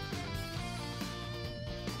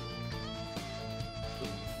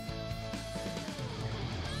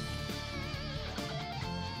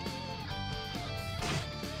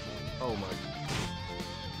 Oh my.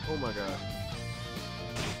 Oh my god.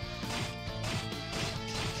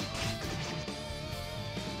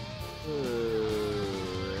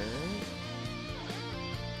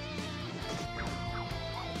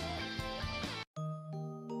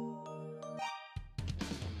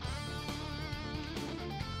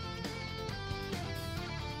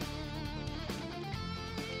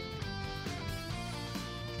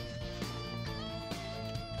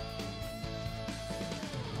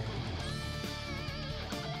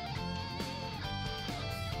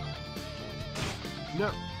 No.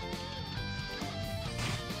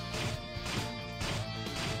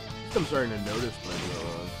 I'm starting to notice my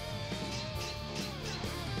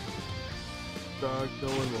dog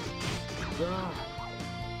going will. Ah.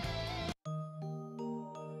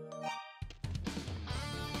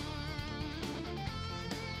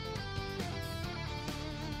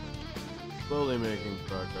 Slowly making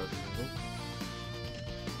progress.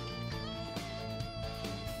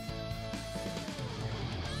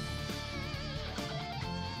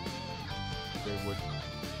 They would.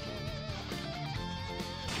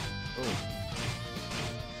 Oh.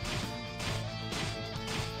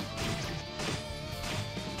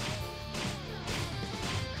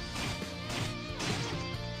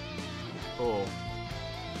 Oh.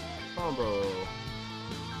 Combo.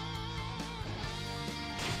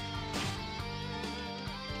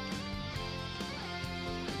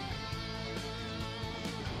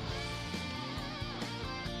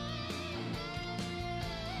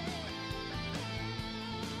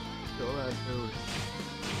 Kill that dude.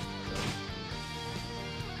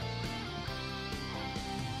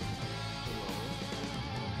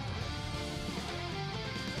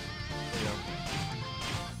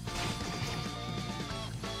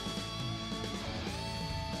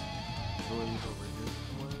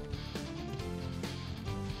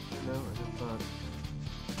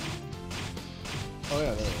 Oh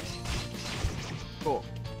yeah, there it is. Cool.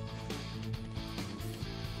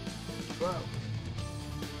 Wow.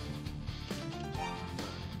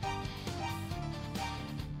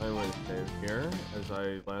 I'm going to save here as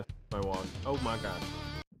I last my walk. Oh my god.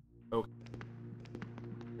 Okay.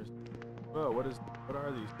 Whoa, what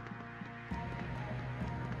are these?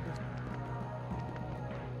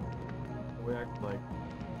 We act like.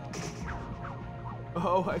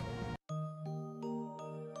 Oh, I.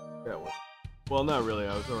 Yeah, what? Well, not really.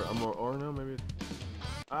 I'm more. Or no, maybe. It's...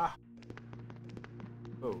 Ah.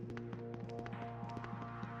 Oh.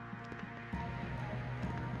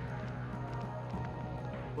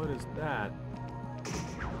 What is that?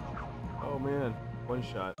 Oh man, one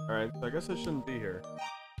shot. Alright, so I guess I shouldn't be here.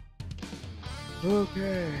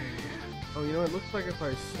 Okay. Oh, you know, it looks like if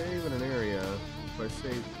I save in an area, if I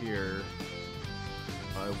save here,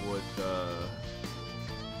 I would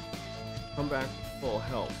come back to full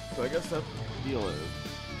health. So I guess that's what the deal is.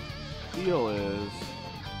 The deal is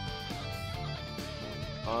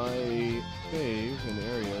I save in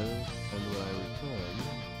areas, and when I return,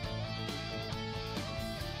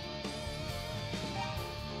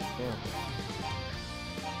 yeah.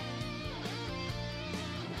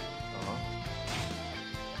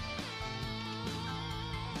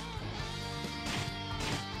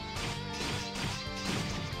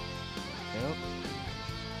 Yep.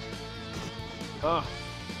 Ah.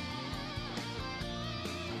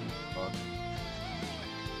 Fuck.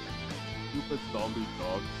 Stupid zombie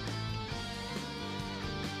dog.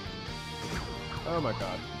 Oh my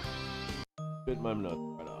god. Bit my nuts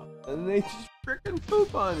right off. And they just frickin'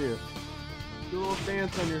 poop on you. Do a little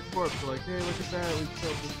dance on your corpse. They're like, hey, look at that. We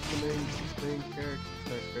killed the main character.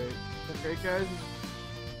 Is that great? Is that great, guys?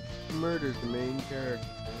 Murdered the main character,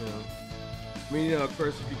 you know. I mean, you know, of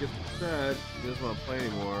course, if he gets upset, he doesn't want to play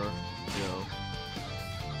anymore, you know.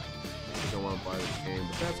 He don't want to buy this game,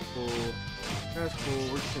 but that's cool. That's cool.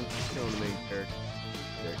 We're just killing the main character.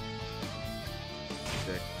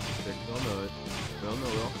 Dick. We all know it. We all know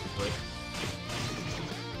it all. But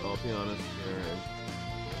I'll be honest here.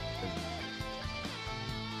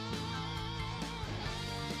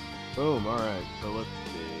 Boom. All right. So let's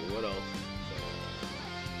see. What else?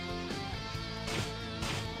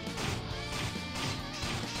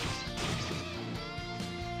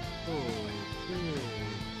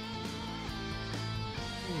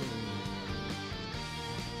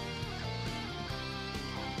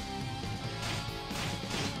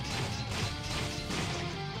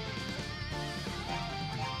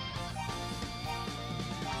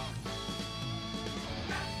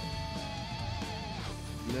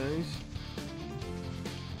 Nice.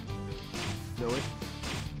 Know it.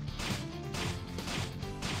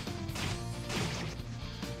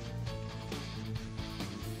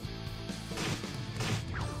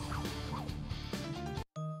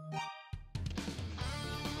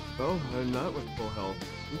 Oh, I'm not with full health.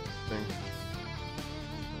 Interesting.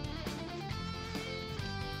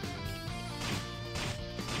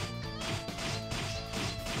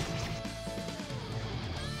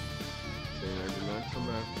 I did not come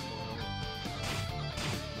back to full health.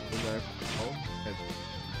 Come back to full health.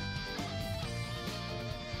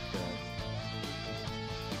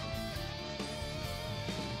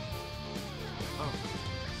 Oh.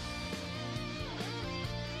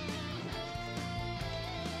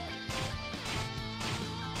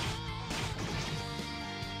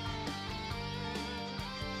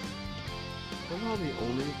 Somehow the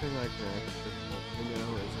only thing I can access right now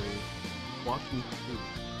is a walking suit.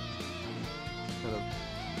 Kind of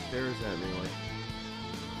stares at me like,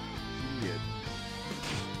 idiot.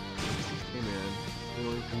 Hey man, the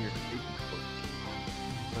only thing you're taking for.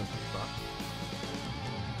 That's suck.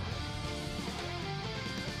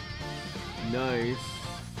 Nice.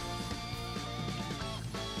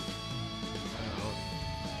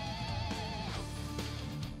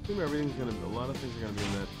 I assume everything's gonna be, a lot of things are gonna be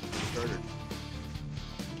in that starter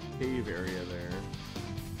cave area there.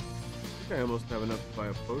 I think I almost have enough to buy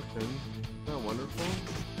a potion. Isn't that wonderful?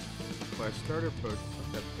 Buy a starter potion.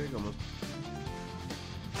 Look, that pig almost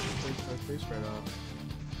takes my face right off.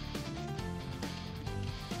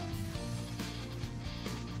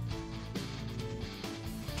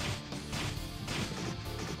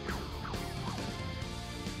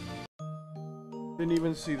 Didn't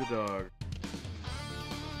even see the dog.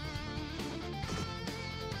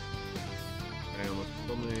 I almost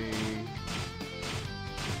killed me.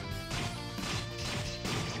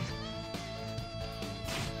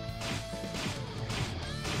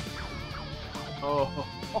 Oh.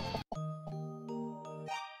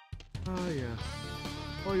 Oh yeah.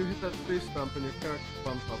 Oh, you hit that space stump and your character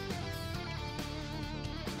bumps up.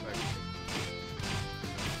 Back.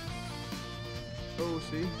 Oh,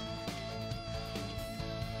 see?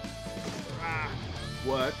 Ah.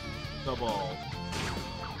 What? The ball.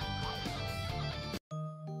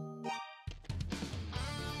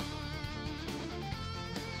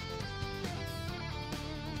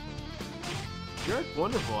 Yeah, it's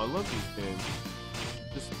wonderful. I love these games.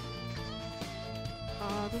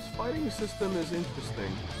 This fighting system is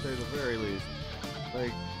interesting, to say the very least.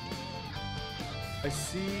 Like, I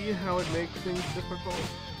see how it makes things difficult,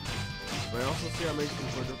 but I also see how it makes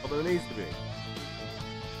things more difficult than it needs to be.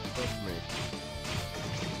 Trust me.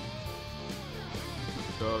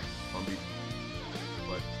 Dog, zombie.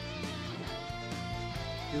 What?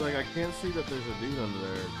 See, like, I can't see that there's a dude under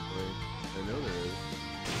there, actually. I know there is.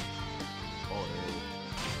 Oh, there is.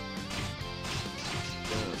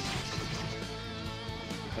 Yeah.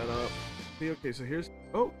 Head up. See, okay, so here's...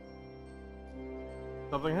 Oh!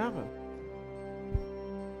 Something happened.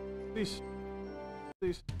 Please.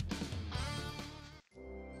 Please.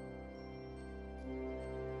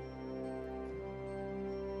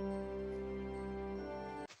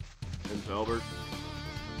 And Albert.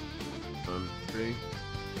 Tree.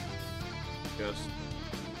 Yes.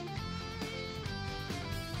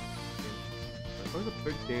 Where's a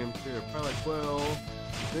big damn tree? I'm probably like, well,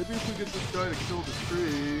 maybe if we get this guy to kill the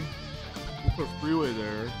tree, we'll put a freeway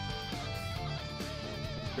there.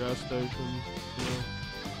 Gas station, you know.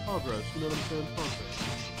 Progress, you know what I'm saying? Progress.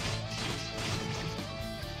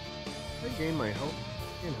 I gain my health.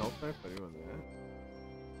 Gain health back by doing that.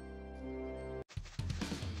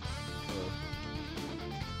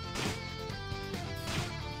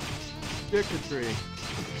 Sticketry.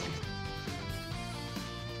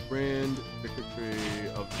 Brand sticketry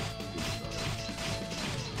of the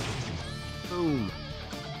boom.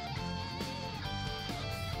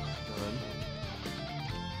 Done.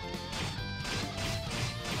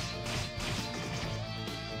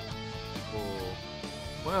 Cool.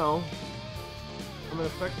 Well, I'm an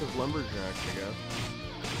effective lumberjack, I guess.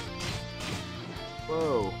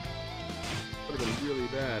 Whoa. Would have been really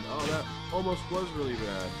bad. Oh, that almost was really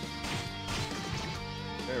bad.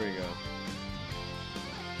 There we go.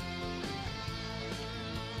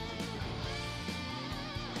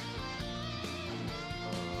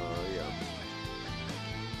 Yeah.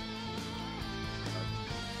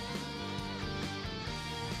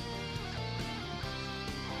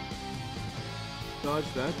 Dodge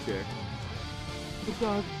that chick.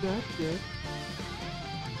 Dodge that chick.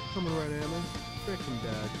 Coming right at me. Frickin'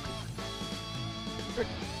 dodge.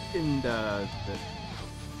 Frickin' dodge it.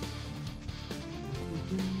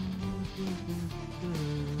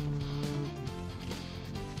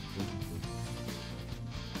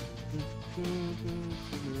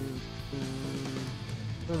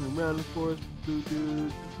 Running around the forest with blue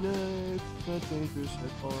dudes next, not dangerous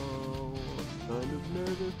at all. Kind of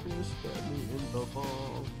nervousness got me in the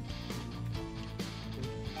ball.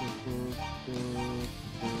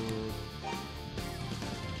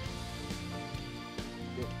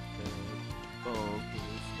 Get that ball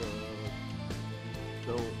stuff.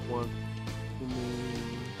 Don't want to me.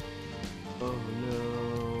 Oh no,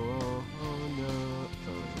 oh no.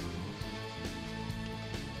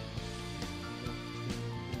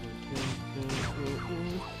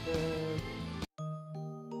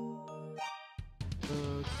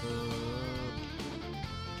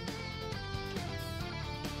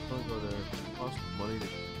 I'll go there. Cost money to...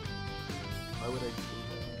 Why would I do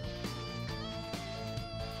that?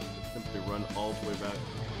 Simply run all the way back.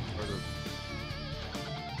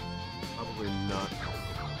 Probably not.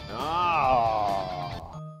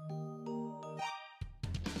 Ah!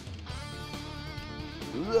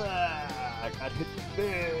 I got hit in the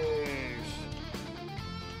face!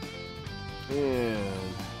 Man.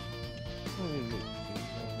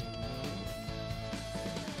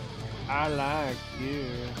 I like you.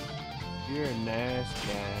 You're a nice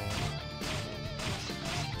guy.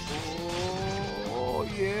 Oh,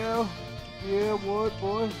 yeah. Yeah, what,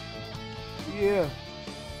 boy? Yeah.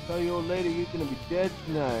 Tell your old lady you're gonna be dead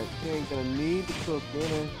tonight. She ain't gonna need to cook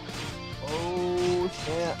dinner. Oh,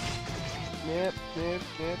 snap. Snap, snap,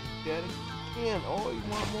 snap. Get it again. Oh, you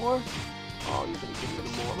want more? Oh, you're gonna get a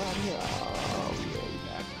little more right here. Oh, yeah, you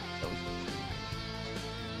got it.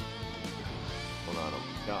 Hold on, oh,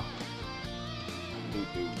 God. You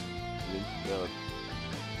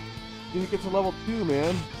need to get to level 2,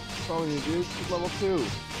 man. That's all you do. Get to level 2,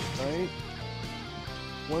 right?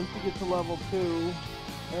 Once you get to level 2,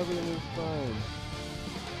 everything is fine.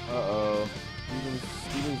 Uh-oh.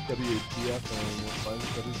 Steven's WTF and we'll find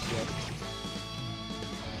WTF.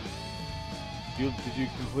 Did you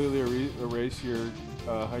completely erase your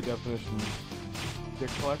high definition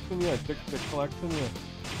dick collection? Yeah, dick collection, yeah.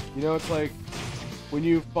 You know, it's like when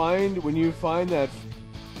you find that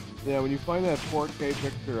 4K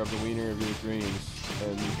picture of the wiener of your dreams,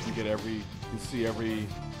 and you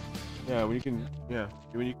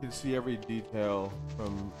can see every detail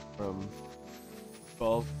from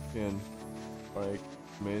balls to skin, like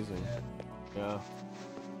amazing. Yeah.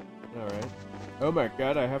 All right. Oh my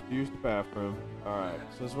God, I have to use the bathroom. All right.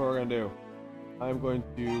 So this is what we're gonna do. I'm going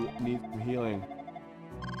to need some healing.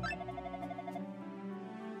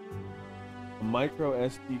 A micro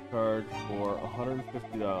SD card for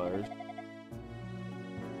 $150.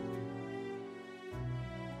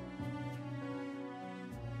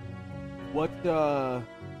 What,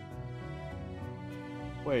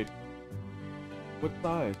 wait. What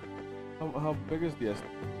size? How big is the SD?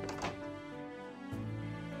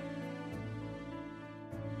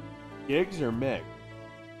 Gigs or meg?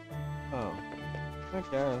 Oh. I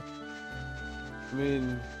guess. I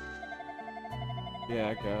mean... Yeah,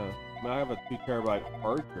 I guess. I mean, I have a 2 terabyte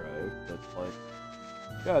hard drive that's like...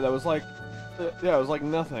 Yeah, that was like... Yeah, it was like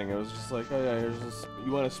nothing. It was just like, oh yeah, here's this...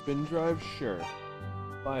 You want a spin drive? Sure.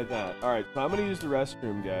 Buy that. Alright, so I'm gonna use the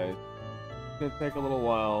restroom, guys. It's gonna take a little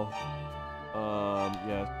while.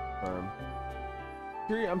 Yes, confirm.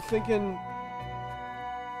 Here, I'm thinking...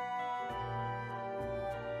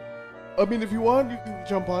 I mean, if you want, you can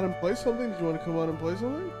jump on and play something. Do you want to come on and play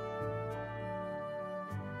something?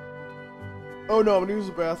 Oh no, I'm gonna use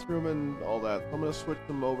the bathroom and all that. I'm gonna switch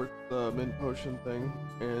them over to the mint potion thing.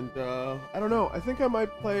 And, I don't know. I think I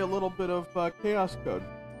might play a little bit of, Chaos Code.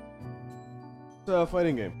 It's a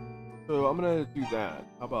fighting game. So I'm gonna do that.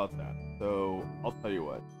 How about that? So, I'll tell you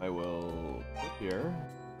what. I will click here.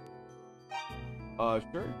 Sure,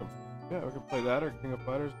 you can, yeah, we can play that or King of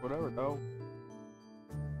Fighters, whatever. No.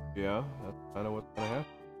 Yeah, that's kind of what's gonna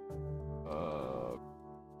happen.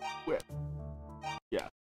 Quit. Yeah.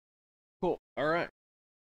 Cool. Alright.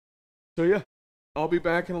 So yeah, I'll be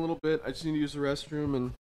back in a little bit. I just need to use the restroom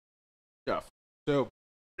and stuff. So,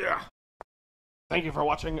 yeah. Thank you for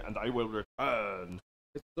watching, and I will return.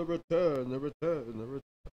 It's the return, the return, the return.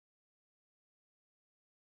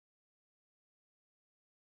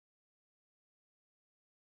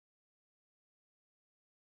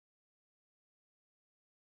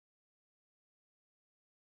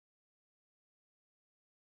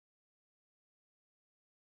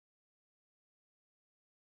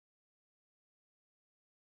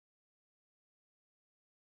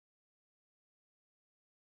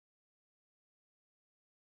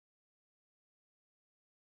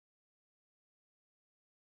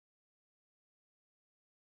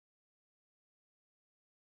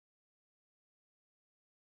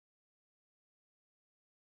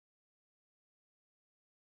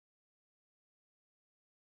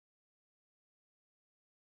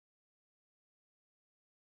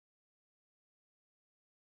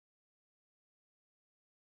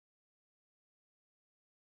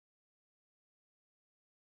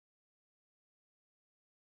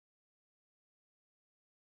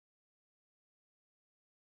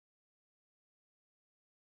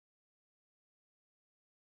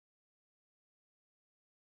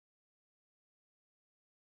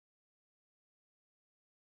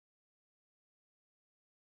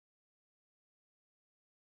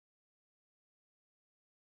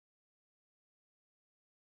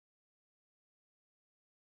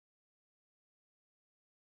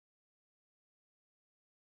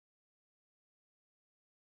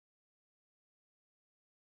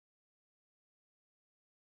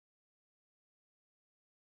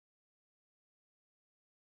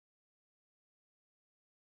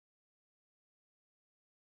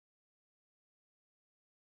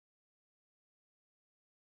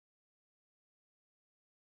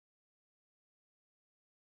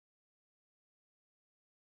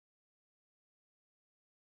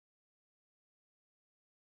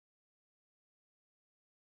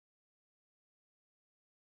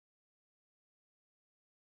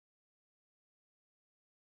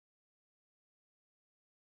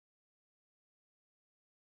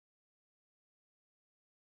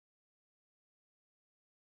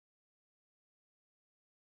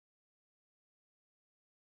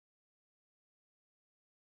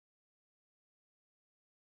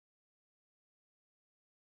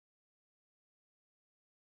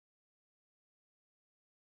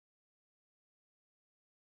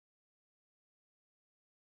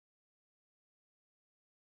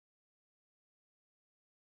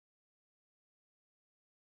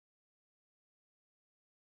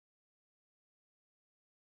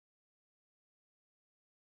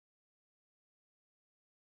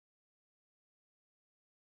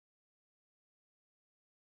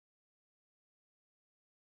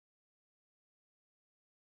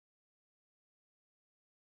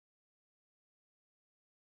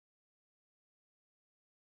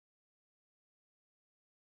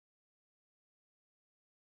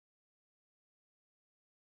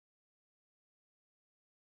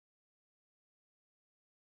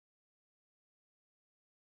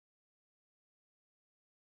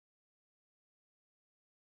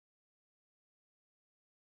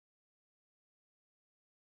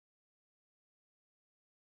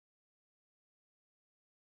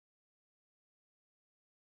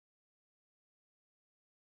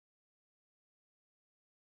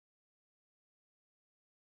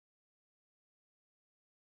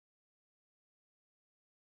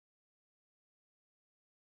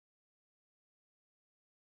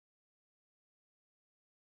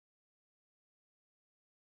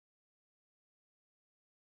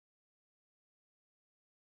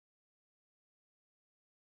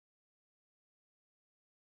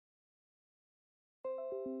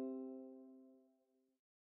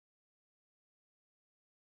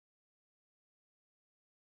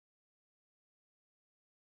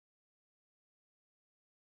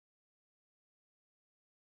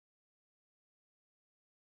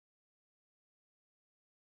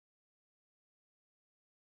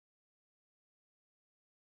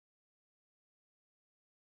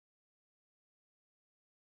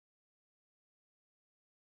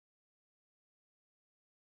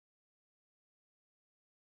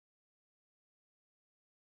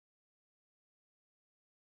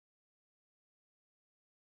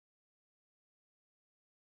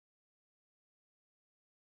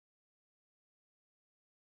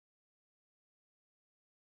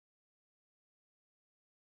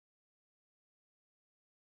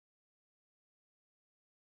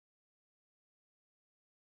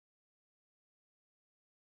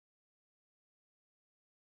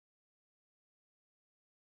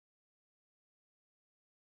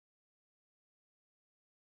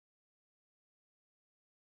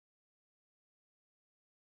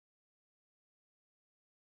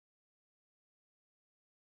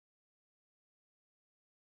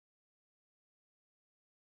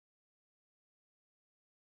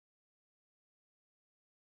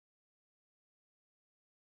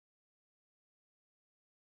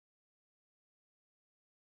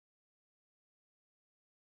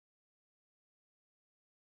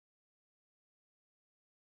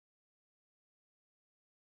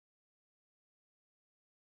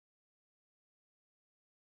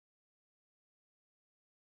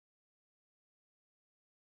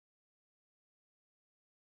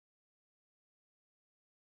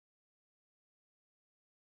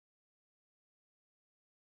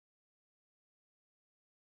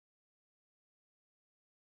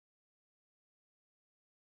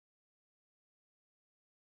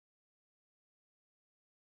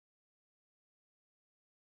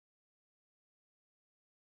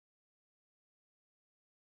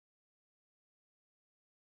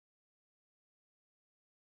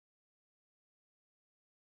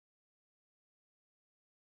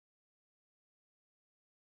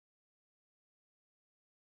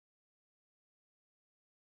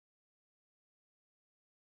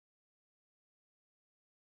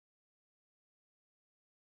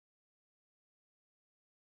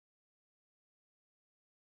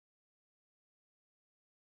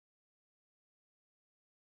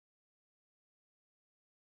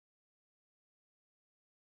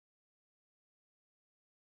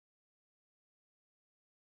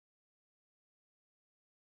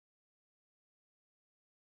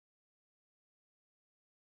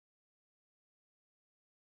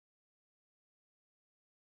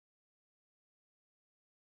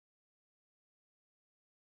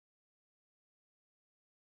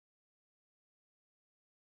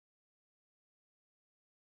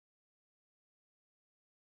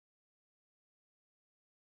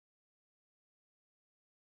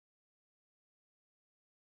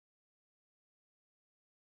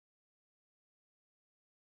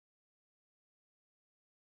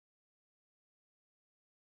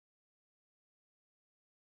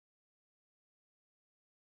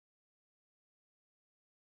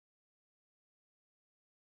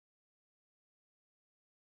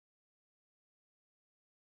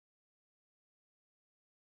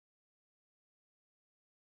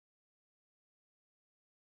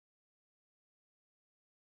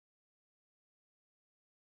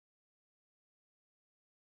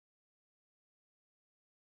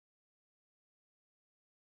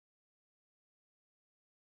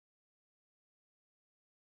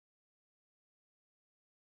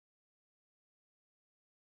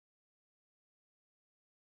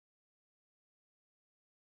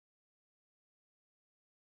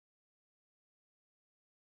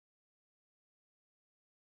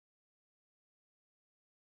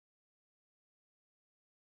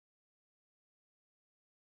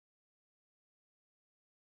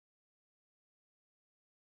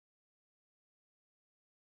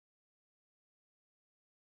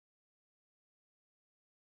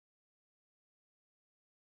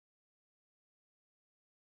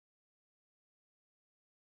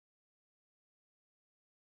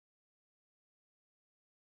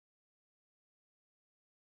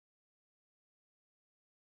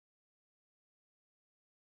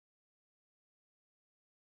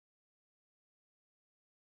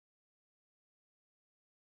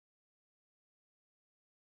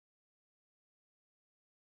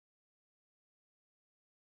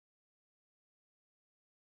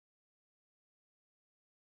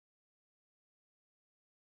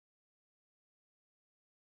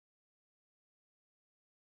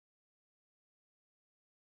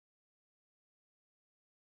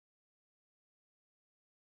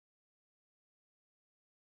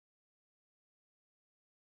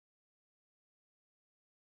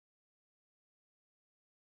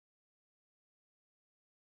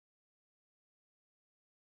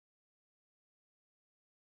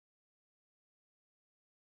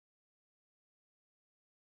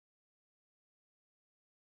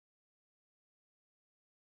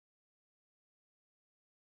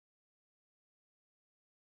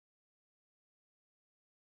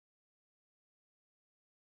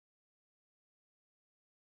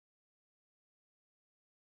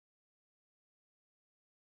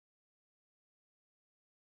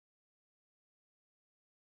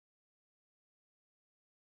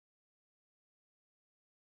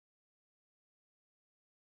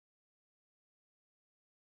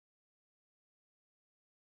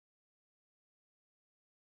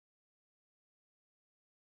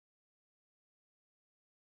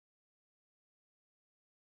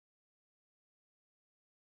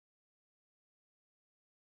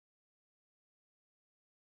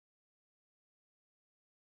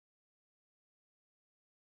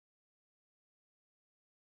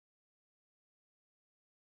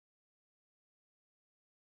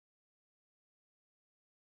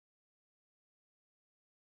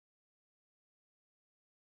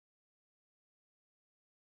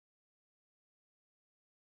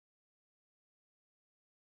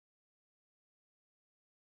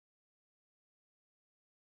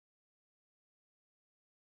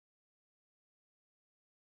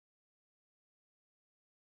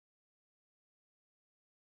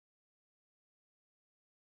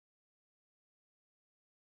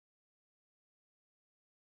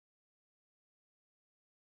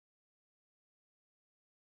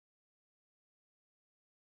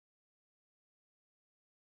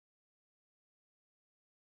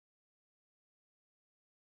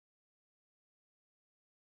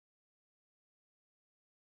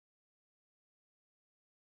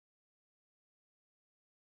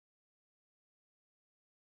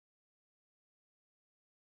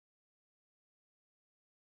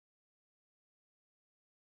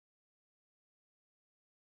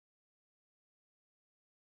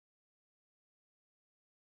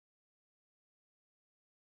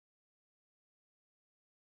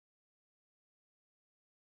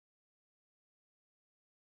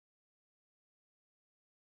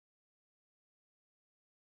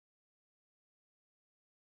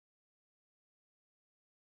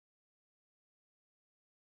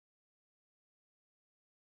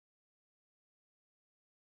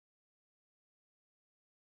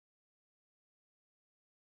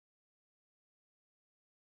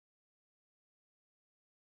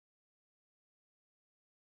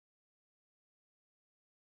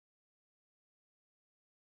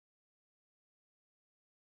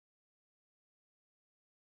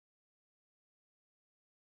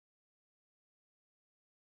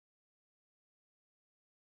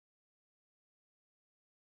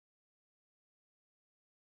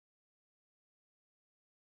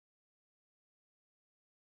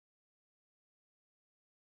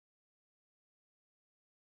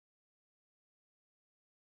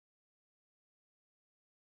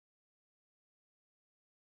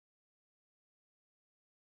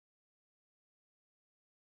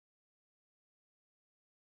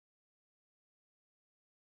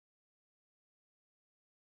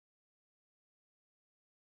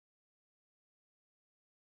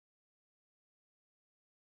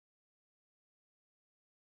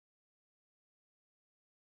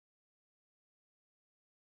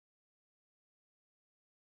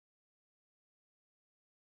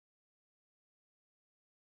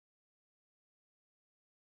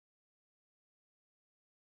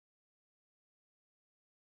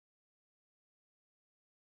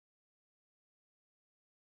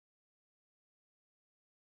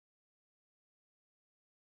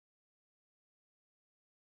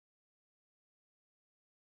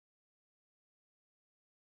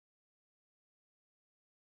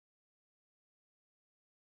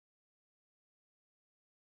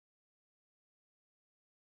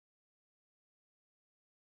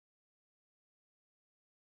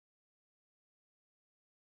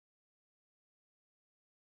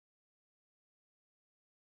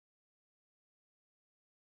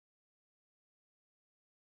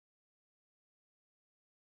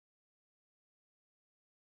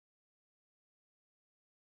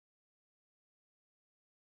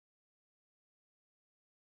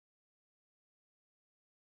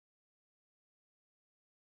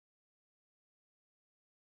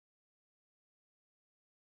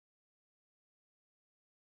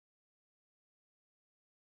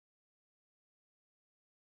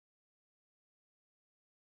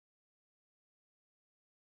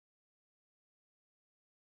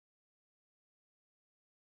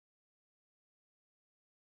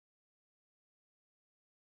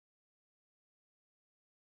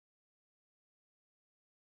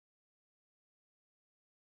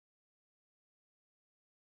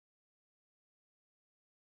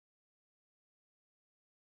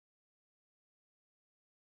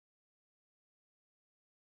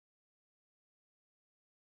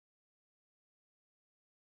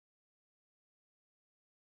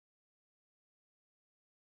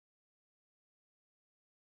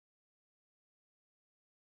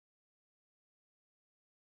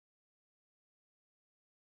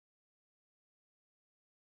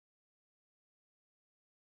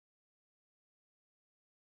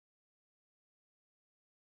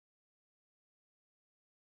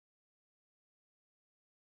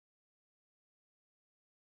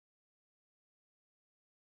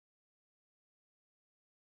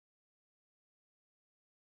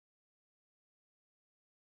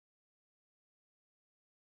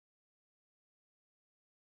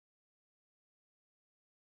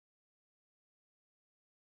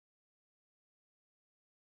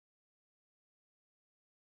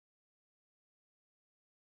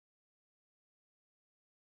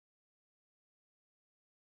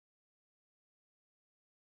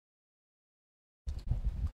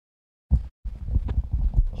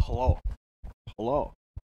 Hello. Hello.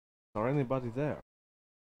 Is there anybody there?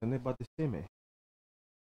 Anybody see me?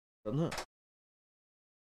 Don't know.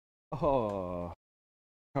 Oh,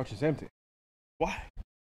 couch is empty. Why?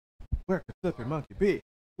 Where could Flippimonkey be?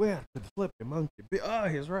 Where could Flippimonkey be? Oh,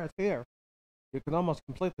 he's right here. You can almost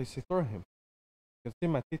completely see through him. You can see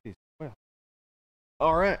my titties. Well.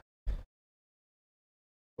 Alright.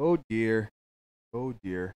 Oh dear. Oh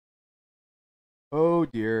dear. Oh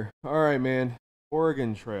dear. Alright, man.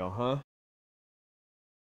 Oregon Trail, huh?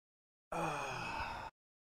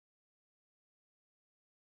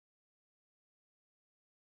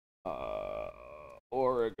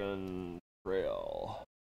 Oregon Trail.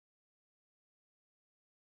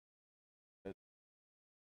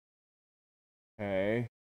 Okay,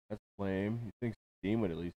 that's lame. You think Steam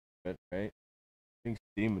would at least fit, right? I think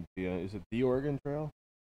Steam would be. Is it the Oregon Trail?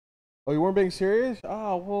 Oh, you weren't being serious?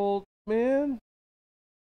 Oh, well, man,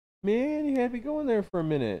 you had me going there for a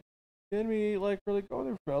minute. You had me like really going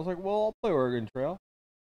there for a minute. I was like, well, I'll play Oregon Trail.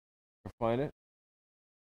 I'll find it.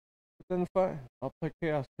 But then fine, I'll play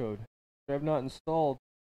Chaos Code, which I've not installed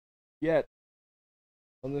yet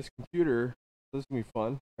on this computer. This is gonna be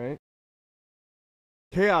fun, right?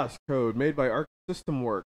 Chaos Code, made by Arc System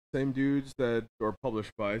Works. Same dudes that, or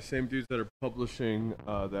published by, same dudes that are publishing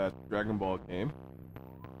that Dragon Ball game.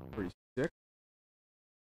 Pretty sick.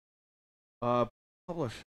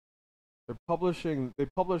 Publish. They're publishing, they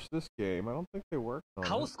published this game. I don't think they worked on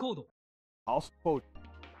House Code. House Code.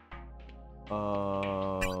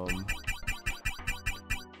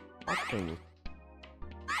 Options.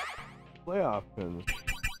 Play options.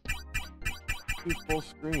 Do full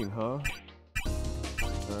screen, huh?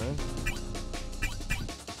 Alright.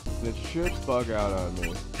 And it should bug out on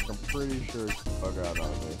me. I'm pretty sure it should bug out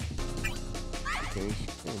on me. Change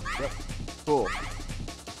screen. Yep. Cool.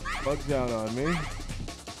 Bugs out on me.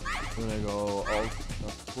 And then I go Alt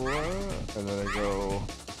F4. And then I go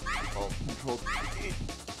Alt Control T.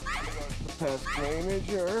 I go to the past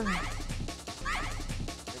manager.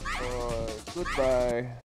 Goodbye.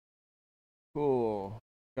 Cool.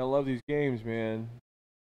 Gotta love these games, man.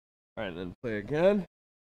 Alright, then play again.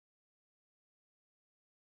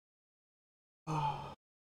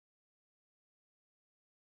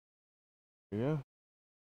 Yeah.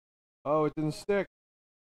 Oh, it didn't stick.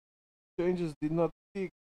 Changes did not stick.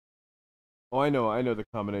 Oh, I know the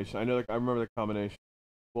combination. I remember the combination.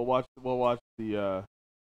 We'll watch the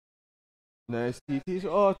nice TTs.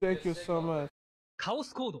 Oh, thank you so much.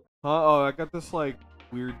 Chaos Code. Oh, I got this like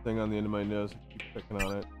weird thing on the end of my nose. I keep picking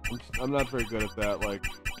on it. I'm not very good at that, like,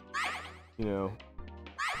 you know.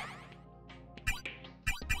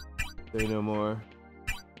 Say no more.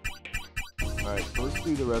 Alright, so let's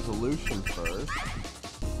do the resolution first.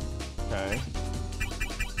 Okay.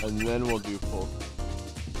 And then we'll do full.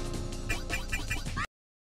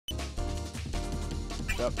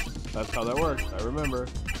 Yep, that's how that works. I remember.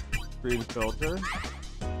 Screen filter.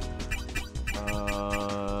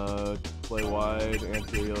 Display wide,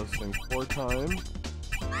 anti-aliasing 4 times.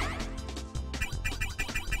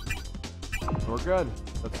 We're good.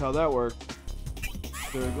 That's how that works.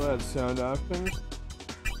 So go ahead, sound options.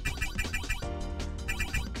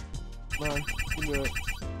 Come on, you can do it.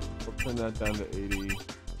 We'll turn that down to 80.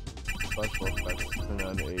 Special effects, turn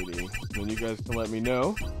down to 80. And then you guys can let me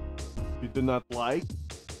know if you did not like.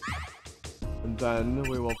 And then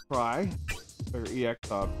we will try our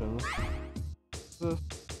EX options. This.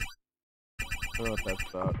 I don't know what that's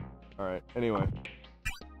about. Alright, anyway.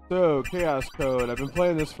 So, Chaos Code. I've been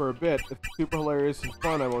playing this for a bit. It's super hilarious and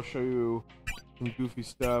fun. I will show you some goofy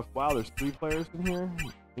stuff. Wow, there's 3 players in here?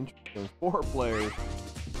 Interesting. 4 players.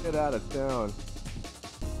 Get out of town.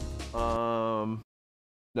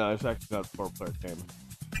 No, it's actually not a 4-player game.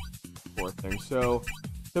 4th thing. So,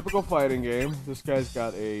 typical fighting game. This guy's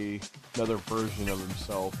got another version of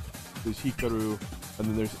himself. There's Hikaru, and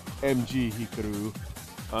then there's MG Hikaru.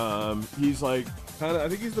 He's like, I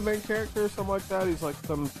think he's the main character or something like that. He's like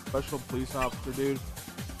some special police officer dude.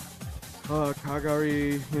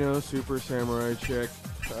 Kagari, you know, super samurai chick.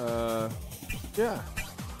 Yeah.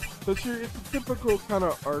 So it's a typical kind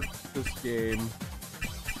of this game.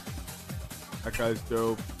 That guy's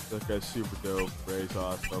dope. That guy's super dope. Ray's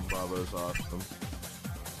awesome. Bravo's awesome.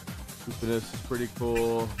 This is pretty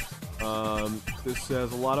cool. This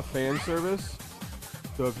has a lot of fan service.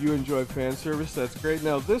 So if you enjoy fan service, that's great.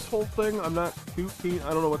 Now this whole thing, I'm not too keen.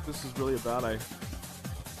 I don't know what this is really about.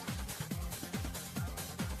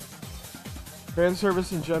 Fan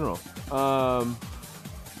service in general. I'm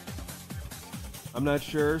not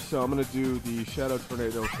sure, so I'm gonna do the Shadow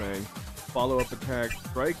Tornado thing. Follow-up attack,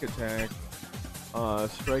 strike attack,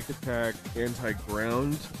 strike attack,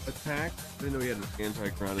 anti-ground attack. I didn't know he had an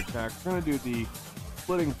anti-ground attack. We're gonna do the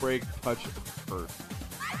splitting break touch first.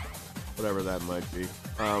 Whatever that might be.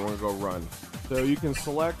 We're gonna go run. So you can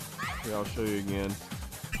select, here, I'll show you again.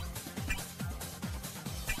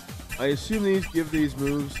 I assume these give these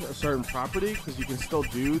moves a certain property, because you can still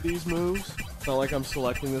do these moves. It's not like I'm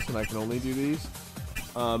selecting this and I can only do these.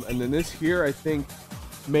 And then this here, I think,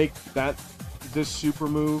 make this super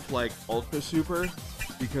move like ultra super,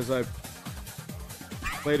 because I've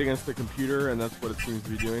played against the computer and that's what it seems to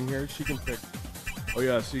be doing here. She can pick, oh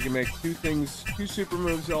yeah, so you can make two super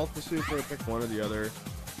moves, ultra super, pick one or the other.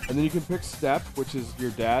 And then you can pick step, which is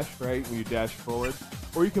your dash, right, when you dash forward.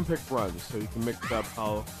 Or you can pick run, so you can mix up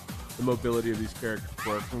how the mobility of these characters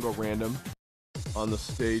work. I'm gonna go random on the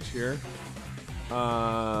stage here.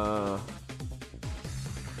 So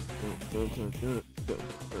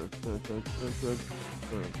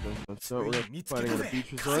we're fighting on the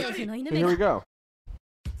beach resort. So here we go.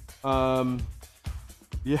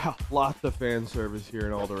 Yeah, lots of fan service here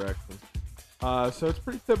in all directions. So it's a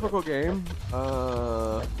pretty typical game.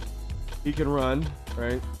 He can run,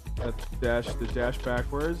 right? That's the dash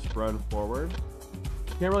backwards, run forward.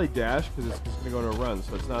 You can't really dash because it's just gonna go into a run.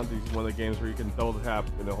 So it's not one of the games where you can double tap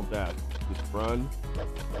and the whole dash. Just run,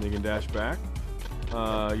 and you can dash back.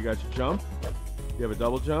 You got your jump. You have a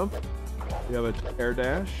double jump. You have an air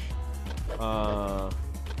dash. And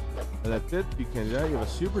that's it. You can do that. You have a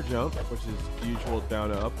super jump, which is the usual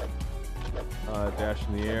down up. Dash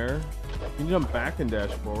in the air. You can jump back and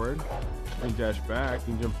dash forward. You can dash back.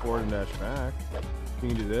 You can jump forward and dash back. You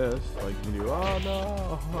can do this. Like you can do, oh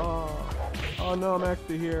no, oh no, I'm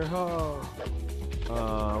actually here. Oh,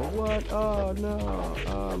 what? Oh no,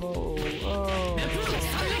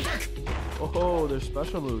 oh, there's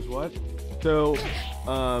special moves. What? So,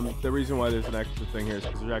 the reason why there's an extra thing here is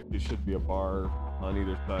because there actually should be a bar on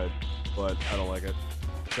either side, but I don't like it.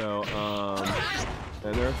 So,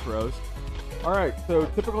 and there are throws. Alright, so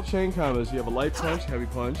typical chain combos. You have a light punch, heavy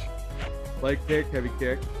punch, light kick, heavy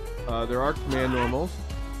kick. There are command normals.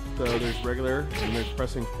 So there's regular, and there's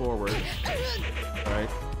pressing forward. Right?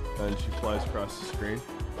 And she flies across the screen.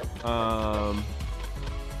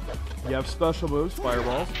 You have special moves,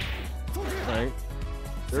 fireballs. Right?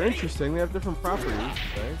 They're interesting. They have different properties.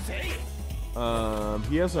 Right?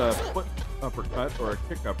 He has a foot uppercut or a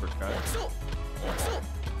kick uppercut.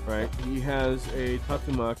 Right? He has a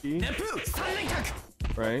Phantasmagoria.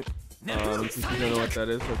 Right? Since you don't know what that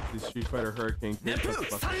is, that's the Street Fighter Hurricane kick.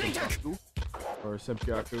 Or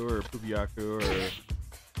Sempiaku or Pubiaku or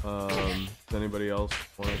does anybody else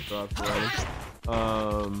want to go out for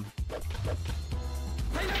running?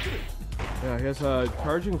 Yeah, he has a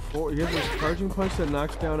charging he has this charging punch that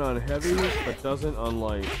knocks down on heavy but doesn't on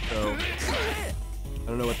light. So I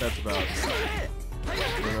don't know what that's about. I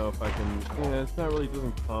don't know if I can. Yeah, it's not really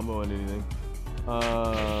doesn't combo on anything.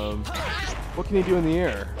 What can he do in the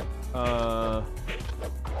air?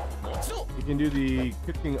 He can do the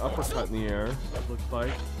kicking uppercut in the air, it looks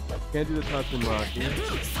like. Can't do the Tatsumaki.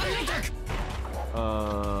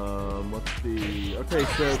 Let's see. Okay,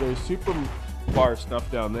 so there's super bar stuff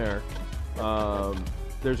down there.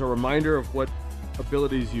 There's a reminder of what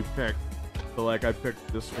abilities you picked. So like I picked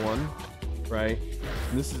this one, right?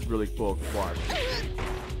 And this is really cool. Watch.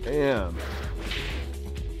 Bam.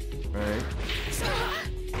 Right?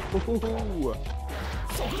 Ooh.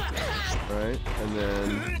 Right? And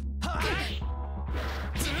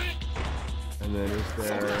then is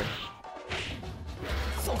there...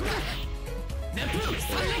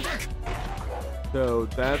 So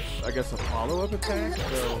that's, I guess, a follow-up attack? So, I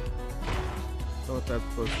don't know what that's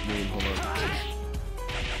supposed to mean. Hold on.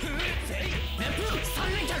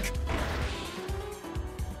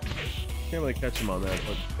 Can't really catch him on that,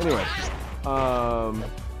 but anyway.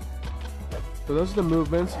 So those are the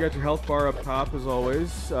movements. You got your health bar up top as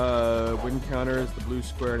always. Win counter is the blue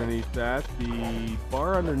square underneath that. The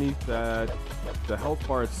bar underneath that, the health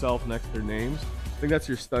bar itself next to their names. I think that's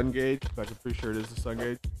your stun gauge. In fact, I'm pretty sure it is the stun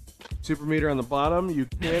gauge. Super meter on the bottom. You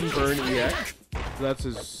can burn EX. So that's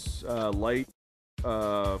his light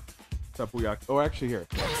Tapuyak. Oh, actually here.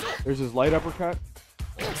 There's his light uppercut,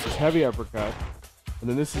 his heavy uppercut, and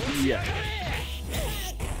then this is the EX.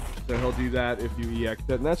 So he'll do that if you EX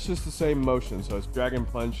it, and that's just the same motion. So it's dragon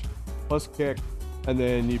punch plus kick, and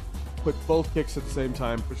then you put both kicks at the same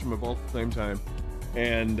time, push them both at the same time,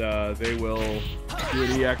 and they will do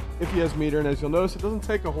an EX if he has meter. And as you'll notice, it doesn't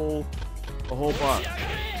take a whole bar,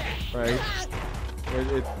 right?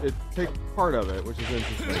 It takes part of it, which is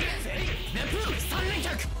interesting.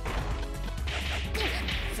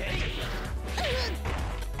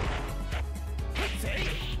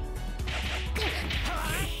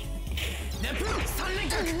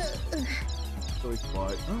 Really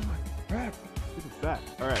quiet. Oh my crap. Look at that.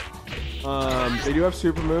 Alright. They do have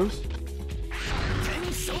super moves.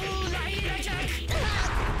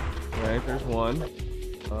 Alright, there's one.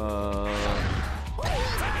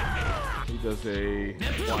 He does a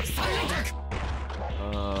watch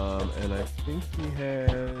and I think he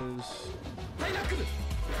has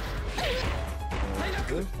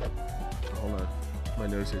this. Hold on. My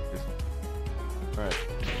nose hit this. Alright.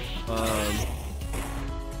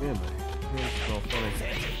 Man, my hands smell funny.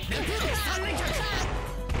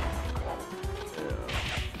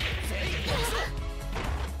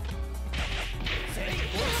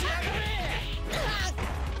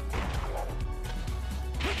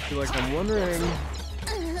 Like I'm wondering.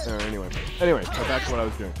 Anyway, so back to what I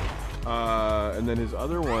was doing. And then his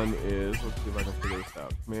other one is, let's see if I can figure this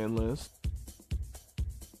out. Command list.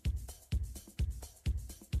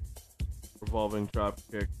 Revolving drop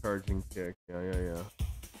kick, charging kick. Yeah.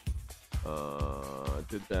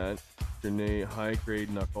 Did that. Grenade, high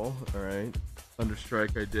grade knuckle. Alright. Thunder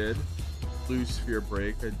strike I did. Blue sphere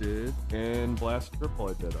break I did. And blast triple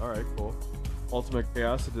I did. Alright, cool. Ultimate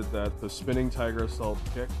chaos I did that. The spinning tiger assault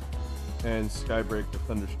kick. And skybreak the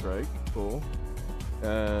thunder strike. Cool.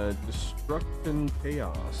 Destruction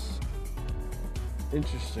chaos.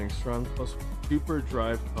 Interesting. Strong plus super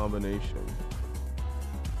drive combination.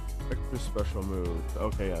 Extra special moves.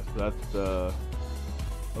 Okay, yes, that's the.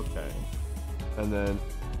 Okay. And then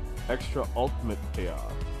extra ultimate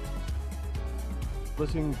chaos.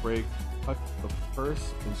 Splitting break, touch the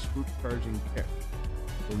purse, and scoop charging kick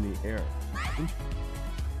in the air.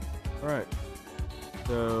 Alright.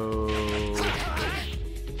 So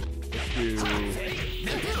let's do.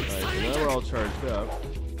 Alright, so now we're all charged up.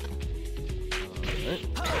 Alright.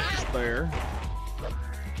 There.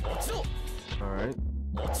 Alright.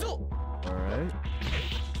 Alright.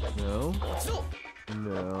 No.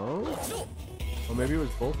 No. Oh, maybe it was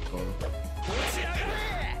both of them.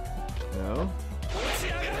 No.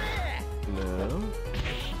 No.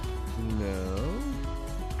 No.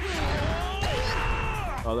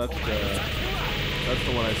 Oh, that's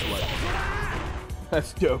the one I selected.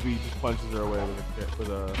 That's dope. He just punches her away with a kick, with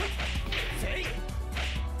a.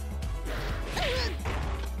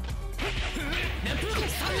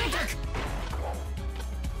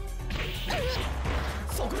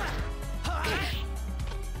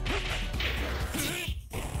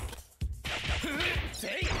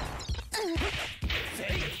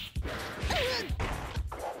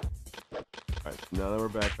 Alright, now that we're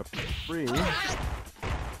back up to 3.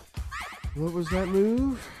 What was that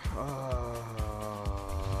move?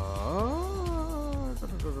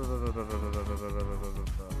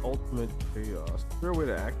 Ultimate chaos. Is there a way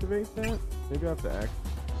to activate that? Maybe I have to act.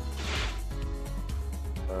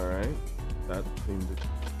 Alright. That seemed to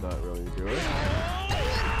not really do it.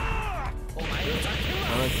 How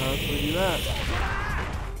do I constantly do that?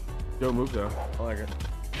 Dope move though. I like it.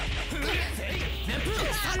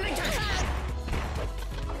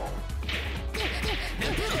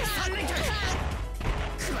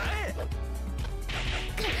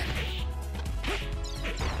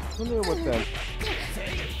 I wonder what that.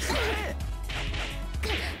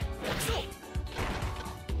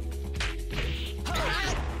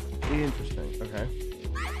 Interesting. Okay.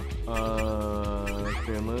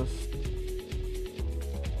 Fan list.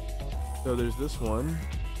 So there's this one.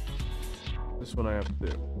 This one I have to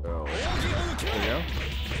do. So there we go.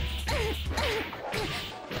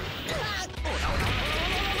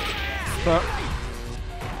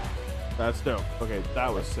 That's dope. Okay,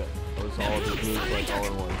 that was sick. That was all of his moves like all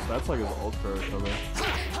in one. So that's like his ultra or something.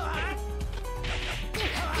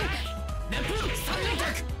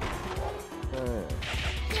 Okay.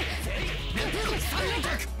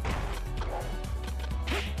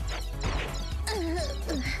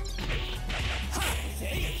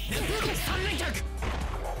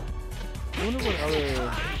 I wonder what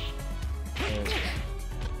other.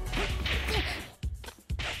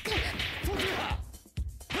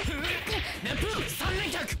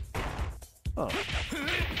 Oh.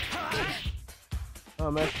 Oh,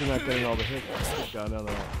 I'm actually not getting all the hits I got out of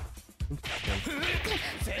that.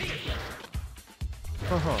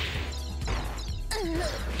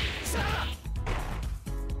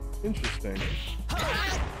 Interesting. Interesting.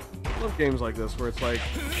 I love games like this where it's like,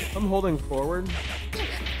 I'm holding forward.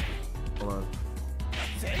 Hold on.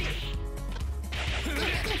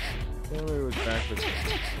 Yeah, maybe it was backwards.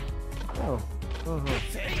 Oh. Oh,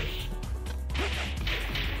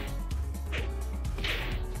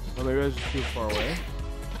 maybe I was just too far away.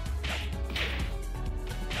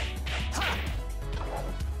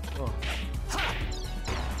 Oh.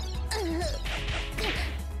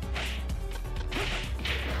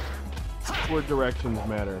 where directions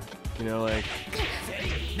matter. You know, like,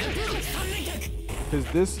 because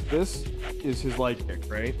this is his light kick,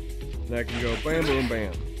 right? And I can go bam, boom,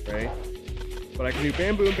 bam, right? But I can do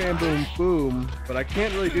bam, boom, boom, but I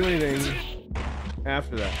can't really do anything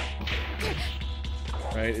after that,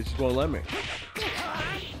 right? It just won't let me.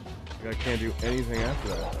 Like, I can't do anything after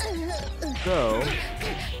that. So,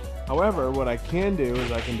 however, what I can do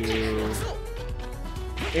is I can do,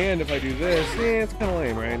 and if I do this, it's kind of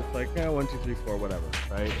lame, right? It's like, 1, 2, 3, 4, whatever,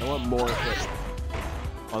 right? I want more hit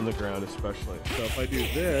on the ground, especially. So if I do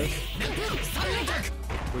this,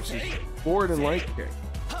 which is forward and light kick,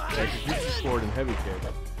 right? Because this is forward and heavy kick.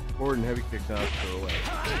 Forward and heavy kick knocks her away.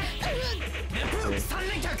 Okay.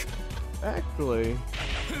 Actually,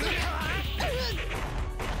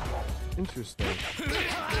 interesting.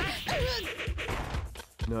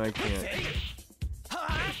 No, I can't.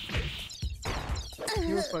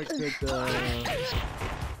 See if I could,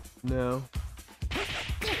 no.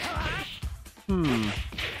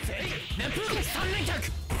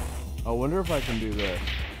 I wonder if I can do this.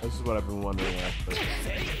 This is what I've been wondering, actually.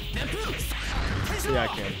 Yeah, I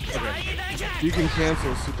can. Okay. You can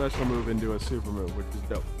cancel a special move into a super move, which is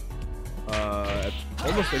dope. At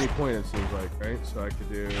almost any point, it seems like, right? So I could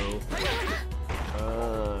do...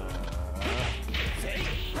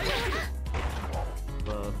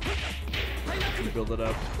 build it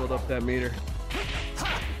up. Build up that meter.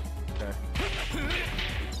 Okay.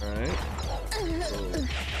 Alright. Cool.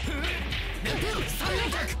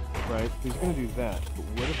 Right, he's gonna do that. But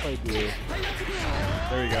what if I do...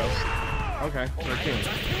 There you go. Okay, so I can. So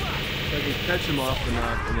I can catch him off the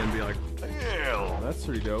knock and then be like, damn, that's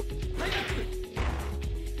pretty dope.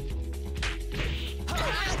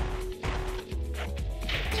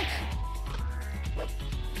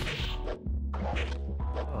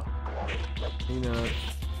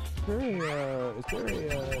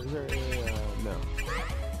 No.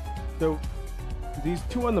 So, these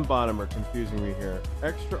two on the bottom are confusing me here.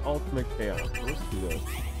 Extra ultimate chaos. So let's do this.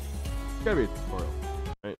 It's gotta be a tutorial,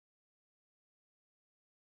 right?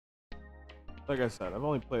 Like I said, I've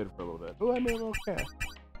only played it for a little bit. Oh, I made a little cat.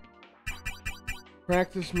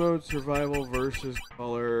 Practice mode, survival versus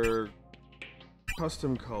color,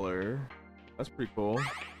 custom color. That's pretty cool.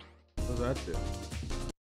 What does that do?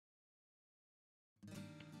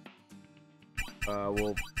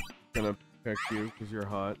 We're gonna pick you because you're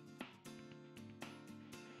hot.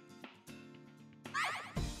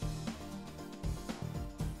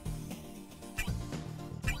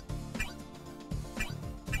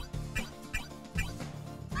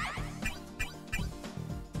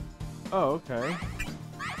 Oh, okay.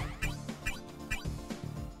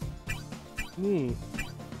 Neat.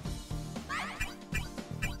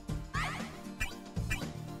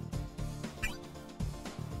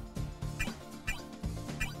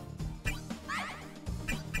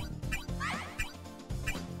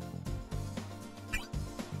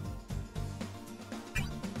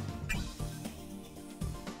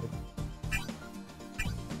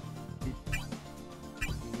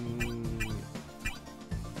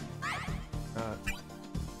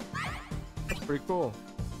 Pretty cool.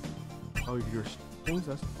 Oh, your things,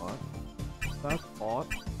 that's hot. That's hot.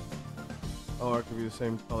 Oh, it could be the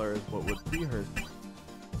same color as what would be hers.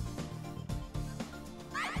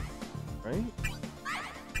 Right?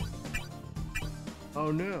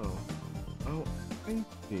 Oh no. Oh, I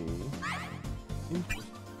see. Interesting.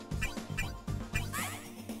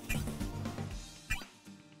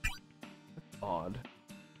 That's odd.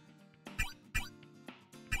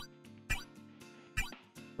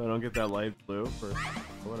 So I don't get that light blue for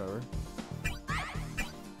whatever.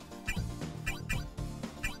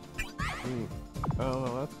 Oh,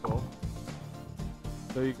 well, that's cool.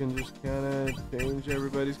 So you can just kind of change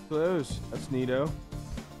everybody's clothes. That's neato.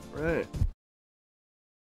 Right.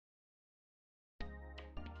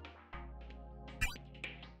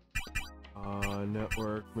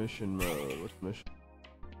 Network mission mode. What's mission?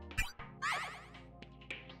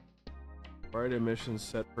 Friday missions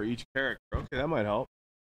set for each character. Okay, that might help.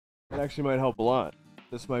 That actually might help a lot.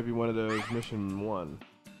 This might be one of those mission 1.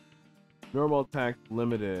 Normal attack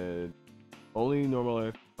limited. Only normal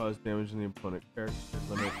attack cause damage in the opponent character.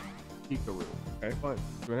 Limit Hikaru. Okay, fine.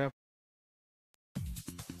 See what happens.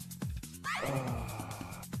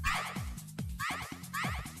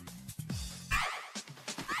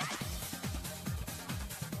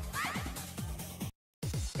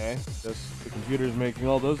 Okay, just the computer's making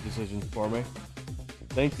all those decisions for me.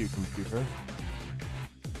 Thank you, computer.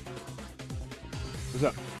 What's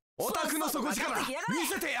up?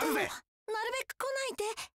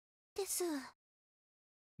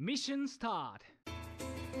 Mission start.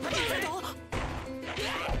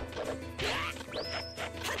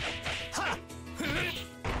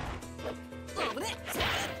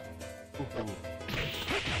 There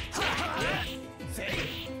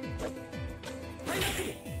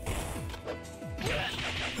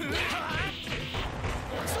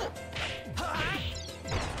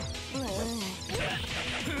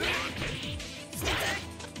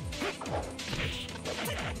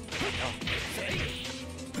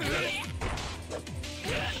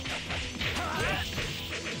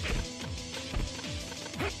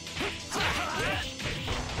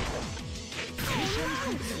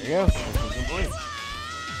you go. Complete.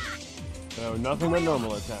 So nothing but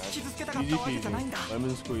normal attack. Easy peasy.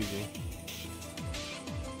 Lemon squeezy.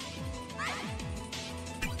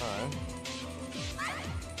 Alright.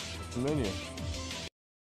 What's the menu?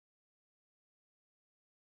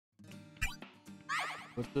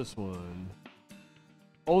 What's this one?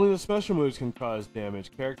 Only the special moves can cause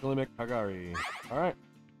damage. Character limit Kagari. Alright.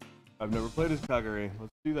 I've never played as Kagari.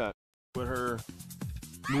 Let's do that. What her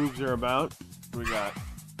moves are about. What we got?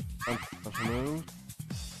 Special moves.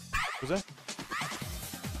 What's that?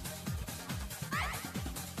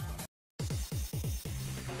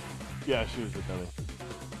 Yeah, she was a dummy.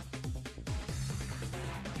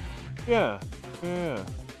 Yeah. Yeah.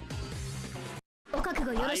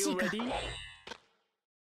 Are you ready?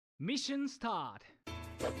 Mission start.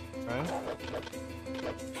 Right?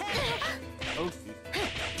 Oh,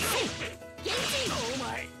 Oh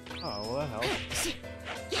my. oh, well that helps.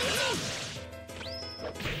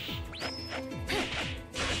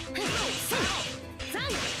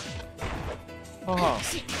 Oh. Oh my.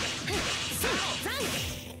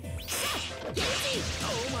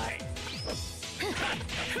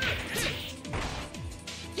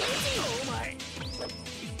 Oh my.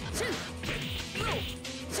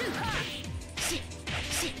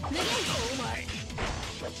 Oh my.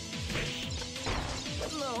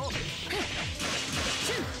 No.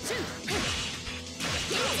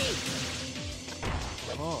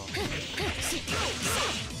 Oh.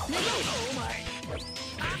 Oh my.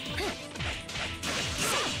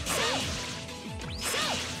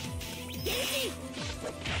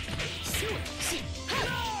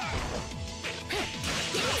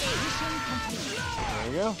 There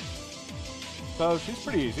we go. So she's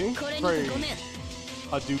pretty easy. Very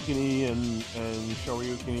Hadouken-y and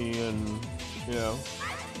Shoryuken-y and, you know.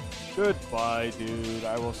 Goodbye, dude.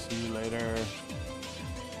 I will see you later.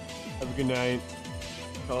 Have a good night.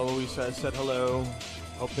 Tell Luisa I said hello.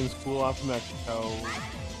 Hope things cool off in Mexico. Oh,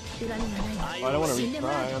 I don't want to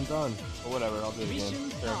retry. I'm done. But whatever. I'll do it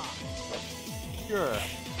again. Sure. Sure.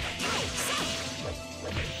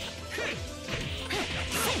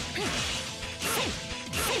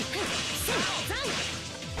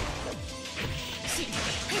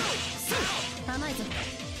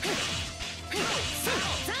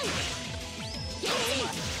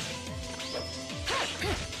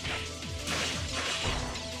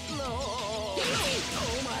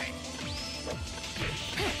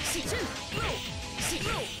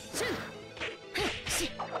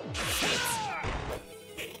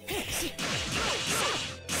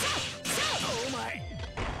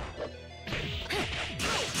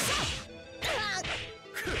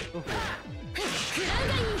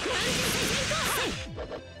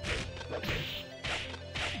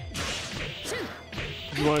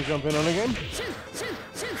 You want to jump in on a game?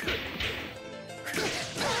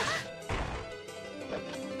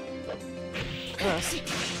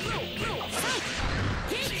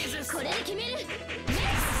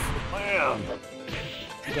 Bam!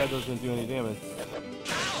 That doesn't do any damage.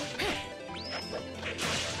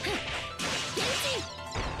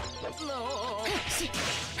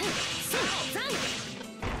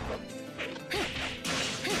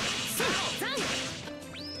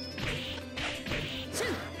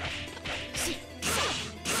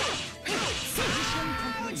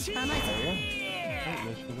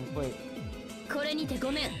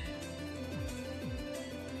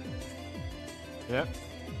 Yep.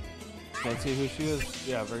 Can't see who she is.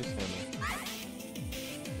 Yeah, very Samus.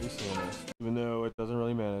 Very Samus. Even though it doesn't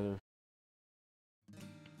really matter.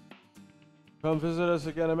 Come visit us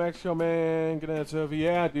again in Mexico, man. Get that Sophie.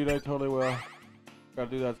 Yeah, dude, I totally will.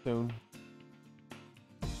 Gotta do that soon.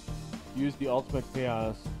 Use the ultimate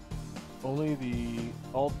chaos. Only the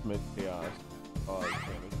ultimate chaos cause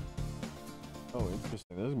damage. Oh,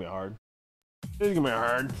 interesting. This is gonna be hard. This is gonna be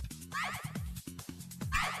hard.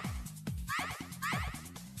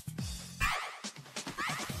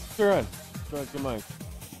 Sure on. Get your mic.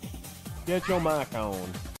 Get your mic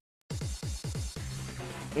on.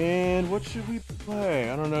 And what should we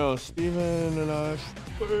play? I don't know. Steven and I should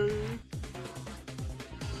play.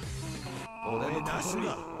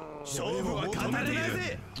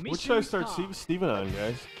 What should I start Steven on,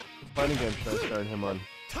 guys? What fighting game should I start him on?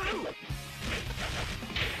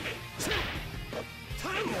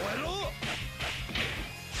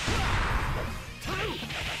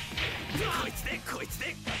 こいつでこいつ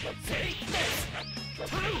でせいタ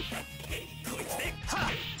ウこいつではっ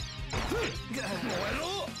燃えろ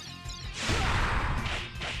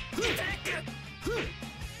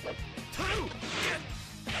タウ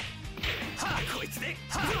はっこいつで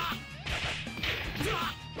はっ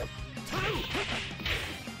タウ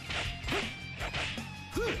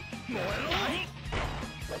燃えろ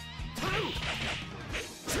タウ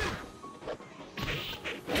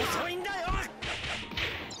遅いんだよはっ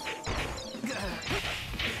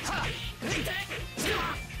痛い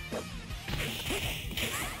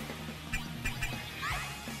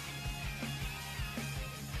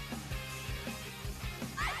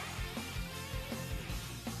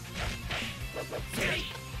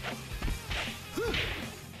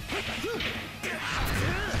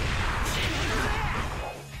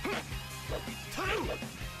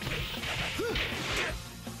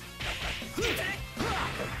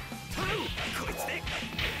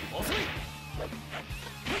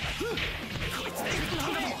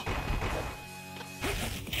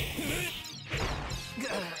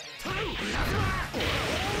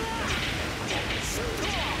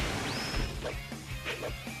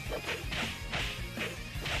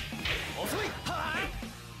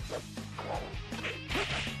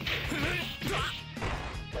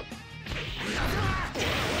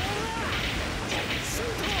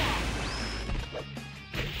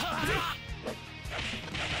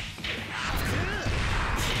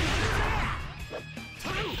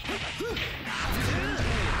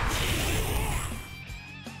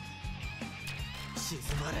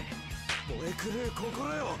静まれ燃え狂う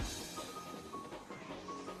心よ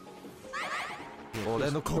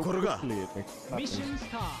俺の心が Mission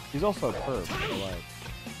start. He's also a perp, so like.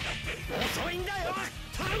 遅いんだよ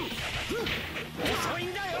遅い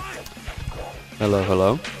んだよ Hello,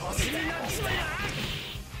 hello. 星になっちまえ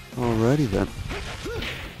Alrighty then.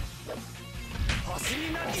 星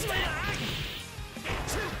になっちまえ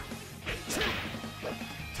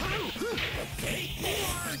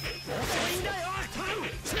遅いんだよ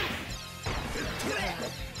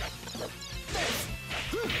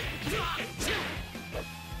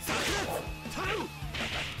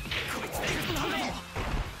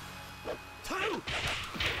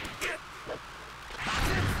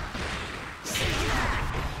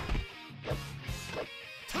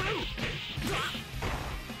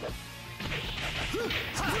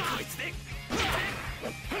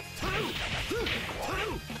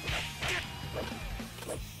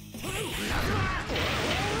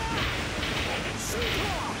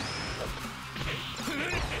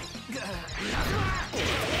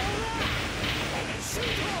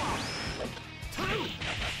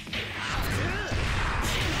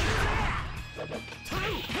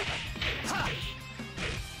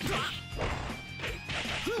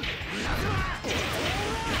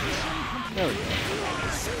There we go.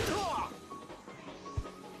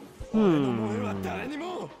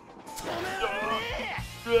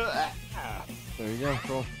 There you go,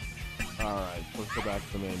 cool. Alright, let's go back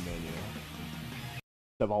to the main menu.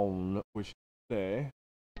 Stavon, we should say.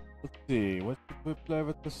 Let's see, what should we play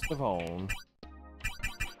with the Stavon?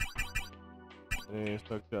 Any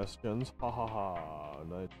suggestions? Ha ha ha.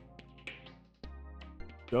 Nice.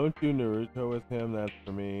 Don't do Naruto with him, that's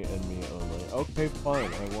for me and me only. Okay, fine,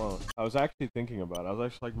 I won't. I was actually thinking about it. I was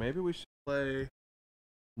actually like, maybe we should play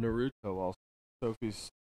Naruto while Sophie's,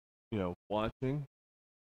 you know, watching.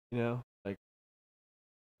 You know, like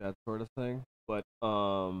that sort of thing. But,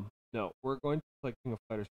 no, we're going to play King of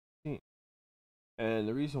Fighters 15. And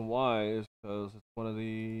the reason why is because it's one of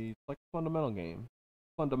the, like,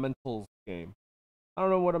 fundamentals game. I don't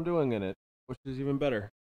know what I'm doing in it, which is even better.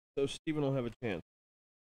 So Steven will have a chance.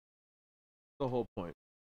 The whole point.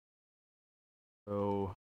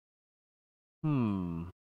 So,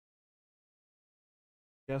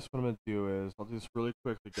 guess what I'm gonna do is I'll do this really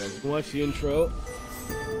quickly, guys. You can watch the intro.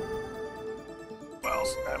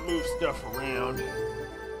 Whilst I move stuff around.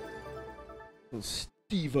 And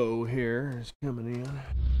Steve-O here is coming in.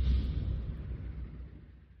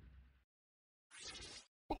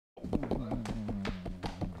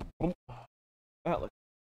 That looks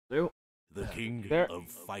do. The King There. of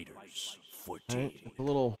Fighters 14. Right, it's a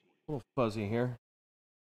little fuzzy here.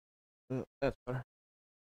 That's better.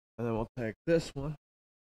 And then we'll take this one.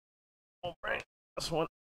 We'll bring this one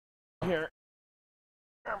here.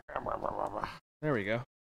 There we go.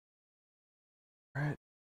 Alright.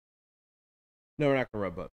 No, we're not gonna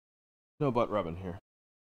rub butt. No butt rubbing here.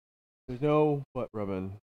 There's no butt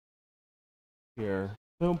rubbing here.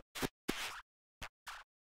 No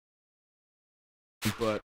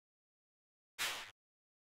butt.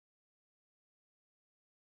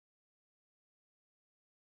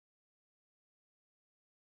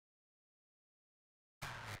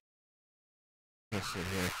 Let's see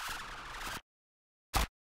here.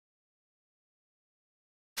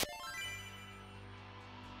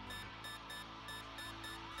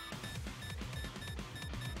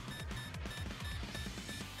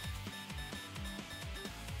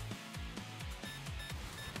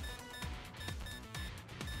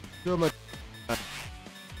 So much.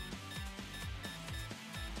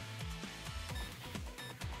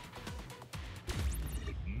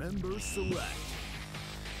 Member select.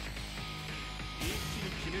 一気に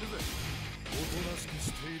決めるぜ。おとなしく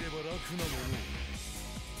していれば楽なもの。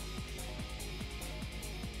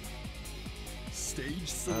Stage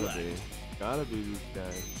Gotta select. be these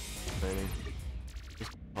guys. Training.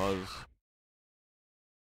 Just cause.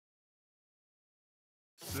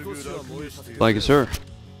 Thank you, sir.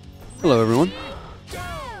 Hello, everyone.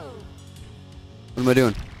 What am I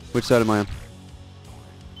doing? Which side am I on?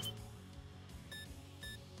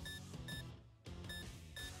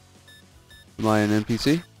 Am I an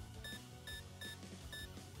NPC?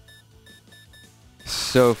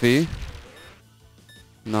 Sophie.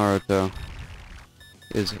 Naruto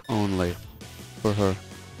is only for her.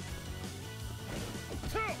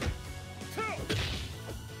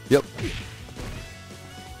 Yep.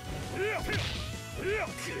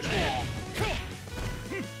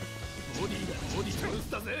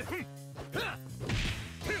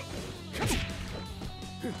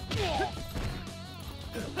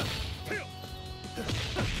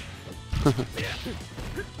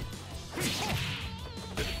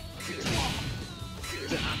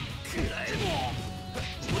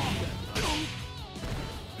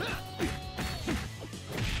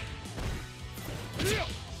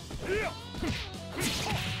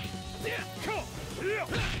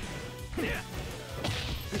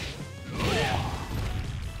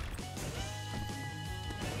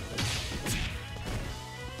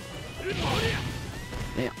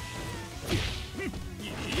 Damn.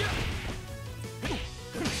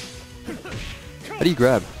 How do you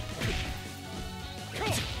grab?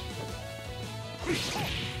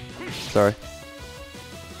 Sorry.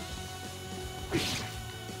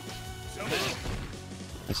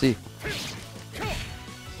 I see.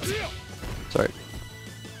 Sorry.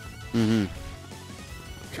 Mm-hmm.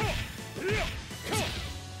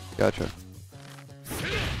 Gotcha.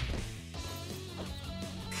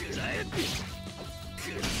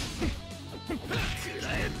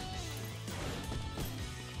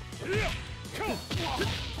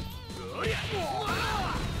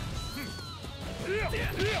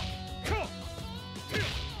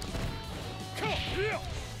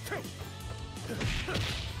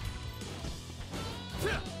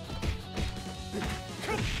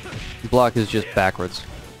 Block is just backwards.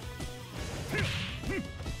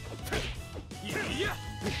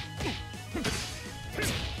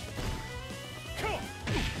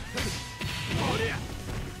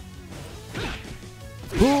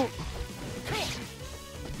 Ooh.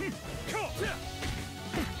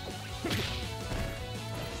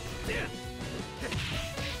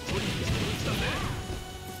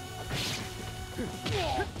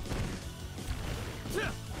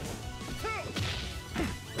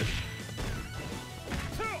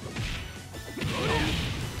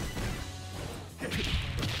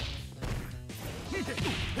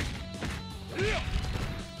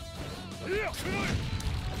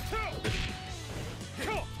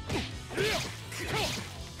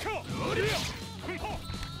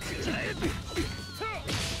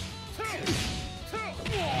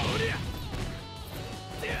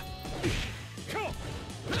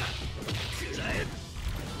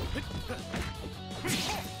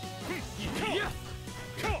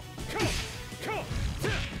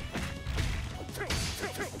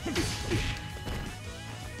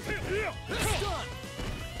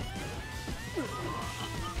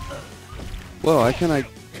 Whoa, I can when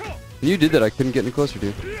you did that, I couldn't get any closer,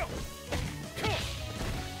 dude. Did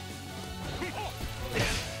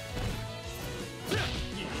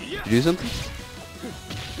you do something?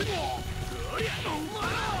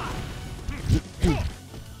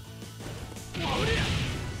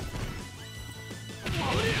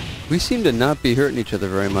 We seem to not be hurting each other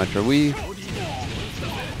very much. Are we?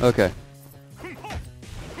 Okay.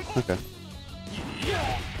 Okay.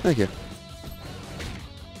 Thank you.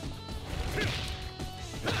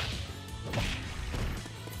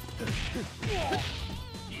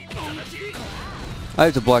 I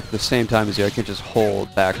have to block at the same time as you. I can't just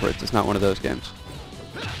hold backwards. It's not one of those games.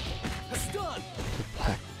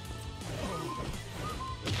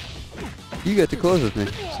 You get to close with me.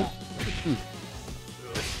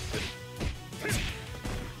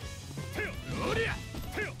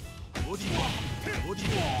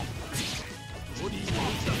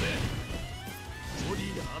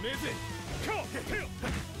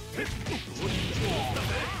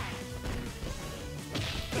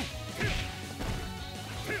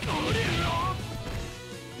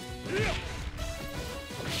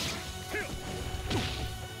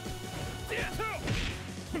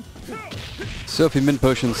 Sophie Min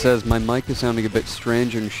Potion says my mic is sounding a bit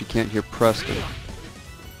strange and she can't hear Preston.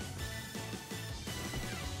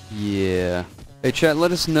 Yeah. Hey chat,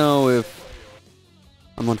 let us know if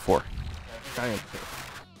I'm on 4. I am.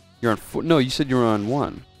 You're on 4. No, you said you were on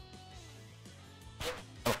 1.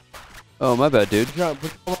 Oh, my bad, dude. John,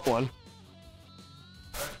 put up 1.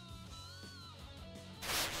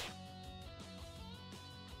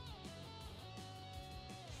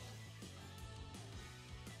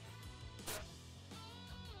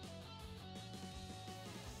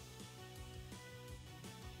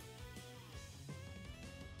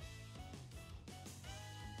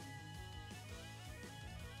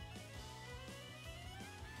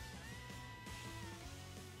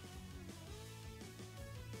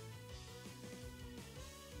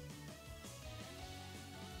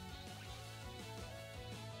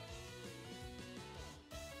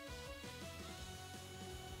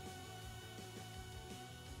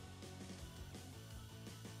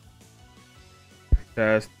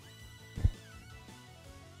 Test.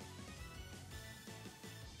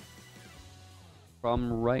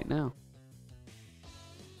 Problem right now.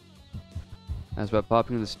 I was about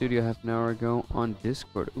popping in the studio half an hour ago on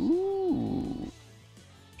Discord. Ooh.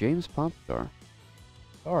 James Popstar.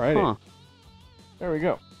 Alrighty. Huh. There we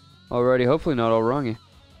go. Alrighty, hopefully not all wrongy.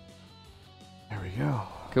 There we go.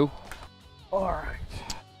 Cool. Alright.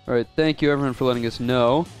 Alright, thank you everyone for letting us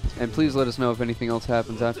know. And please let us know if anything else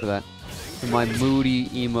happens after that. So my moody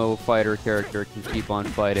emo fighter character can keep on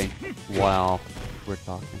fighting while we're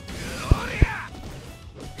talking.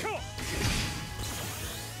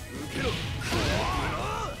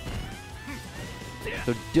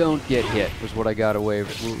 So don't get hit was what I got away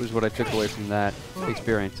was what I took away from that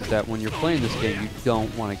experience, is that when you're playing this game you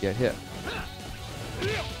don't want to get hit.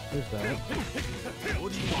 There's that.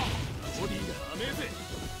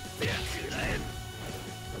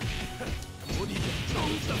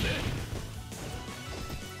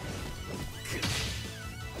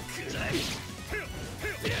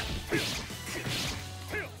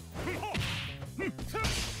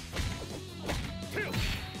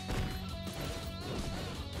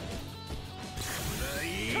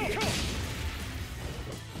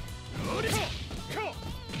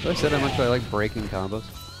 So I said how much I like breaking combos.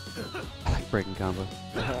 I like breaking combos.